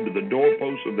blood to the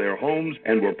doorposts of their homes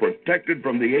and were protected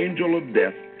from the angel of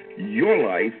death. Your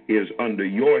life is under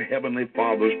your Heavenly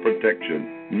Father's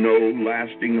protection. No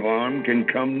lasting harm can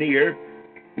come near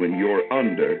when you're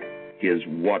under His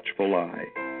watchful eye.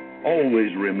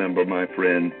 Always remember, my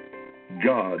friend,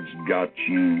 God's got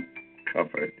you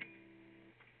covered.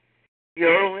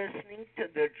 You're listening to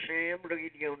the Jam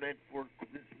Radio Network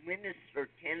with Minister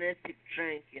Kenneth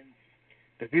Jenkins.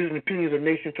 The views and opinions of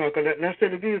Nation Talk are not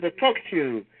necessarily the views of Talk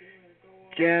Show,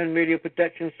 Jam Radio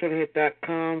Productions,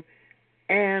 SouthernHit.com,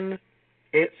 and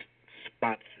its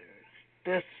sponsors.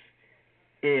 This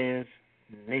is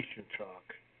Nation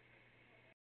Talk.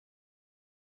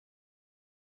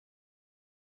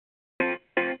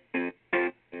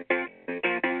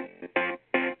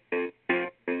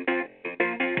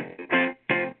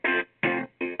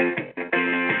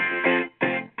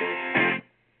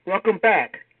 Welcome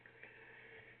back.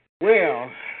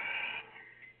 Well,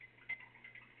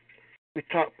 we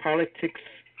talked politics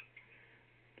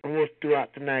almost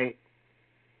throughout the night,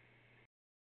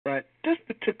 but this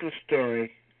particular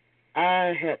story,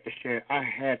 I had to share. I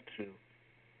had to.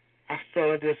 I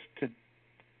saw this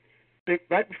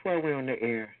right before I went on the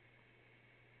air.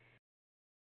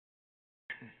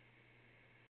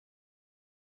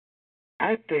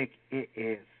 I think it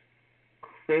is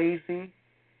crazy,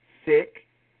 sick,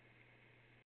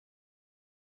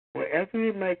 whatever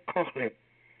you may call it.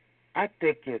 I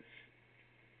think it's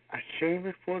ashamed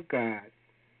before God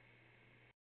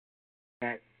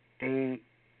that they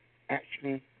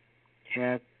actually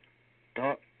have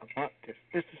thought about this.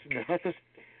 This is in the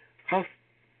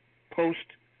HuffPost,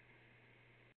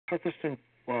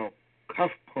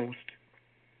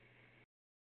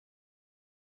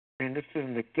 and this is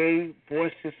in the Gay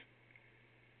Voices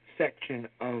section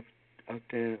of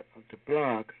the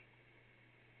blog.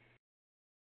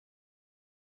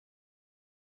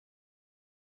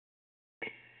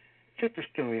 Check the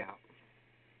story out.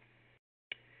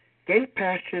 Gay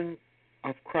passion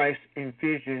of Christ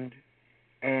envisioned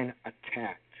and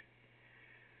attacked.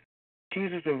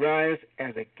 Jesus arrives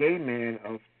as a gay man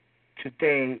of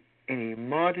today in a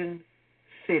modern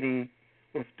city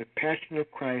with the passion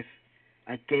of Christ,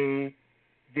 a gay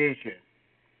vision.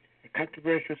 A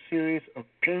controversial series of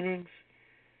paintings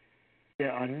that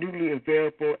are newly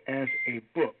available as a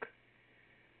book.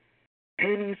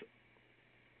 Paintings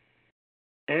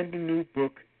and the new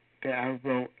book that I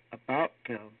wrote about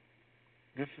them.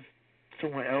 This is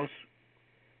someone else.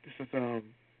 This is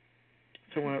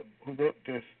someone who wrote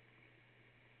this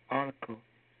article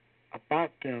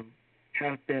about them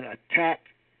have been attacked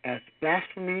as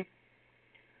blasphemy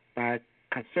by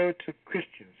conservative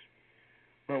Christians,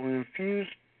 but we refuse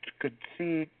to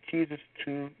concede Jesus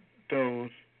to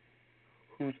those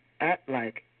who act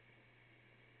like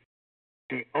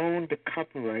they own the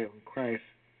copyright on Christ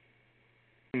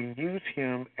and use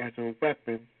him as a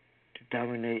weapon to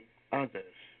dominate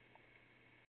others.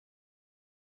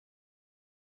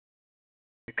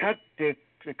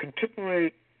 The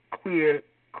contemporary queer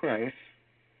Christ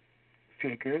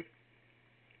figure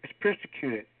is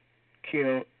persecuted,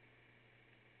 killed,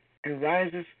 and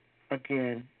rises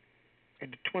again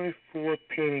in the 24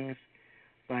 paintings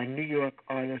by New York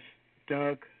artist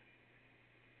Doug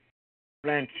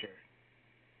Blanchard.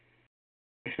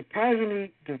 A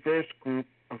surprisingly diverse group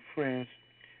of friends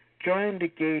joined the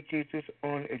gay Jesus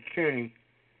on a journey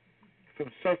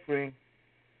from suffering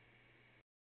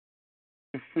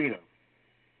to freedom.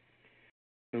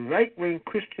 The right-wing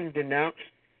Christian denounced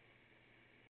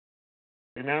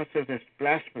us as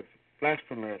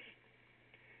blasphemers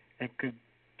and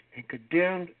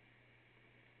condemned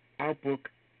our book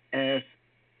as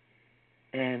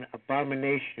an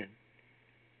abomination,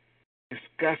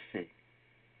 disgusting,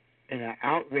 and an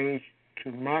outrage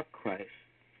to mock Christ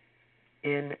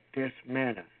in this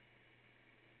manner.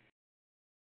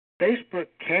 Facebook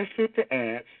canceled the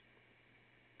ads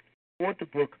for the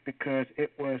book because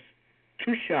it was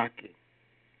too shocking.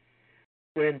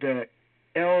 When the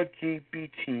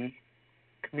LGBT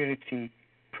community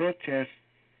protests,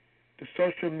 the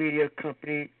social media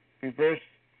company reversed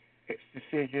its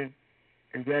decision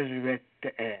and resurrected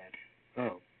the ad.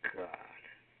 Oh, God.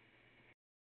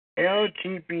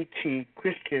 LGBT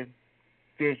Christian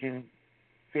visions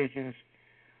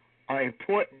are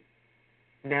important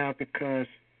now because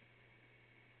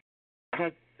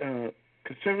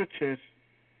conservatives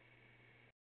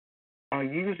are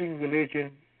using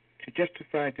religion to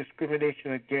justify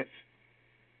discrimination against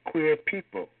queer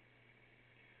people.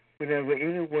 Whenever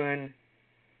anyone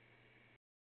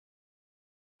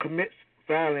commits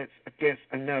violence against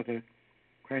another,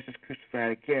 Christ is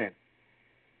crucified again,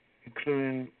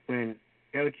 including when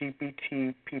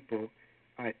LGBT people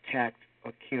are attacked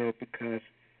or killed because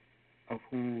of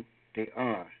who they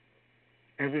are.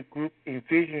 Every group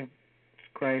envisions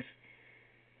Christ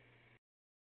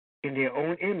in their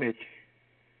own image,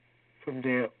 from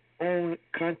their own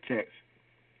context,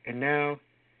 and now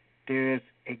there is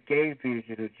a gay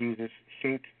vision of Jesus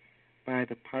shaped by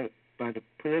the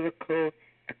political,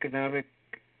 economic,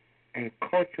 and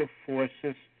cultural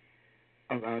forces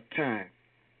of our time.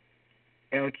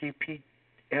 LGBT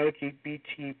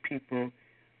people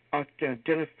often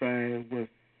identify with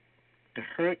the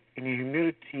hurt and the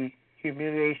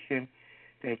humiliation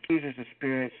that Jesus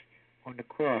experienced on the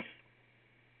cross.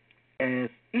 As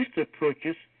Easter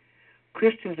approaches,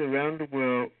 Christians around the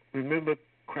world remember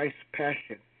Christ's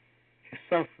passion, his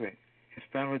suffering, his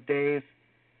final days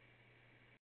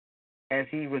as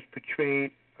he was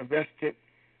betrayed, arrested,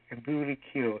 and brutally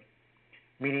killed.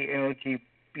 Many LGBT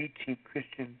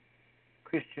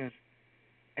Christians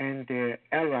and their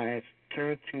allies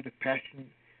turn to the passion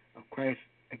of Christ,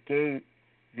 a gay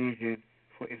vision,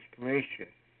 for inspiration.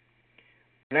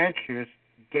 Blanchard's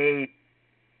gay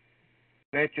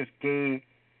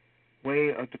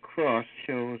way of the cross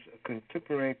shows a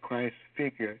contemporary Christ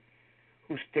figure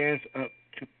who stands up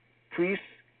to priests,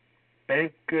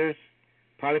 bankers,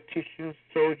 politicians,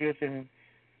 soldiers, and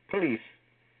police,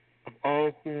 of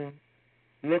all whom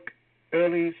look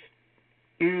eerily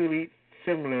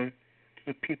similar to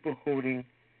the people holding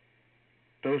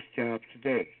those jobs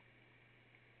today.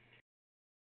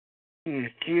 He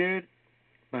is jeered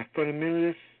by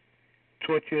fundamentalists,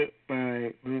 tortured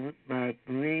by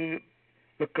Marine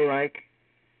look-alike,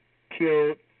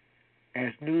 killed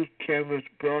as news cameras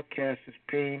broadcast his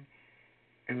pain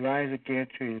and rise again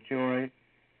to enjoy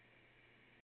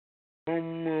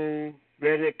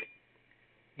homoerotic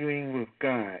union with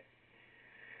God.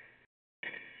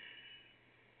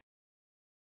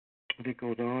 It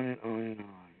goes on and on and on.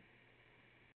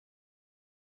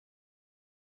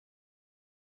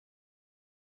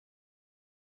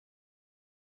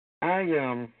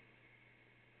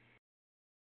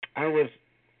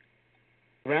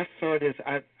 When I saw this,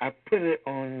 I put it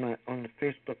on the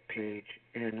Facebook page,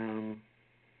 and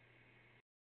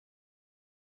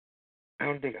I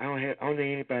don't think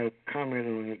anybody commented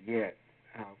on it yet.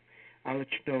 I'll let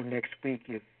you know next week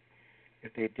if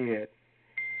they did.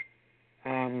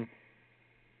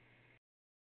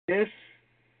 This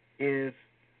is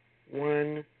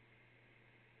one.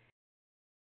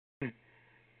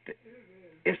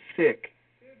 It's sick.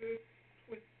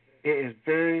 It is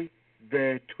very,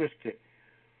 very twisted.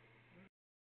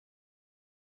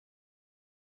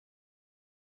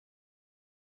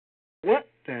 What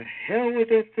the hell were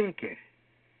they thinking?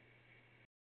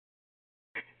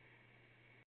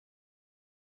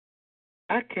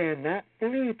 I cannot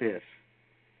believe this.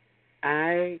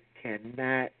 I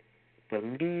cannot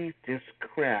believe this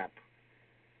crap.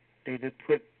 They just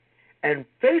put, and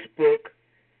Facebook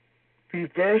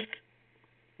reversed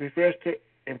it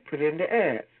and put in the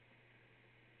ads.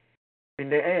 In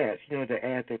the ads, the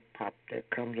ad that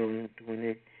comes on when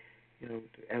they,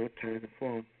 advertise the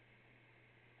phone.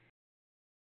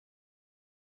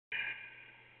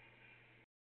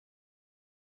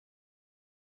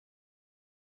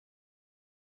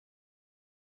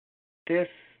 This,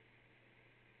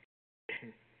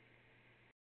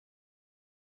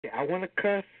 I want to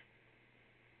cuss,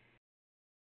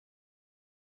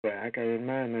 but I gotta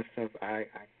remind myself. I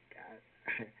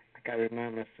gotta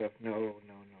remind myself. No.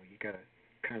 You gotta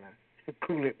kind of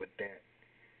cool it with that.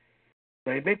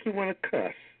 But it makes you want to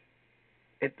cuss.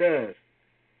 It does.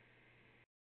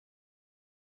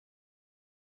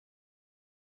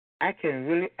 I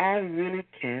really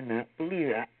cannot believe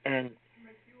it.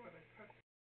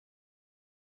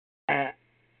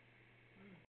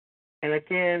 And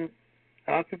again,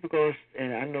 a lot of people go,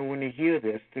 and I know when they hear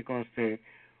this, they're going to say,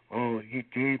 "Oh, you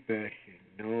gay bashing."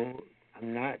 No,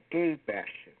 I'm not gay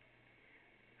bashing.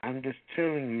 I'm just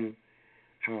telling you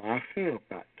how I feel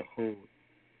about the whole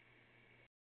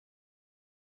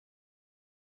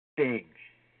thing.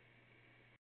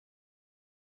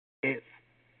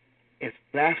 It's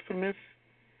blasphemous.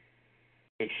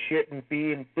 It shouldn't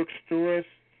be in bookstores.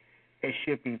 It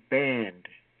should be banned.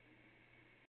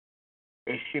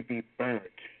 It should be burnt.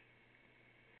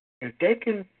 If they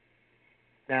can,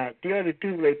 now they ought to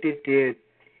do like they did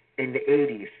in the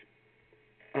 80s.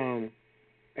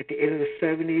 At the end of the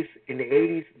 70s, in the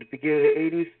 80s, the beginning of the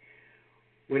 80s,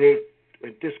 when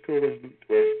disco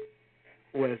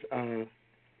was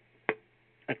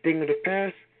a thing of the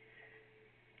past.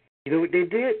 You know what they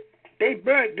did? They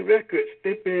burned the records.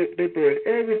 They burned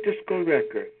every disco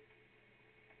record.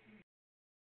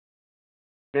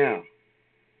 Now,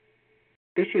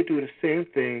 they should do the same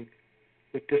thing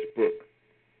with this book.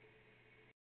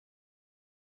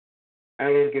 I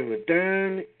don't give a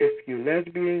darn if you're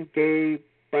lesbian, gay,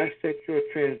 bisexual,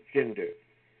 transgender.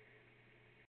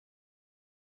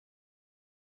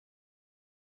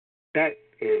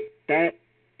 That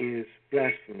is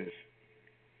blasphemous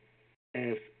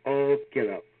as all get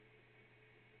up.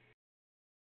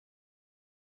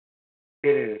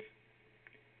 It is.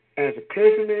 As a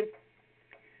clergyman,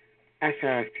 that's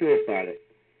how I feel about it.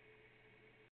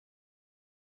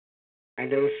 I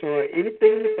never saw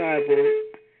anything in the Bible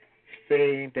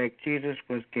saying that Jesus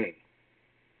was gay.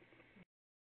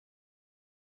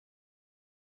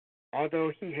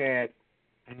 Although he had,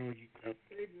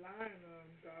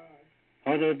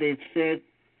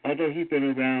 although he'd been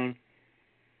around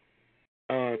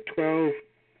 12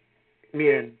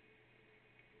 men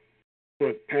for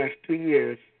the past 2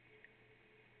 years,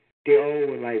 they all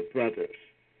were like brothers,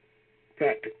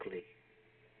 practically.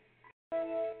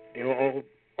 They were all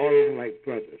of them like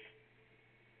brothers.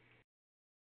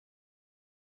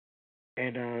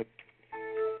 And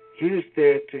he was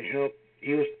there to help.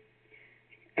 He was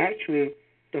actually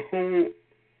the whole.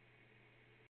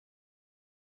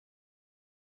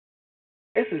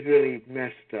 This is really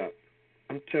messed up.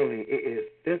 I'm telling you,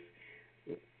 it is.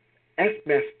 That's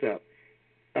messed up.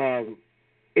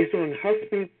 It's on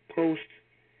Huffington Post.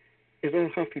 It's on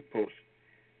Huffington Post.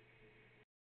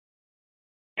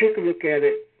 Take a look at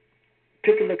it.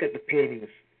 Take a look at the paintings.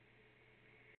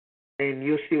 And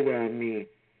you'll see what I mean.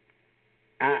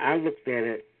 I looked at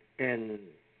it, and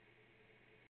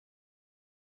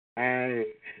I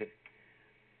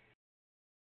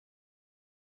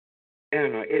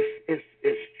don't know.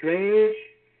 It's strange.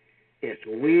 It's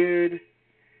weird.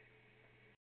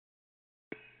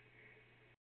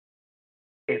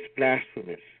 It's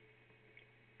blasphemous.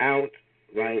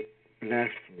 Outright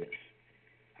blasphemous.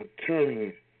 I'm telling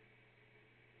you.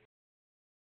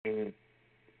 And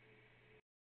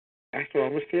that's all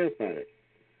I'm going to say about it.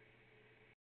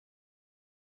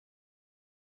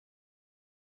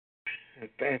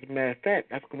 As a matter of fact,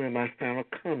 that's going to be my final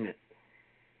comment.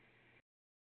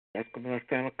 That's going to be my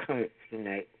final comment for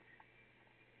tonight.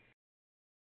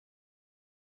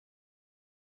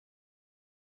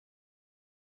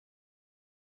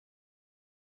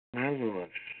 My Lord.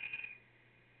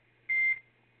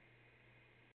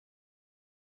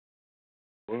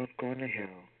 World's going to hell.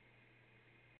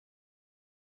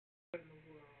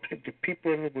 The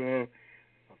people in the world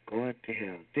are going to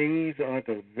hell. These are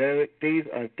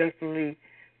definitely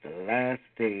the last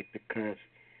days, because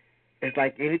it's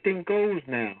like anything goes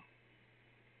now.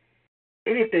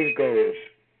 Anything goes.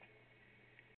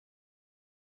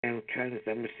 And I'm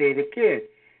going to say it again.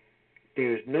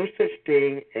 There is no such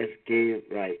thing as gay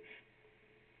rights.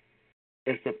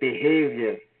 It's a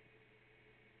behavior.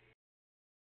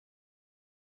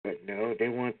 But no, they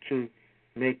want to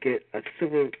make it a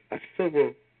civil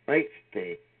rights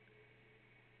thing.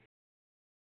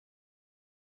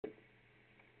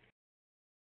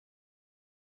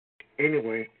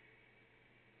 Anyway,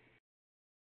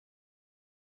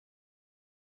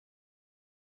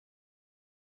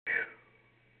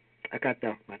 I got that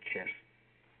off my chest.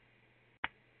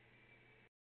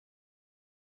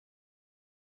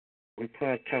 We'll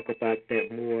probably talk about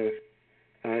that more.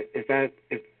 If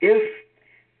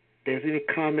there's any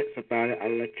comments about it,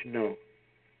 I'll let you know.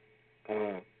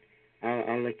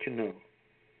 I'll let you know.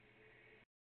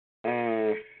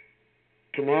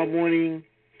 Tomorrow morning,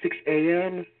 6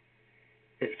 a.m.,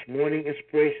 it's Morning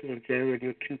Inspiration on Jam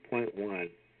Radio 2.1.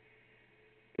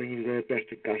 Bringing you the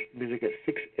best of gospel music at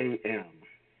 6 a.m.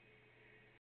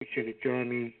 Be sure to join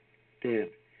me then.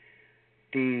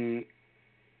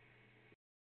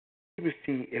 Let me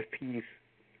see if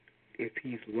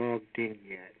he's logged in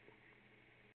yet.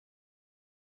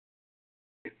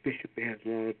 If Bishop has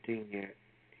logged in yet.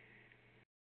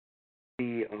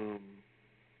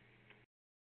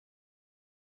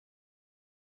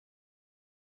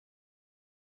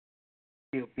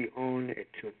 He'll be on at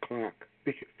 2 o'clock.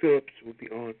 Bishop Phillips will be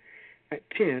on at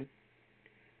 10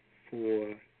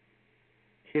 for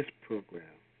his program.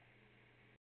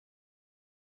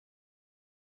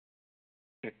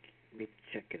 Let me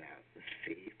check it out. Let's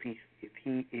see if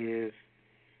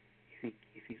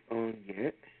he's on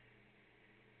yet.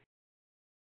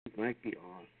 He might be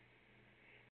on.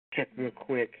 Check real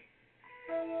quick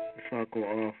before I go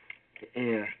off the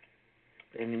air.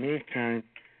 But in the meantime,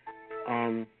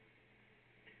 I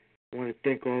want to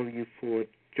thank all of you for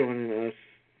joining us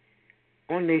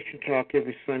on Nation Talk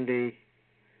every Sunday.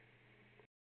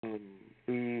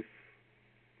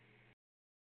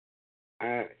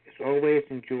 It's always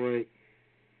enjoyed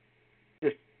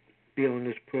just being on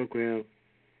this program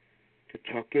to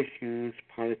talk issues,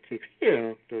 politics,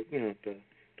 the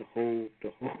whole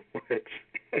works.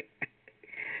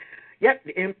 Yep,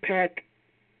 the Impact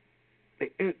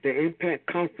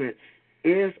Conference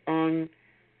is on.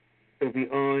 It'll be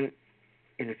on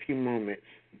in a few moments.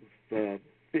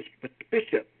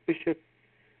 Bishop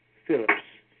Phillips,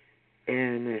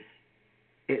 and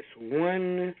it's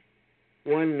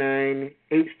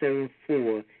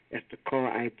 119874. That's the call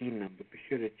ID number. Be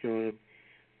sure to join them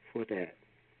for that.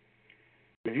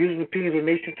 The views and opinions of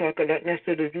Nation Talk are not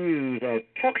necessarily the views of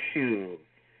Talk Shoe,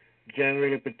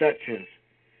 Generator Productions,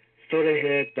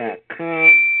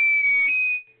 SodaHead.com.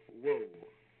 Whoa.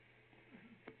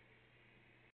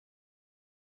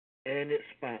 And its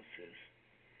sponsors.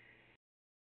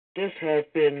 This has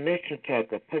been Nation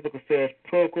Talk, a public affairs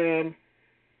program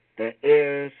that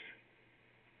airs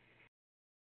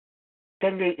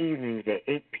Sunday evenings at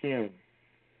 8 p.m.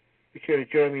 Be sure to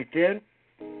join me then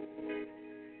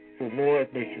for more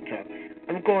of Nation Talk.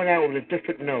 I'm going out with a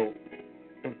different note,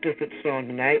 a different song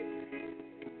tonight.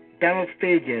 Donald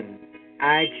Fagen,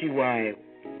 IGY,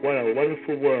 What a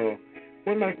Wonderful World.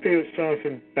 One of my favorite songs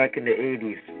from back in the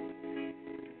 80s.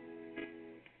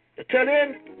 Until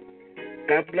then,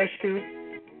 God bless you.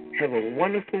 Have a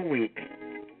wonderful week.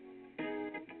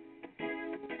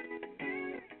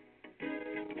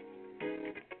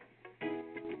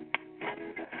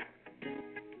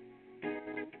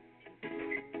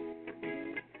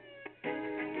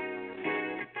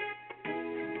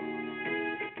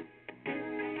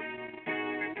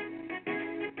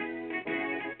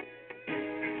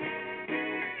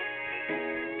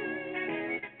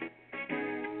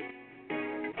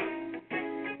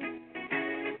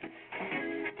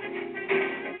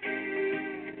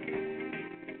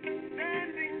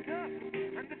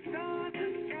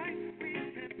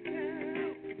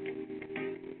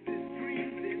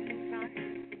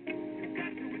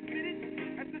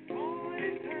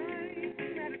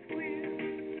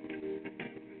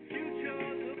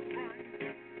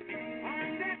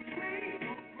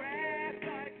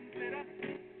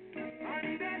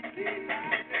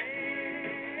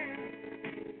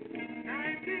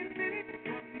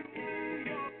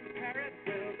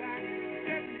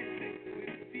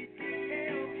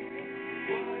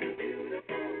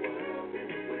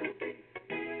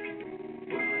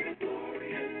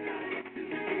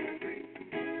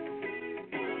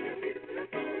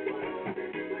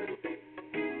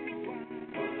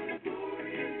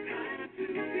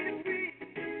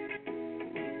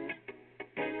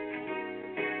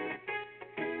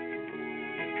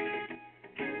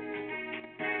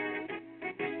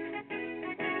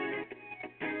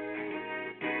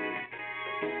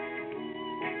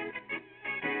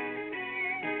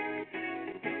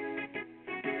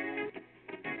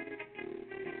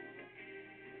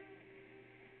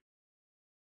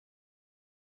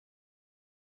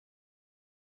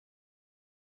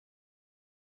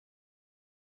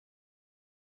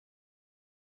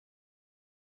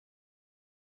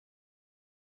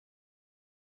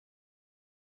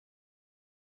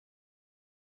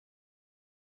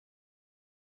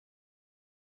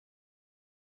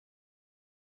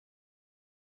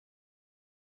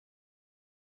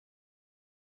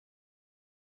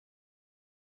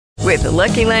 With the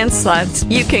Lucky Land Slots,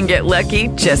 you can get lucky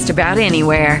just about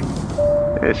anywhere.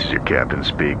 This is your captain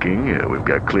speaking. We've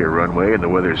got clear runway and the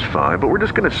weather's fine, but we're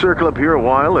just going to circle up here a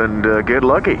while and get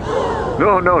lucky.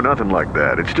 No, nothing like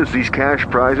that. It's just these cash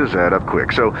prizes add up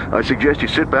quick. So I suggest you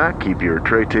sit back, keep your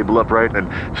tray table upright, and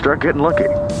start getting lucky.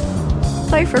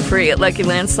 Play for free at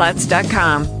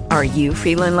LuckyLandSlots.com. Are you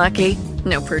feeling lucky?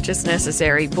 No purchase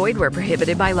necessary. Void where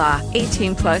prohibited by law.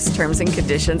 18+ terms and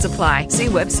conditions apply. See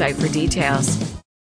website for details.